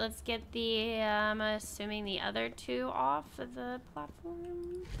 Alright, let's get the, I'm assuming the other two off of the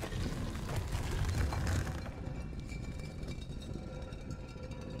platform.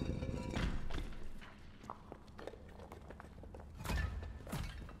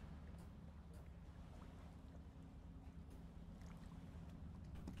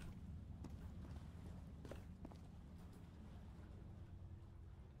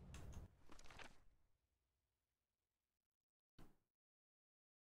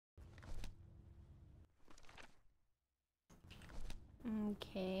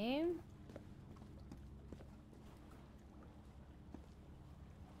 Okay.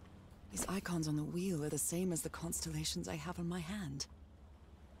 These icons on the wheel are the same as the constellations I have on my hand.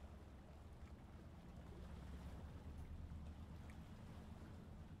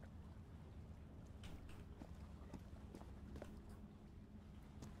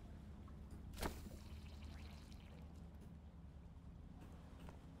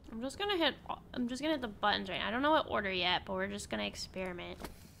 I'm just gonna hit the buttons right now. I don't know what order yet, but we're just gonna experiment.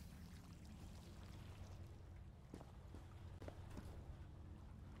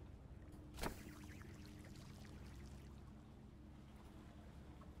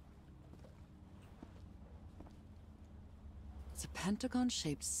 It's a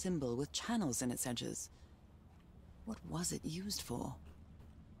pentagon-shaped symbol with channels in its edges. What was it used for?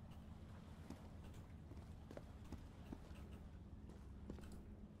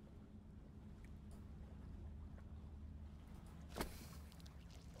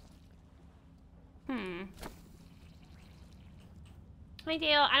 Hi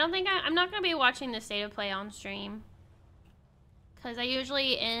Dale, I don't think I'm not gonna be watching the state of play on stream. Cause I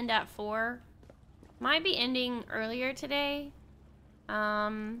usually end at 4. Might be ending earlier today.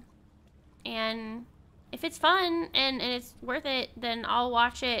 And if it's fun and it's worth it, then I'll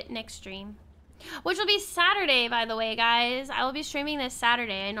watch it next stream. Which will be Saturday, by the way, guys. I will be streaming this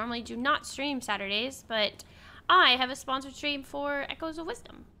Saturday. I normally do not stream Saturdays, but I have a sponsored stream for Echoes of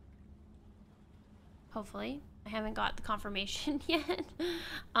Wisdom. Hopefully. I haven't got the confirmation yet,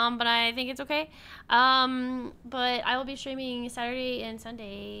 but I think it's okay. But I will be streaming Saturday and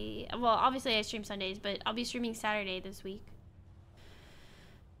Sunday. Well, obviously I stream Sundays, but I'll be streaming Saturday this week.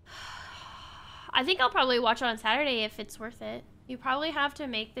 I think I'll probably watch it on Saturday if it's worth it. You probably have to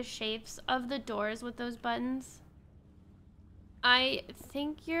make the shapes of the doors with those buttons. I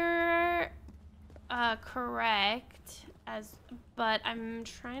think you're correct, but I'm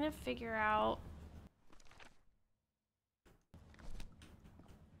trying to figure out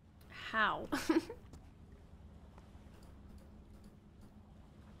how. I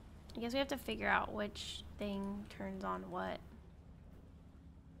guess we have to figure out which thing turns on what.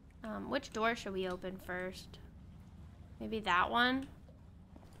 Which door should we open first? Maybe that one?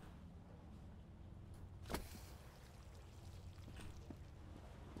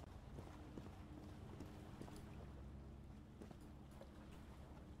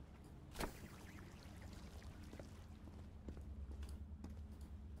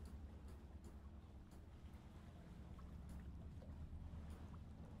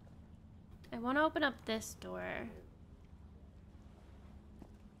 I want to open up this door.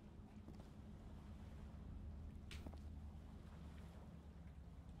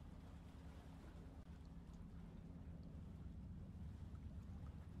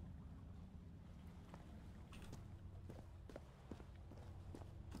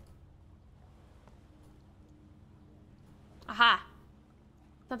 Aha!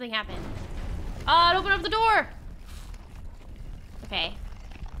 Something happened. It opened up the door! Okay.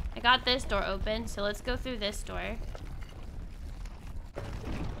 I got this door open, so let's go through this door.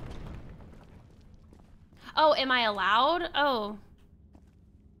 Oh, am I allowed? Oh.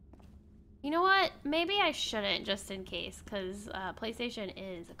 You know what? Maybe I shouldn't, just in case, because PlayStation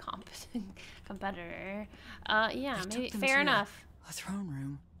is a competitor. Yeah, maybe. Fair enough. A throne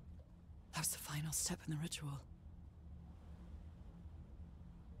room. That was the final step in the ritual.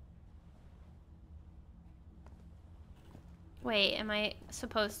 Wait, am I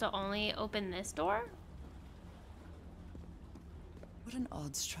supposed to only open this door? What an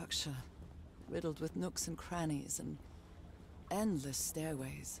odd structure. Riddled with nooks and crannies and endless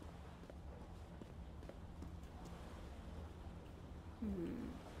stairways.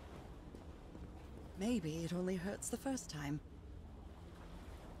 Maybe it only hurts the first time.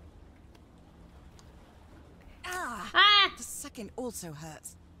 Ah! The second also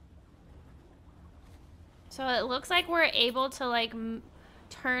hurts. So it looks like we're able to like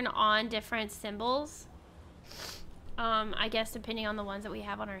turn on different symbols. I guess depending on the ones that we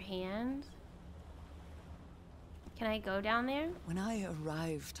have on our hand. Can I go down there? When I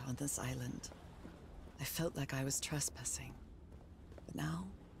arrived on this island, I felt like I was trespassing. But now,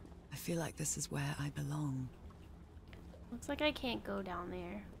 I feel like this is where I belong. Looks like I can't go down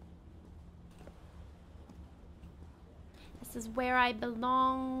there. This is where I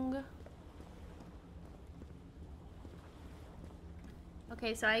belong.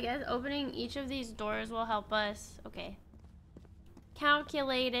 Okay, so I guess opening each of these doors will help us. Okay.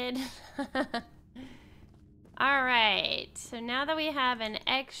 Calculated. Alright, so now that we have an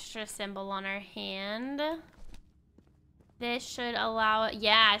extra symbol on our hand, this should allow,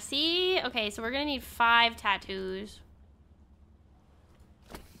 yeah, see? Okay, so we're gonna need 5 tattoos.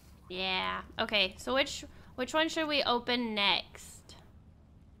 Yeah. Okay, so which one should we open next?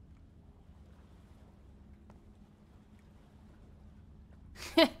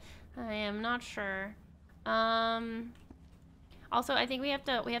 I am not sure. Also, I think we have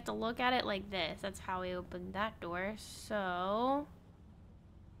to look at it like this. That's how we open that door. So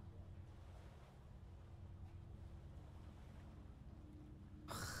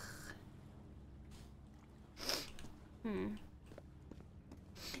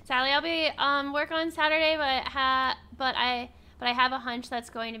Sally, I'll be work on Saturday, but I have a hunch that's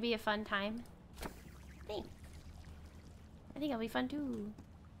going to be a fun time. Thanks. I think it'll be fun too.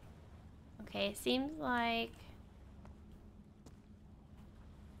 Okay, it seems like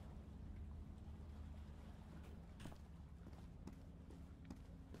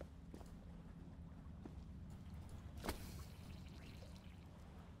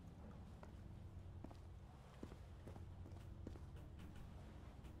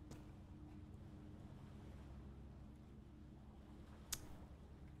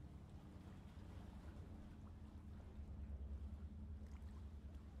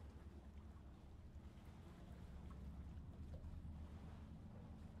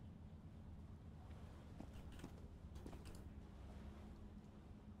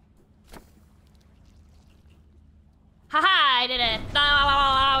haha, I did it!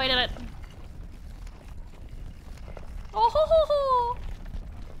 We did it! Oh ho ho ho!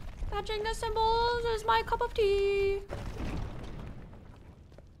 Matching the symbols is my cup of tea.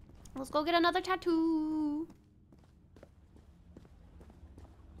 Let's go get another tattoo.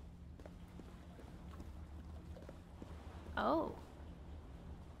 Oh.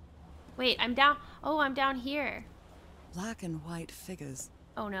 Wait, I'm down. Oh, I'm down here. Black and white figures.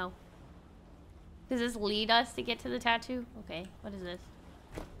 Oh no. Does this lead us to get to the tattoo? Okay, what is this?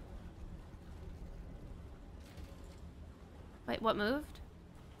 Wait, what moved?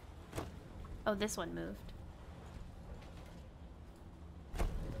 Oh, this one moved.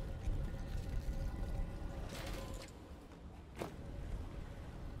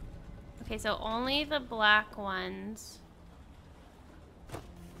 Okay, so only the black ones.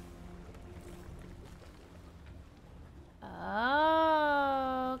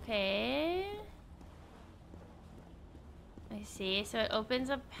 Oh, okay. I see. So it opens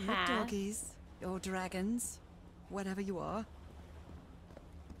a Look, path. doggies, or dragons, whatever you are.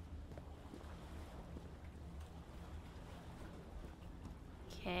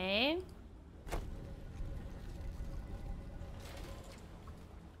 Okay.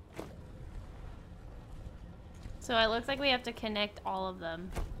 So it looks like we have to connect all of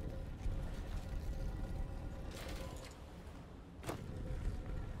them.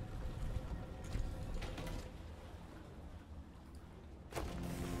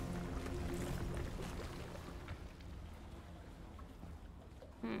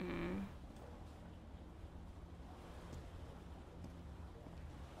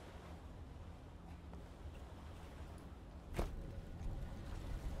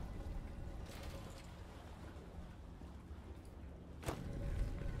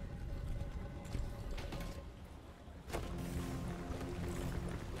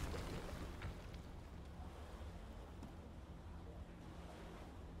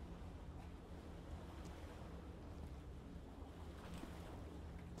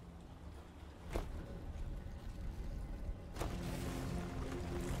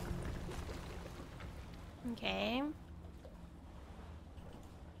 Okay.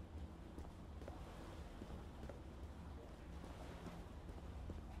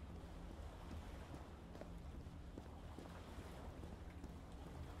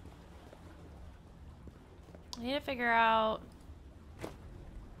 I need to figure out...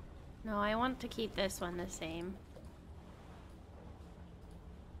 No, I want to keep this one the same.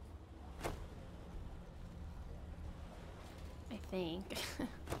 I think.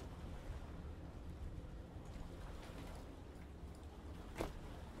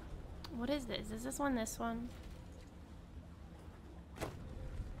 What is this? Is this one this one?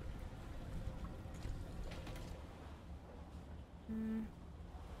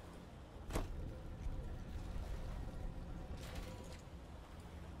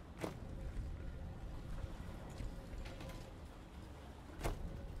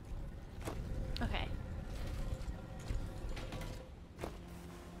 Okay.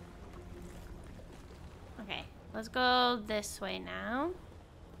 Okay, let's go this way now.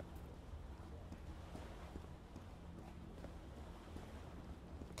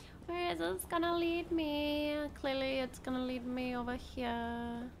 Where is this gonna lead me? Clearly it's gonna lead me over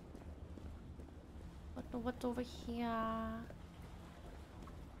here. What's over here?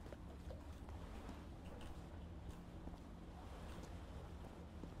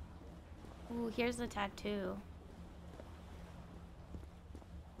 Ooh, here's the tattoo.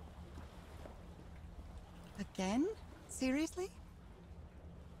 Again? Seriously?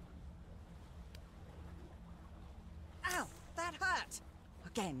 Ow! That hurt!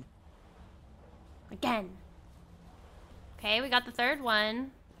 Again. Again. Okay, we got the third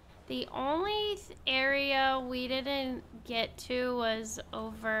one. The only area we didn't get to was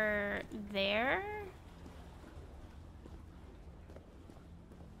over there.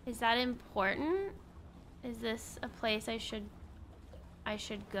 Is that important? Is this a place I should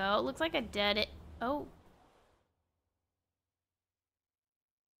go? It looks like a dead oh.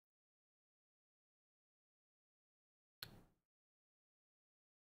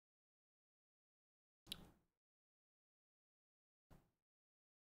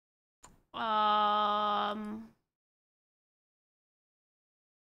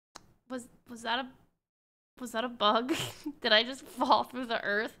 Was that a bug? Did I just fall through the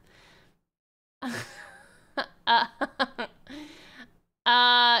earth?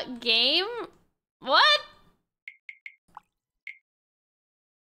 Game? What?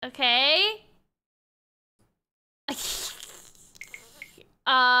 Okay.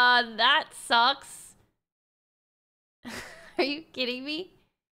 That sucks. Are you kidding me?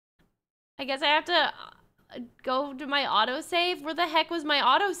 I guess I have to go to my autosave? Where the heck was my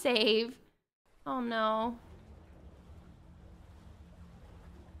autosave? Oh no.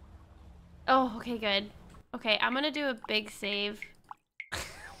 Oh, okay, good. Okay, I'm gonna do a big save. Oh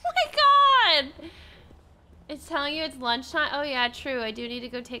my god! It's telling you it's lunchtime? Oh yeah, true. I do need to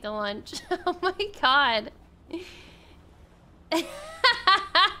go take a lunch. Oh my god.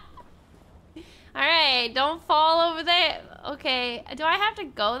 Alright, don't fall over there. Okay, do I have to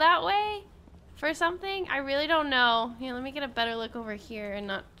go that way for something? I really don't know. Here, let me get a better look over here and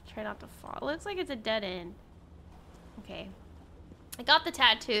try not to fall. It looks like it's a dead end. Okay. I got the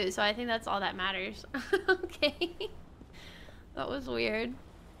tattoo, so I think that's all that matters. Okay. That was weird.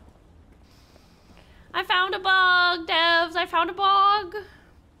 I found a bug, devs. I found a bug.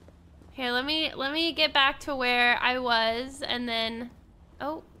 Here, let me get back to where I was and then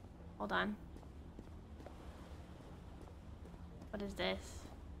oh, hold on. What is this?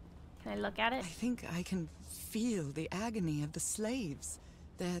 Can I look at it? I think I can feel the agony of the slaves,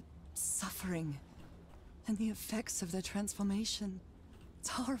 their suffering, and the effects of their transformation. It's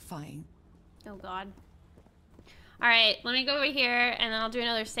horrifying. Oh god. Alright, let me go over here and then I'll do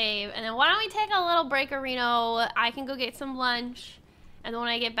another save. And then why don't we take a little break, Reno? I can go get some lunch. And then when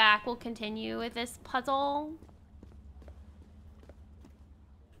I get back, we'll continue with this puzzle.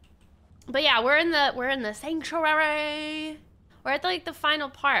 But yeah, we're in the sanctuary. We're at the final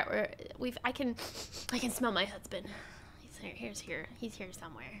part where I can smell my husband. He's here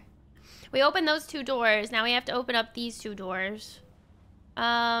somewhere. We opened those two doors. Now we have to open up these two doors.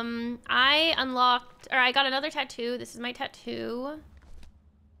 I got another tattoo. This is my tattoo,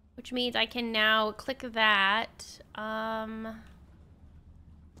 which means I can now click that.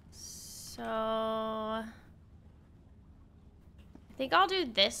 So I think I'll do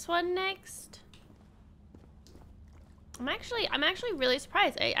this one next. I'm actually really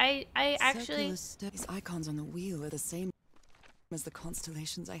surprised. I actually. These icons on the wheel are the same as the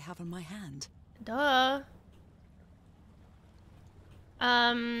constellations I have on my hand. Duh.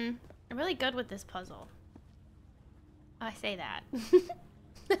 I'm really good with this puzzle. I say that.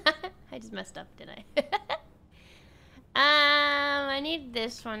 I just messed up, didn't I? I need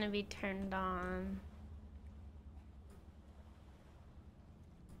this one to be turned on.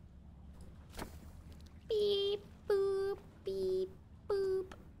 Beep, boop, beep,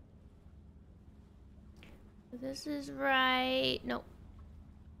 boop. This is right. Nope.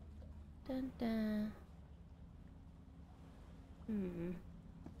 Dun, dun.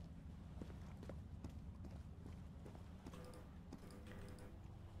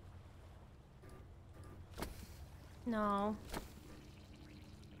 No.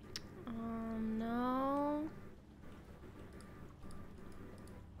 No.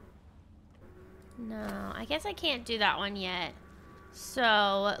 No. I guess I can't do that one yet.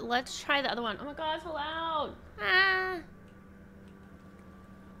 So, let's try the other one. Oh my god, it's so loud. Ah.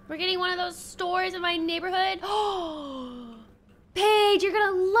 We're getting one of those stores in my neighborhood. Oh, Paige, you're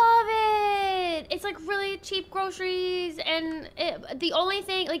gonna love it. It's like really cheap groceries, and the only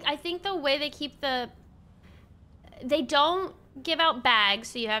thing, like, I think the way they keep they don't give out bags,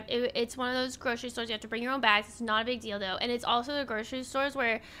 so it's one of those grocery stores you have to bring your own bags. It's not a big deal though, and it's also the grocery stores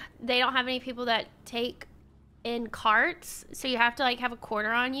where they don't have any people that take in carts, so you have to like have a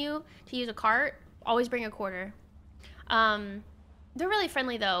quarter on you to use a cart. Always bring a quarter. They're really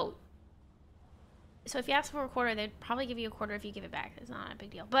friendly though. So if you ask for a quarter, they'd probably give you a quarter if you give it back. It's not a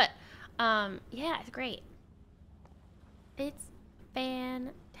big deal. But, yeah, it's great. It's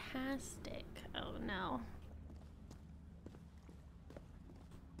fantastic. Oh, no.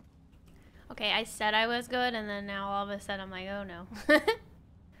 Okay, I said I was good, and then now all of a sudden I'm like, oh, no.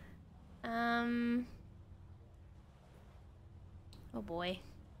 Oh, boy.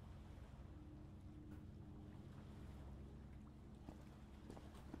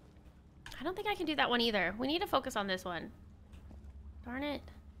 I don't think I can do that one either. We need to focus on this one. Darn it.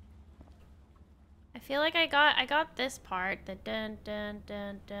 I feel like I got this part. The dun dun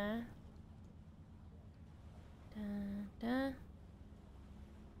dun dun. Dun dun.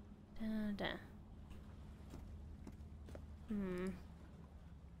 Dun dun.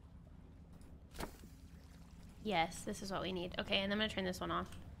 Yes, this is what we need. Okay, and I'm gonna turn this one off.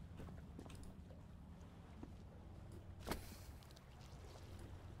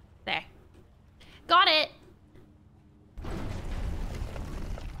 There. Got it!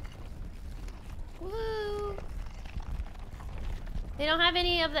 Woo! They don't have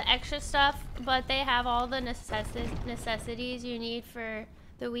any of the extra stuff, but they have all the necessities you need for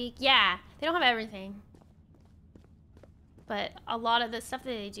the week. Yeah, they don't have everything. But a lot of the stuff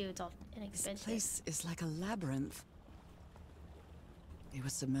that they do, it's all inexpensive. This place is like a labyrinth. They were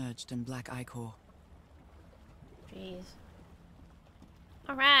submerged in black ichor. Jeez.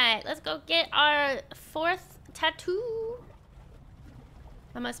 Alright, let's go get our 4th tattoo.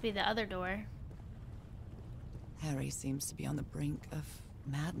 That must be the other door. Harry seems to be on the brink of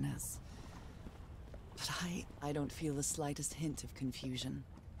madness. But I don't feel the slightest hint of confusion.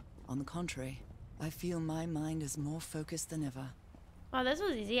 On the contrary, I feel my mind is more focused than ever. Oh, this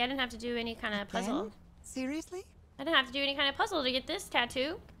was easy. I didn't have to do any kind of puzzle. Again? Seriously? I didn't have to do any kind of puzzle to get this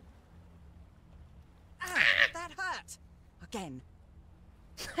tattoo. Ah, that hurt! Again.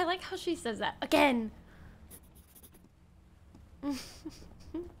 I like how she says that. Again.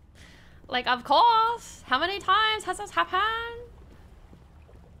 Like, of course. How many times has this happened?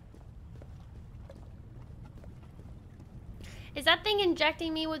 Is that thing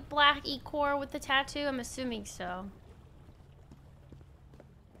injecting me with black ichor with the tattoo? I'm assuming so.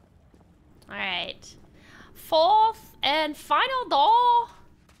 Alright. 4th and final door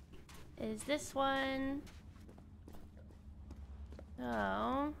is this one.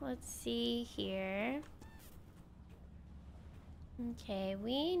 So, let's see here. Okay,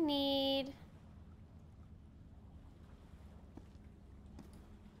 we need...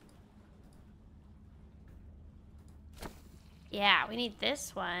 Yeah, we need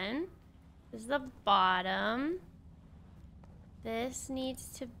this one. This is the bottom. This needs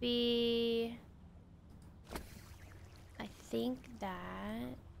to be... I think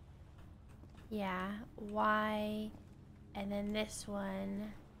that... Yeah, Y. And then this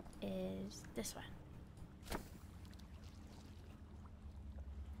one is this one.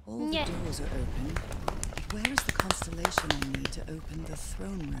 All the doors are open. Where is the constellation I need to open the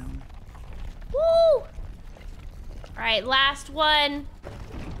throne room? Woo! Alright, last one.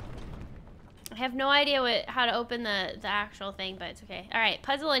 I have no idea how to open the actual thing, but it's okay. Alright,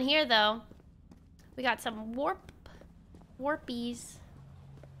 puzzle in here though. We got some warpies.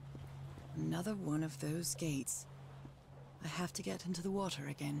 Another one of those gates. I have to get into the water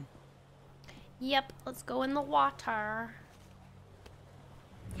again. Yep, let's go in the water.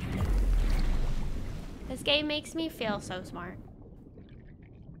 This game makes me feel so smart.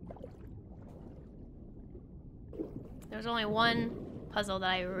 There's only one puzzle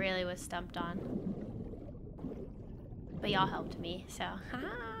that I really was stumped on. But y'all helped me, so.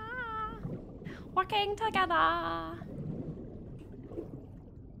 Working together.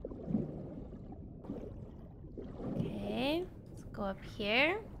 Okay, let's go up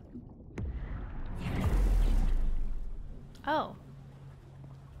here. Oh.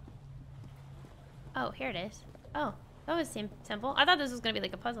 Oh, here it is. Oh, that was simple. I thought this was gonna be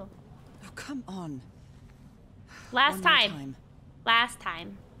like a puzzle. Oh, come on. Last One more time. Last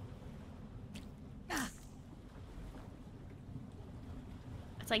time.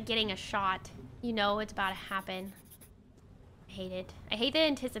 It's like getting a shot. You know it's about to happen. I hate it. I hate the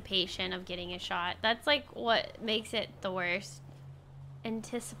anticipation of getting a shot. That's like what makes it the worst.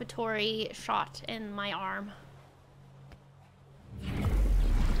 Anticipatory shot in my arm.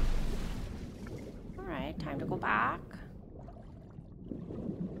 Alright, time to go back.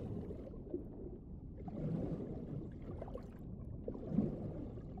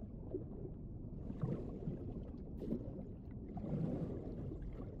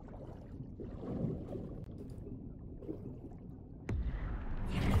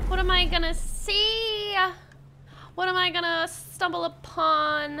 What am I gonna see? What am I gonna stumble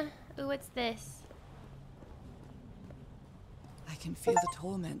upon? Ooh, what's this? can feel the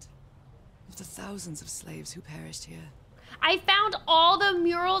torment of the thousands of slaves who perished here. I found all the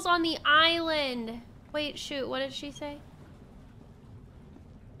murals on the island. Wait, shoot, what did she say?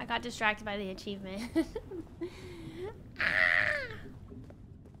 I got distracted by the achievement.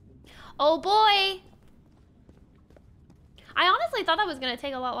 Oh boy! I honestly thought that was gonna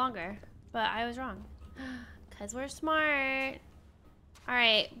take a lot longer, but I was wrong. Cause we're smart.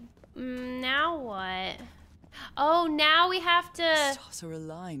 Alright, now what? Oh, now we have to... The stars are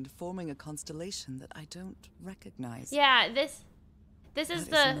aligned, forming a constellation that I don't recognize. Yeah, this is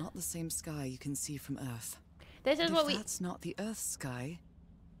That the... is not the same sky you can see from Earth. This is And what if we... that's not the Earth's sky,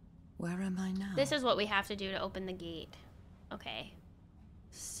 where am I now? This is what we have to do to open the gate. Okay.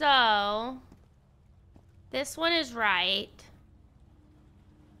 So... This one is right.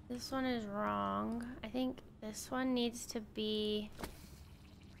 This one is wrong. I think this one needs to be...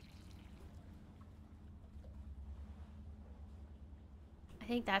 I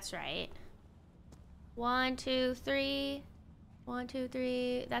think that's right. 1, 2, 3. 1, 2,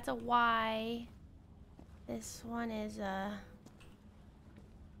 3. That's a Y. This one is a...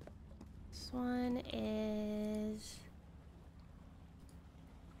 This one is...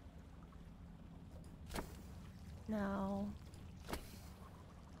 No.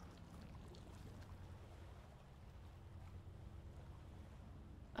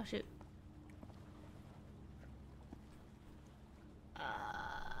 Oh shoot.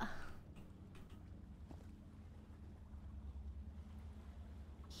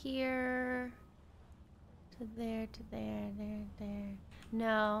 Here to there, there.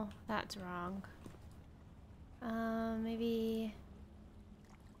 No, that's wrong. Maybe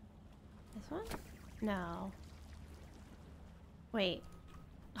this one? No. Wait.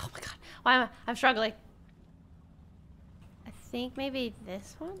 Oh my god. Why am I'm struggling. I think maybe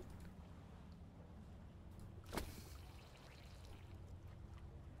this one?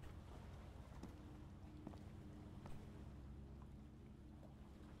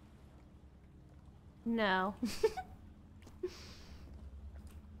 No.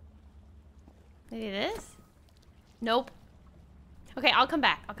 Maybe this? Nope. Okay, I'll come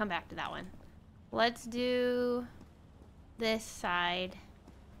back. I'll come back to that one. Let's do this side.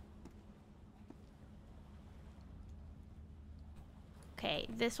 Okay,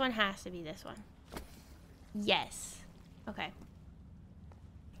 this one has to be this one. Yes. Okay.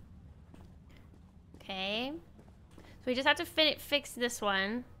 Okay. So we just have to fix this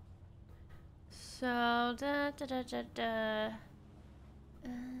one. So, okay.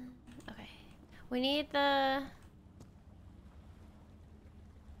 We need the...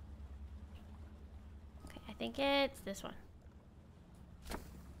 Okay, I think it's this one.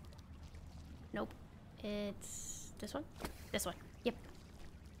 Nope. It's this one? This one. Yep.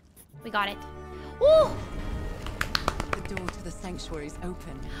 We got it. Woo! The door to the sanctuary is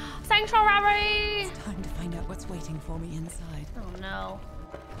open. Sanctuary! It's time to find out what's waiting for me inside. Oh no.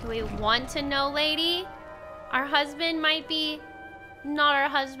 Do we want to know, lady? Our husband might be not our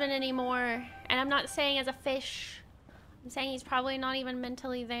husband anymore. And I'm not saying as a fish. I'm saying he's probably not even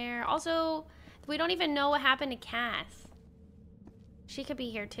mentally there. Also, we don't even know what happened to Cass. She could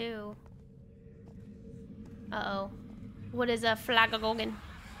be here too. Uh-oh. What is a flagagogan?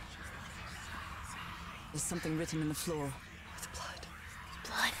 There's something written in the floor with blood.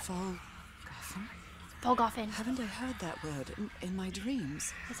 Blood. Folgoffen? Folgoffen. Haven't I heard that word in my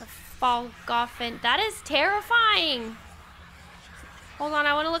dreams? It's a Folgoffen. That is terrifying. Hold on,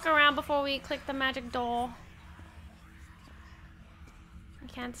 I want to look around before we click the magic door. I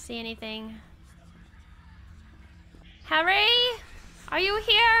can't see anything. Harry? Are you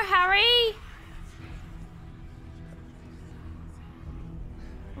here, Harry?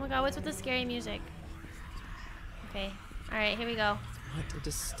 Oh my god, what's with the scary music? Okay, alright, here we go. What a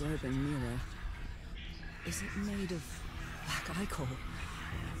disturbing mirror. Is it made of black ichor?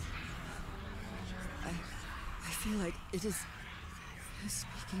 I feel like it is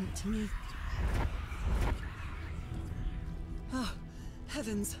speaking to me. Oh,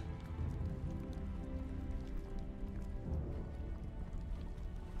 heavens.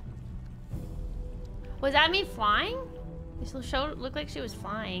 Was that me flying? It looked like she was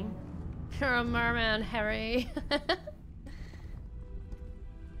flying. You're a merman, Harry.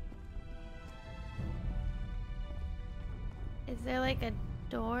 Is there like a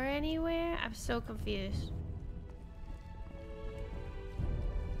door anywhere? I'm so confused.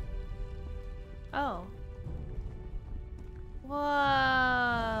 Oh.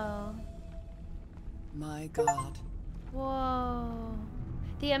 Whoa. My God. Whoa.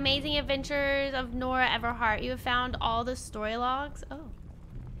 The Amazing Adventures of Nora Everhart. You have found all the story logs? Oh.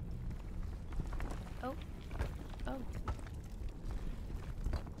 Oh. Oh.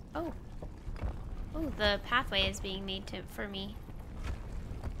 Oh. Oh, the pathway is being made for me.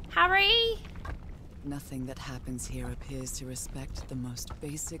 Harry! Nothing that happens here appears to respect the most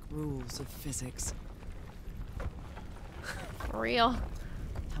basic rules of physics. For real.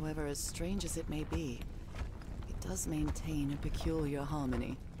 However, as strange as it may be, it does maintain a peculiar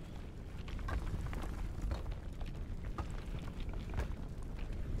harmony.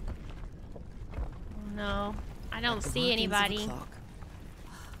 Oh no, I don't Like the see workings of a anybody. clock.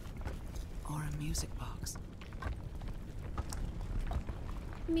 Or a music box.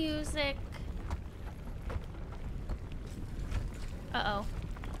 Music. Uh-oh.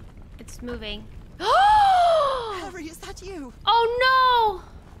 It's moving. Harry, is that you? Oh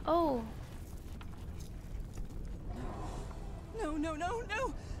no! Oh. No, no, no,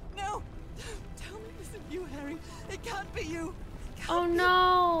 no, no! Tell me this isn't you, Harry. It can't be you. It can't Oh be.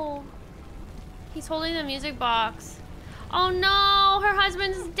 no. He's holding the music box. Oh no, her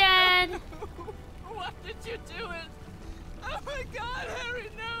husband's dead. Why did you do it? Oh my God, Harry,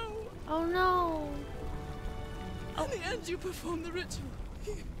 no! Oh no. In the end, you performed the ritual.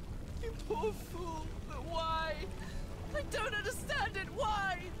 You poor fool. But why? I don't understand it.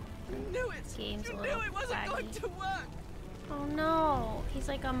 Why? You knew it. Game's a You knew little it wasn't going laggy. to work. Oh no. He's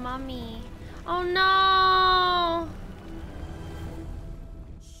like a mummy. Oh no.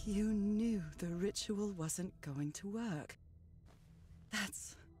 You knew the ritual wasn't going to work.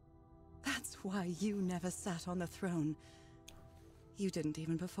 That's why you never sat on the throne. You didn't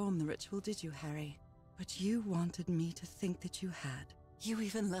even perform the ritual, did you, Harry? But you wanted me to think that you had. You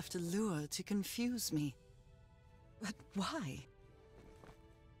even left a lure to confuse me. But why?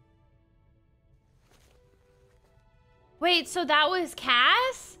 Wait, so that was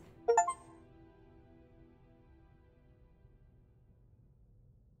Cass?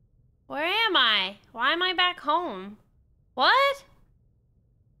 Where am I? Why am I back home? What?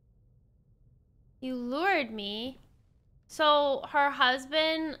 You lured me. So her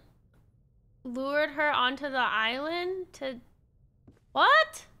husband lured her onto the island to...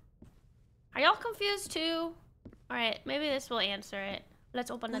 What? Are y'all confused too? Alright, maybe this will answer it.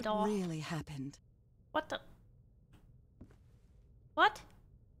 Let's open the door. What really happened? What the... What?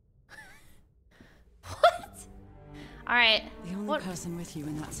 What? Alright. The only What? person with you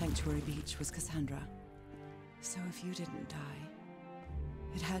in that sanctuary beach was Cassandra. So if you didn't die,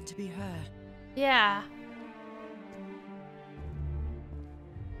 it had to be her. Yeah.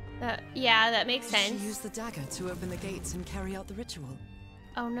 Yeah, that makes Did sense. she use the dagger to open the gates and carry out the ritual?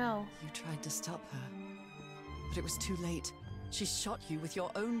 Oh no. You tried to stop her, but it was too late. She shot you with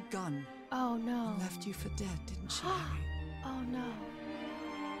your own gun Oh no. and left you for dead, didn't she, Harry? Oh no.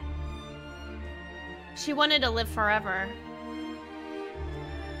 She wanted to live forever.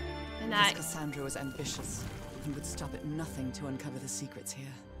 And Because that... Cassandra was ambitious and would stop at nothing to uncover the secrets here.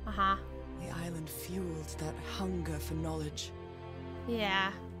 Uh-huh. The island fueled that hunger for knowledge.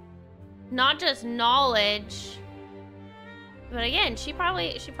 Yeah. Not just knowledge. But again,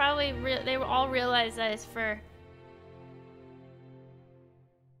 they all realized that it's for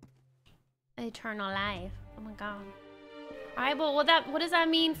eternal life. Oh my god. Alright, but what does that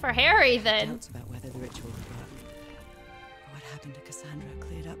mean for Harry then? Doubts about whether the ritual would work. But what happened to Cassandra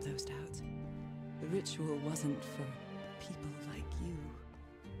cleared up those doubts. The ritual wasn't for people like you.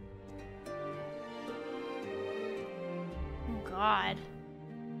 Oh god.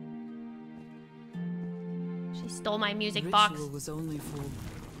 She stole my music The box. ritual was only for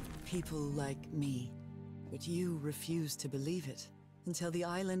people like me. But you refused to believe it until the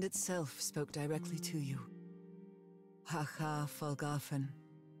island itself spoke directly to you. Haha Falgafen.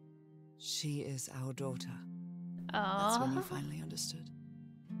 She is our daughter. That's when you Oh. finally understood.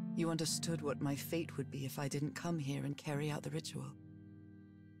 You understood what my fate would be if I didn't come here and carry out the ritual.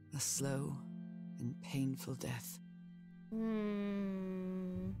 A slow and painful death.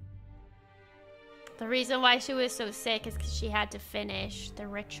 The reason why she was so sick is because she had to finish the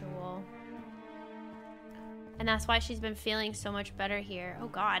ritual. And that's why she's been feeling so much better here. Oh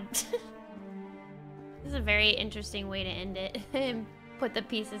god. This is a very interesting way to end it. And put the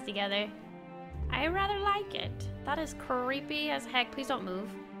pieces together. I rather like it. That is creepy as heck. Please don't move.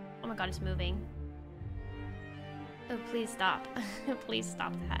 Oh my god, it's moving. Oh, please stop. Please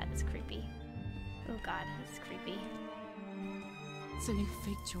stop that. It's creepy. Oh god, it's creepy. So you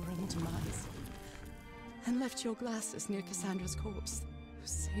faked your own demise and left your glasses near Cassandra's corpse.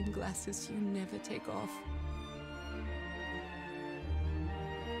 Those same glasses you never take off.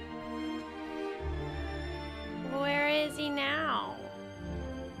 Where is he now?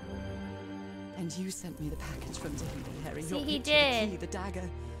 And you sent me the package from Tahiti, Harry. See, Your he picture, did. The key, the dagger.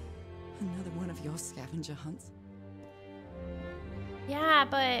 Another one of your scavenger hunts. Yeah,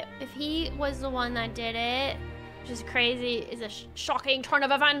 but if he was the one that did it, which is crazy, is a shocking turn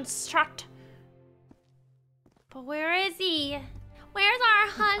of events, chat. But where is he? Where's our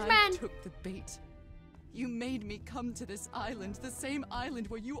husband? I took the bait. You made me come to this island, the same island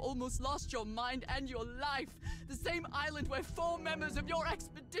where you almost lost your mind and your life, the same island where 4 members of your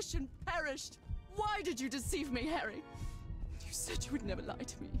expedition perished. Why did you deceive me, Harry? You said you would never lie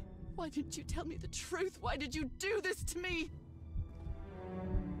to me. Why didn't you tell me the truth? Why did you do this to me?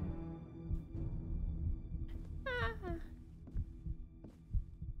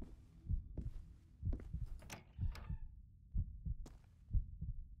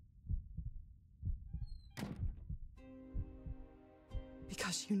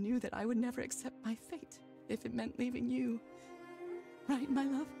 Because you knew that I would never accept my fate if it meant leaving you. Right, my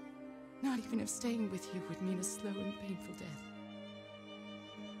love? Not even if staying with you would mean a slow and painful death.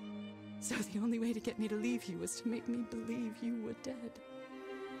 So the only way to get me to leave you was to make me believe you were dead.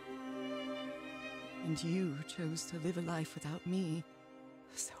 And you chose to live a life without me,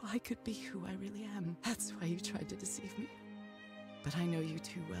 so I could be who I really am. That's why you tried to deceive me. But I know you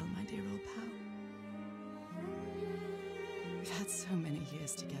too well, my dear old pal. We've had so many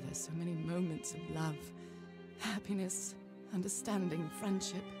years together, so many moments of love, happiness, understanding,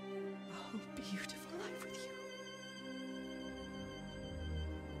 friendship. A whole beautiful life with you.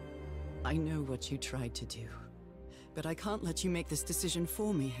 I know what you tried to do, but I can't let you make this decision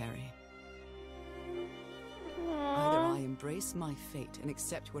for me, Harry. Either I embrace my fate and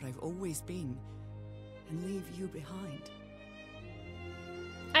accept what I've always been, and leave you behind.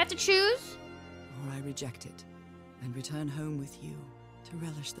 I have to choose? Or I reject it, and return home with you to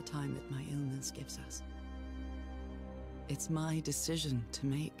relish the time that my illness gives us. It's my decision to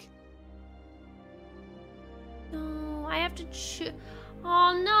make. No, I have to choose.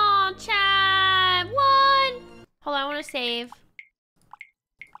 Oh no, Chad! What? Hold on, I want to save.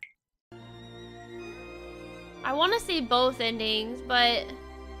 I want to see both endings, but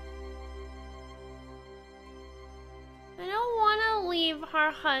I don't want to leave her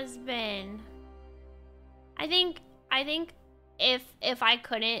husband. I think if I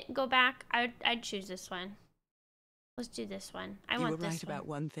couldn't go back, I'd choose this one. Let's do this one. I want this one. You were right about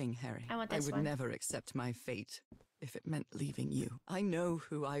one thing, Harry. I want this one. I would never accept my fate if it meant leaving you. I know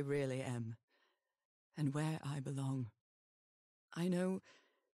who I really am and where I belong. I know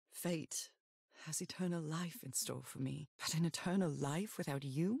fate has eternal life in store for me, but an eternal life without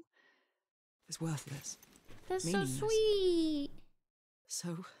you is worthless. That's so sweet.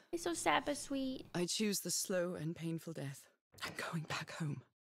 So It's so sad but sweet. I choose the slow and painful death. I'm going back home.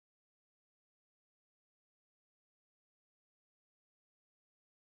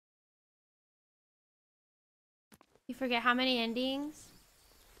 You forget how many endings?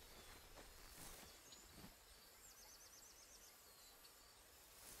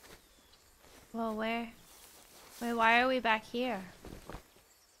 Well, wait, why are we back here?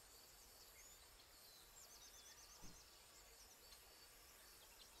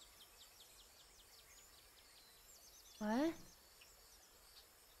 What?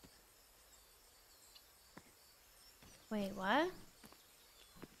 Wait, what?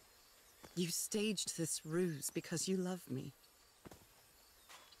 You staged this ruse because you love me.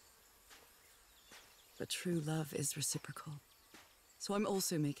 But true love is reciprocal. So I'm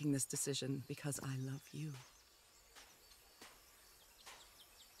also making this decision because I love you.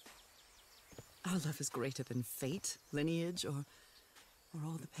 Our love is greater than fate, lineage, or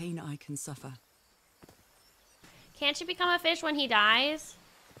all the pain I can suffer. Can't she become a fish when he dies?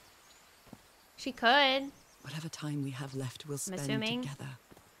 She could. Whatever time we have left, we'll spend together.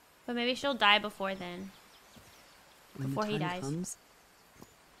 But maybe she'll die before then. Before he dies. When the time comes,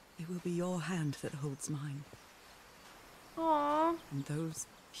 it will be your hand that holds mine. Aww. And those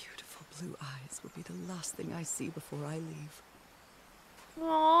beautiful blue eyes will be the last thing I see before I leave.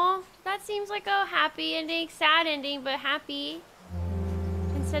 Aww. That seems like a happy ending. Sad ending, but happy.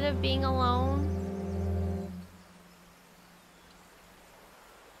 Instead of being alone.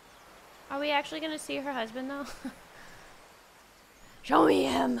 Are we actually gonna see her husband though? Show me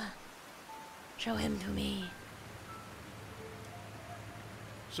him. Show him to me.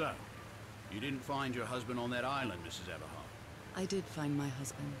 So, you didn't find your husband on that island, Mrs. Everhart? I did find my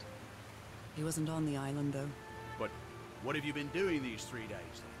husband. He wasn't on the island, though. But what have you been doing these 3 days,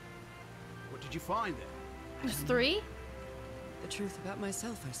 then? What did you find there? Just 3? The truth about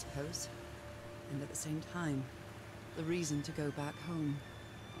myself, I suppose. And at the same time, the reason to go back home.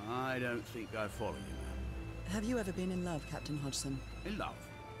 I don't think I follow you, ma'am. Have you ever been in love, Captain Hodgson? In love?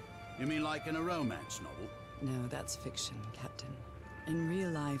 You mean like in a romance novel? No, that's fiction, Captain. In real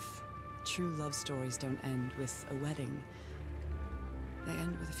life, true love stories don't end with a wedding.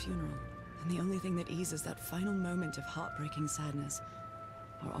 end with a funeral, and the only thing that eases that final moment of heartbreaking sadness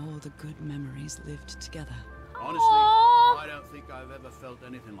are all the good memories lived together. Honestly, Aww. I don't think I've ever felt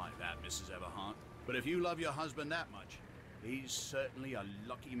anything like that, Mrs. Everhart. But if you love your husband that much, he's certainly a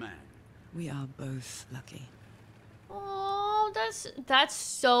lucky man. We are both lucky. Oh, that's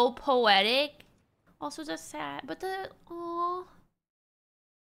so poetic. Also, just sad, but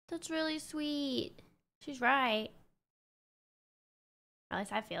that's really sweet. She's right. At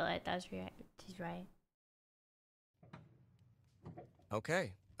least I feel it. That's right. She's right.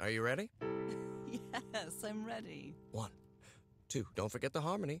 Okay, are you ready? Yes, I'm ready. 1, 2, don't forget the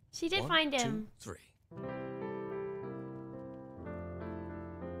harmony. She did 1, find him. 2, 3.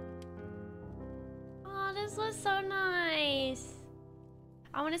 Oh, this was so nice.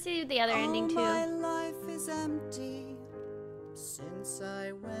 I want to see the other ending too. My life is empty since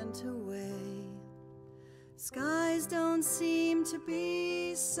I went away. Skies don't seem to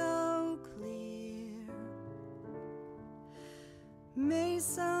be so clear. May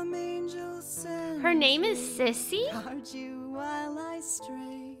some angel send Her name is Sissy? guard you while I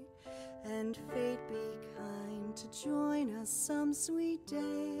stray, and fate be kind to join us some sweet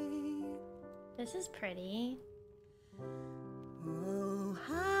day. This is pretty. Oh,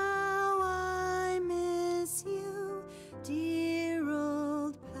 how I miss you, dear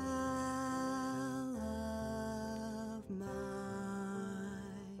old pal of mine.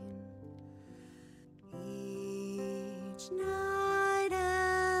 Each night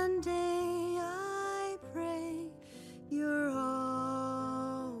and day I pray you're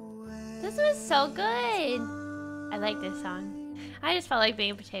always. This was so good. I like this song. I just felt like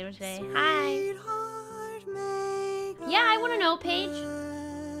being a potato today. Hi. Yeah, I want to know, Paige.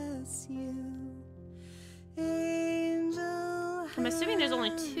 I'm assuming there's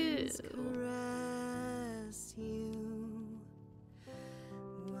only 2.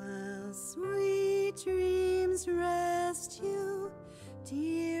 While sweet dreams rest you,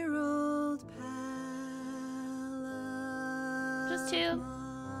 dear old pal of Just 2.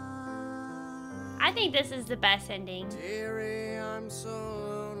 mine. I think this is the best ending. Dearie, I'm so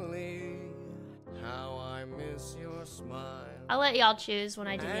lonely. How I miss your smile. I'll let y'all choose when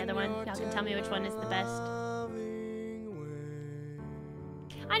I do the other one. Y'all can tell me which one is the best.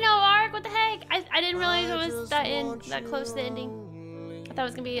 I know, Ark. What the heck? I didn't realize it was that close to the ending. I thought it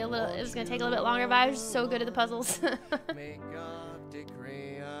was gonna be it was gonna take a little bit longer, but I was so good at the puzzles. May God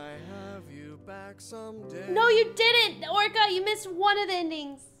decree I have you back someday. No, you didn't, Orca. You missed one of the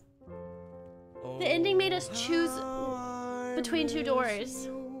endings. The ending made us choose between 2 doors.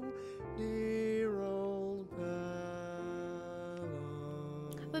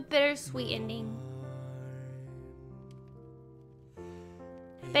 But bittersweet ending.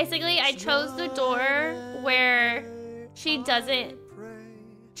 Basically, I chose the door where she doesn't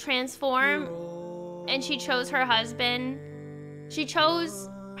transform, and she chose her husband. She chose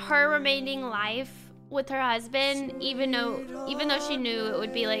her remaining life with her husband, even though she knew it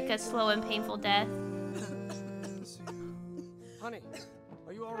would be like a slow and painful death. Honey,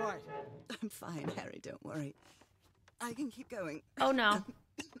 are you all right? I'm fine, Harry, don't worry. I can keep going. Oh no.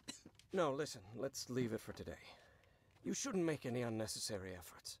 No, listen, let's leave it for today. You shouldn't make any unnecessary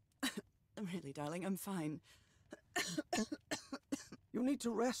efforts. Really, darling, I'm fine. You need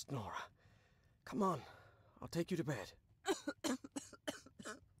to rest, Nora. Come on, I'll take you to bed.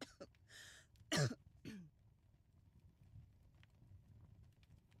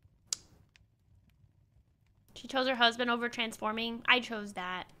 She chose her husband over transforming. I chose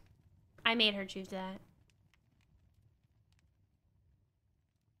that. I made her choose that.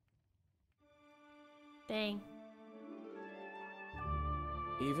 Dang.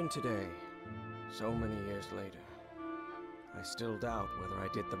 Even today, so many years later, I still doubt whether I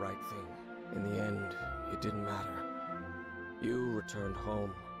did the right thing. In the end, it didn't matter. You returned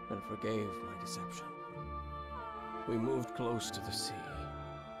home and forgave my deception. We moved close to the sea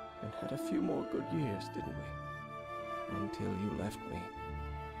and had a few more good years, didn't we? Until you left me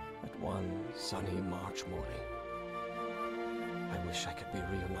at one sunny March morning. I wish I could be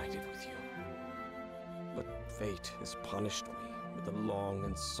reunited with you. But fate has punished me with a long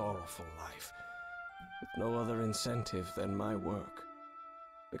and sorrowful life, with no other incentive than my work,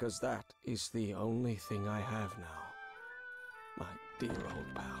 because that is the only thing I have now, my dear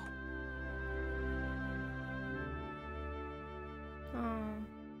old pal. Oh.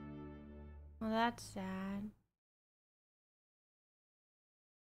 Well, that's sad.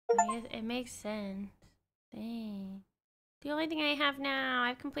 I guess it makes sense. Dang. The only thing I have now,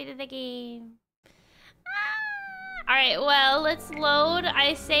 I've completed the game. Alright, well, let's load.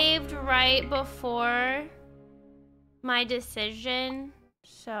 I saved right before my decision.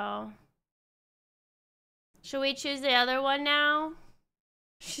 So, should we choose the other one now?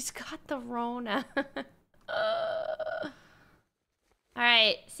 She's got the Rona.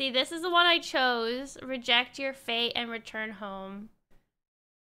 Alright, see, this is the one I chose. Reject your fate and return home.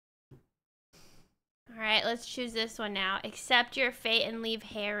 Alright, let's choose this one now. Accept your fate and leave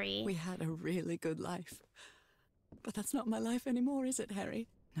Harry. We had a really good life. But that's not my life anymore, is it, Harry?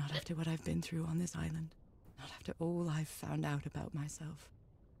 Not after what I've been through on this island. Not after all I've found out about myself.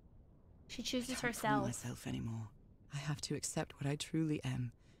 She chooses I can't herself. fool myself anymore. I have to accept what I truly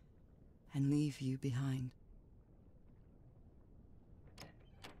am and leave you behind.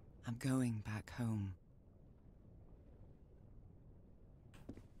 I'm going back home.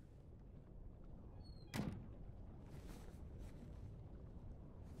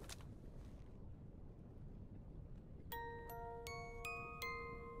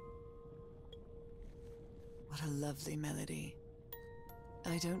 What a lovely melody.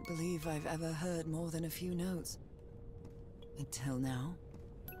 I don't believe I've ever heard more than a few notes. Until now.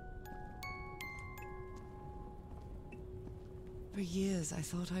 For years I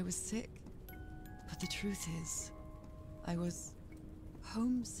thought I was sick. But the truth is, I was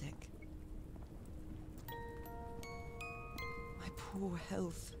homesick. My poor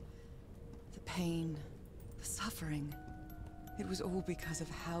health, the pain, the suffering. It was all because of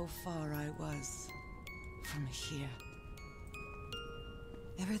how far I was from here.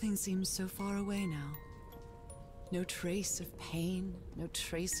 Everything seems so far away now. No trace of pain, no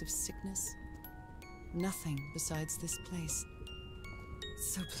trace of sickness. Nothing besides this place.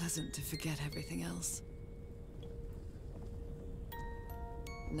 It's so pleasant to forget everything else.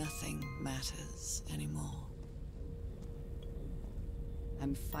 Nothing matters anymore.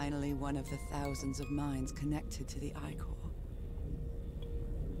 I'm finally one of the thousands of minds connected to the Icor.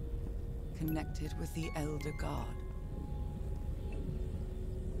 Connected with the Elder God.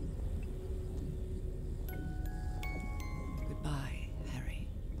 Goodbye, Harry.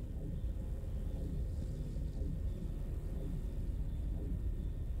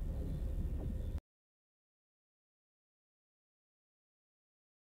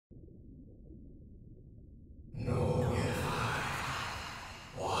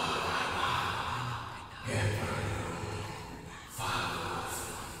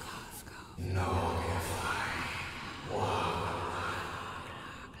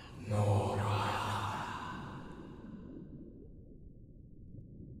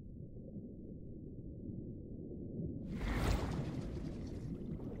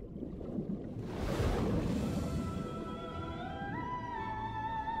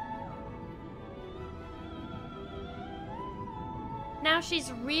 Now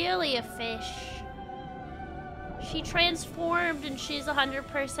she's really a fish. She transformed and she's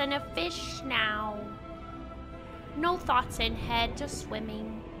 100% a fish now. No thoughts in head, just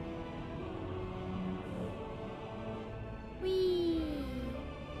swimming. Whee!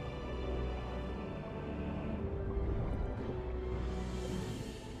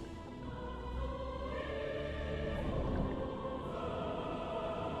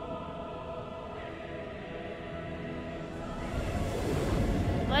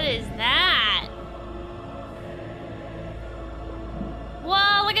 What is that?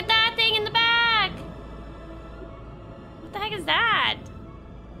 Whoa, look at that thing in the back! What the heck is that?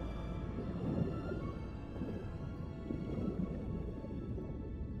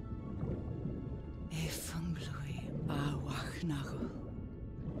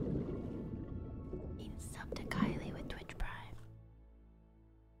 Sub to Kyliee with Twitch Prime.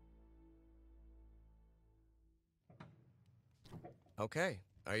 Okay,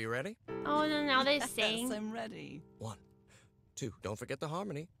 are you ready? Oh, and then now they Yes, sing. I'm ready. 1, 2. Don't forget the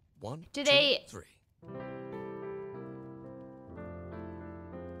harmony. 1, Do 2, they- 3.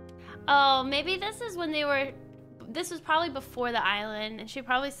 Oh, maybe this is when they were. This was probably before the island, and she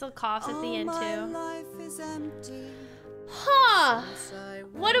probably still coughs at the end too. Huh?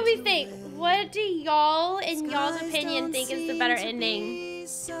 What do we think? What do y'all, in y'all's opinion, think is the better ending?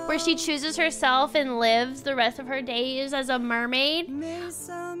 Where she chooses herself and lives the rest of her days as a mermaid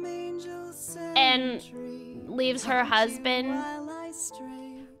and leaves her husband,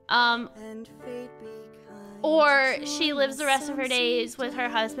 or she lives the rest of her days with her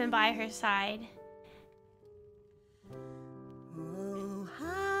husband by her side.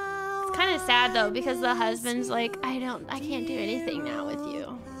 It's kind of sad though, because the husband's like, I can't do anything now with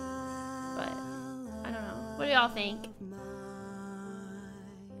you. But I don't know. What do y'all think?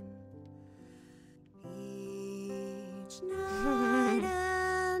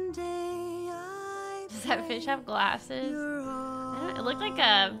 Does that fish have glasses? I don't, it looked like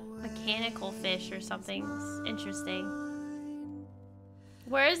a mechanical fish or something. It's interesting.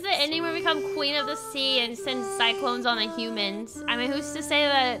 Where's the ending where we become queen of the sea and send cyclones on the humans? I mean, who's to say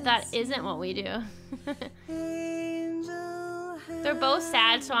that that isn't what we do? They're both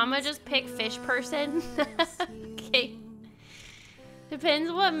sad, so I'm gonna just pick fish person. Okay. Depends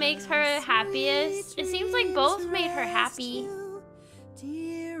what makes her happiest. It seems like both made her happy.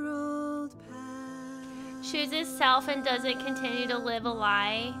 Chooses self and doesn't continue to live a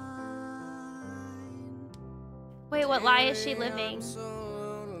lie. Wait, what lie is she living?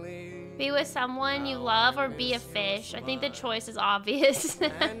 Be with someone you love or be a fish? I think the choice is obvious.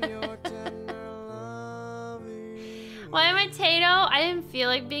 Why am I Tato? I didn't feel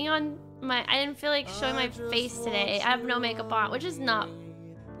like being on my, I didn't feel like showing my face today. I have no makeup on, which is not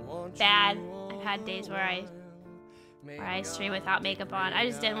bad. I've had days where I stream without makeup on. I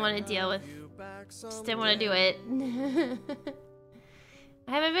just didn't want to deal with, just didn't want to do it.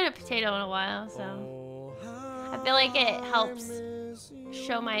 I haven't been a potato in a while, so I feel like it helps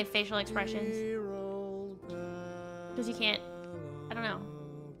show my facial expressions. Because you can't, I don't know.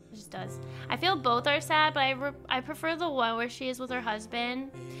 It just does. I feel both are sad, but I prefer the one where she is with her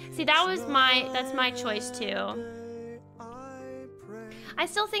husband. See, that's my choice too. I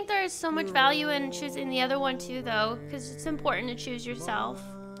still think there is so much value in choosing the other one too, though, because it's important to choose yourself.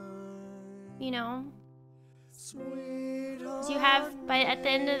 You know? Because you have, at the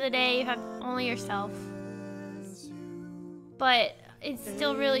end of the day, you have only yourself. But it's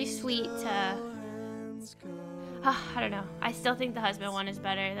still really sweet to... I don't know. I still think the husband one is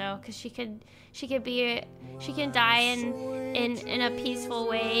better though, because she can die in a peaceful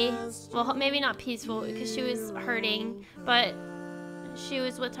way. Well, maybe not peaceful because she was hurting, but she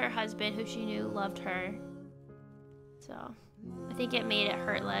was with her husband who she knew loved her. So I think it made it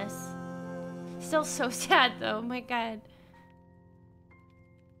hurtless. Still so sad though. Oh my God.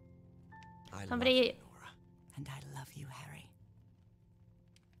 Somebody. Love you, Nora. And I love you, Harry.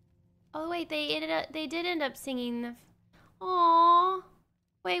 Oh wait, they did end up singing the. Aww.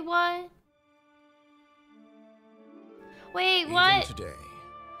 Wait, what? Wait, what? Even today,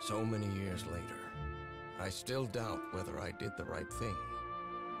 so many years later, I still doubt whether I did the right thing.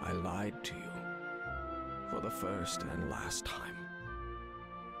 I lied to you for the first and last time.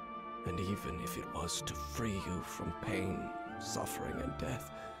 And even if it was to free you from pain, suffering, and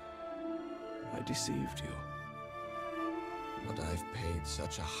death, I deceived you. But I've paid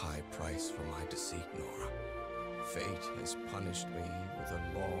such a high price for my deceit, Nora. Fate has punished me with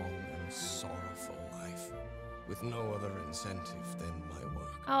a long and sorrowful life, with no other incentive than my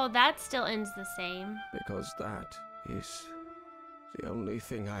work. Oh, that still ends the same. Because that is the only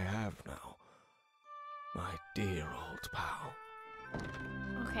thing I have now. My dear old pal.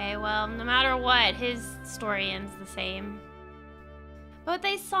 Okay, well, no matter what, his story ends the same. But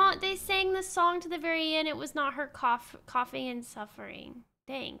they sang the song to the very end. It was not her coughing and suffering.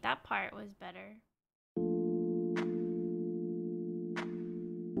 Dang, that part was better.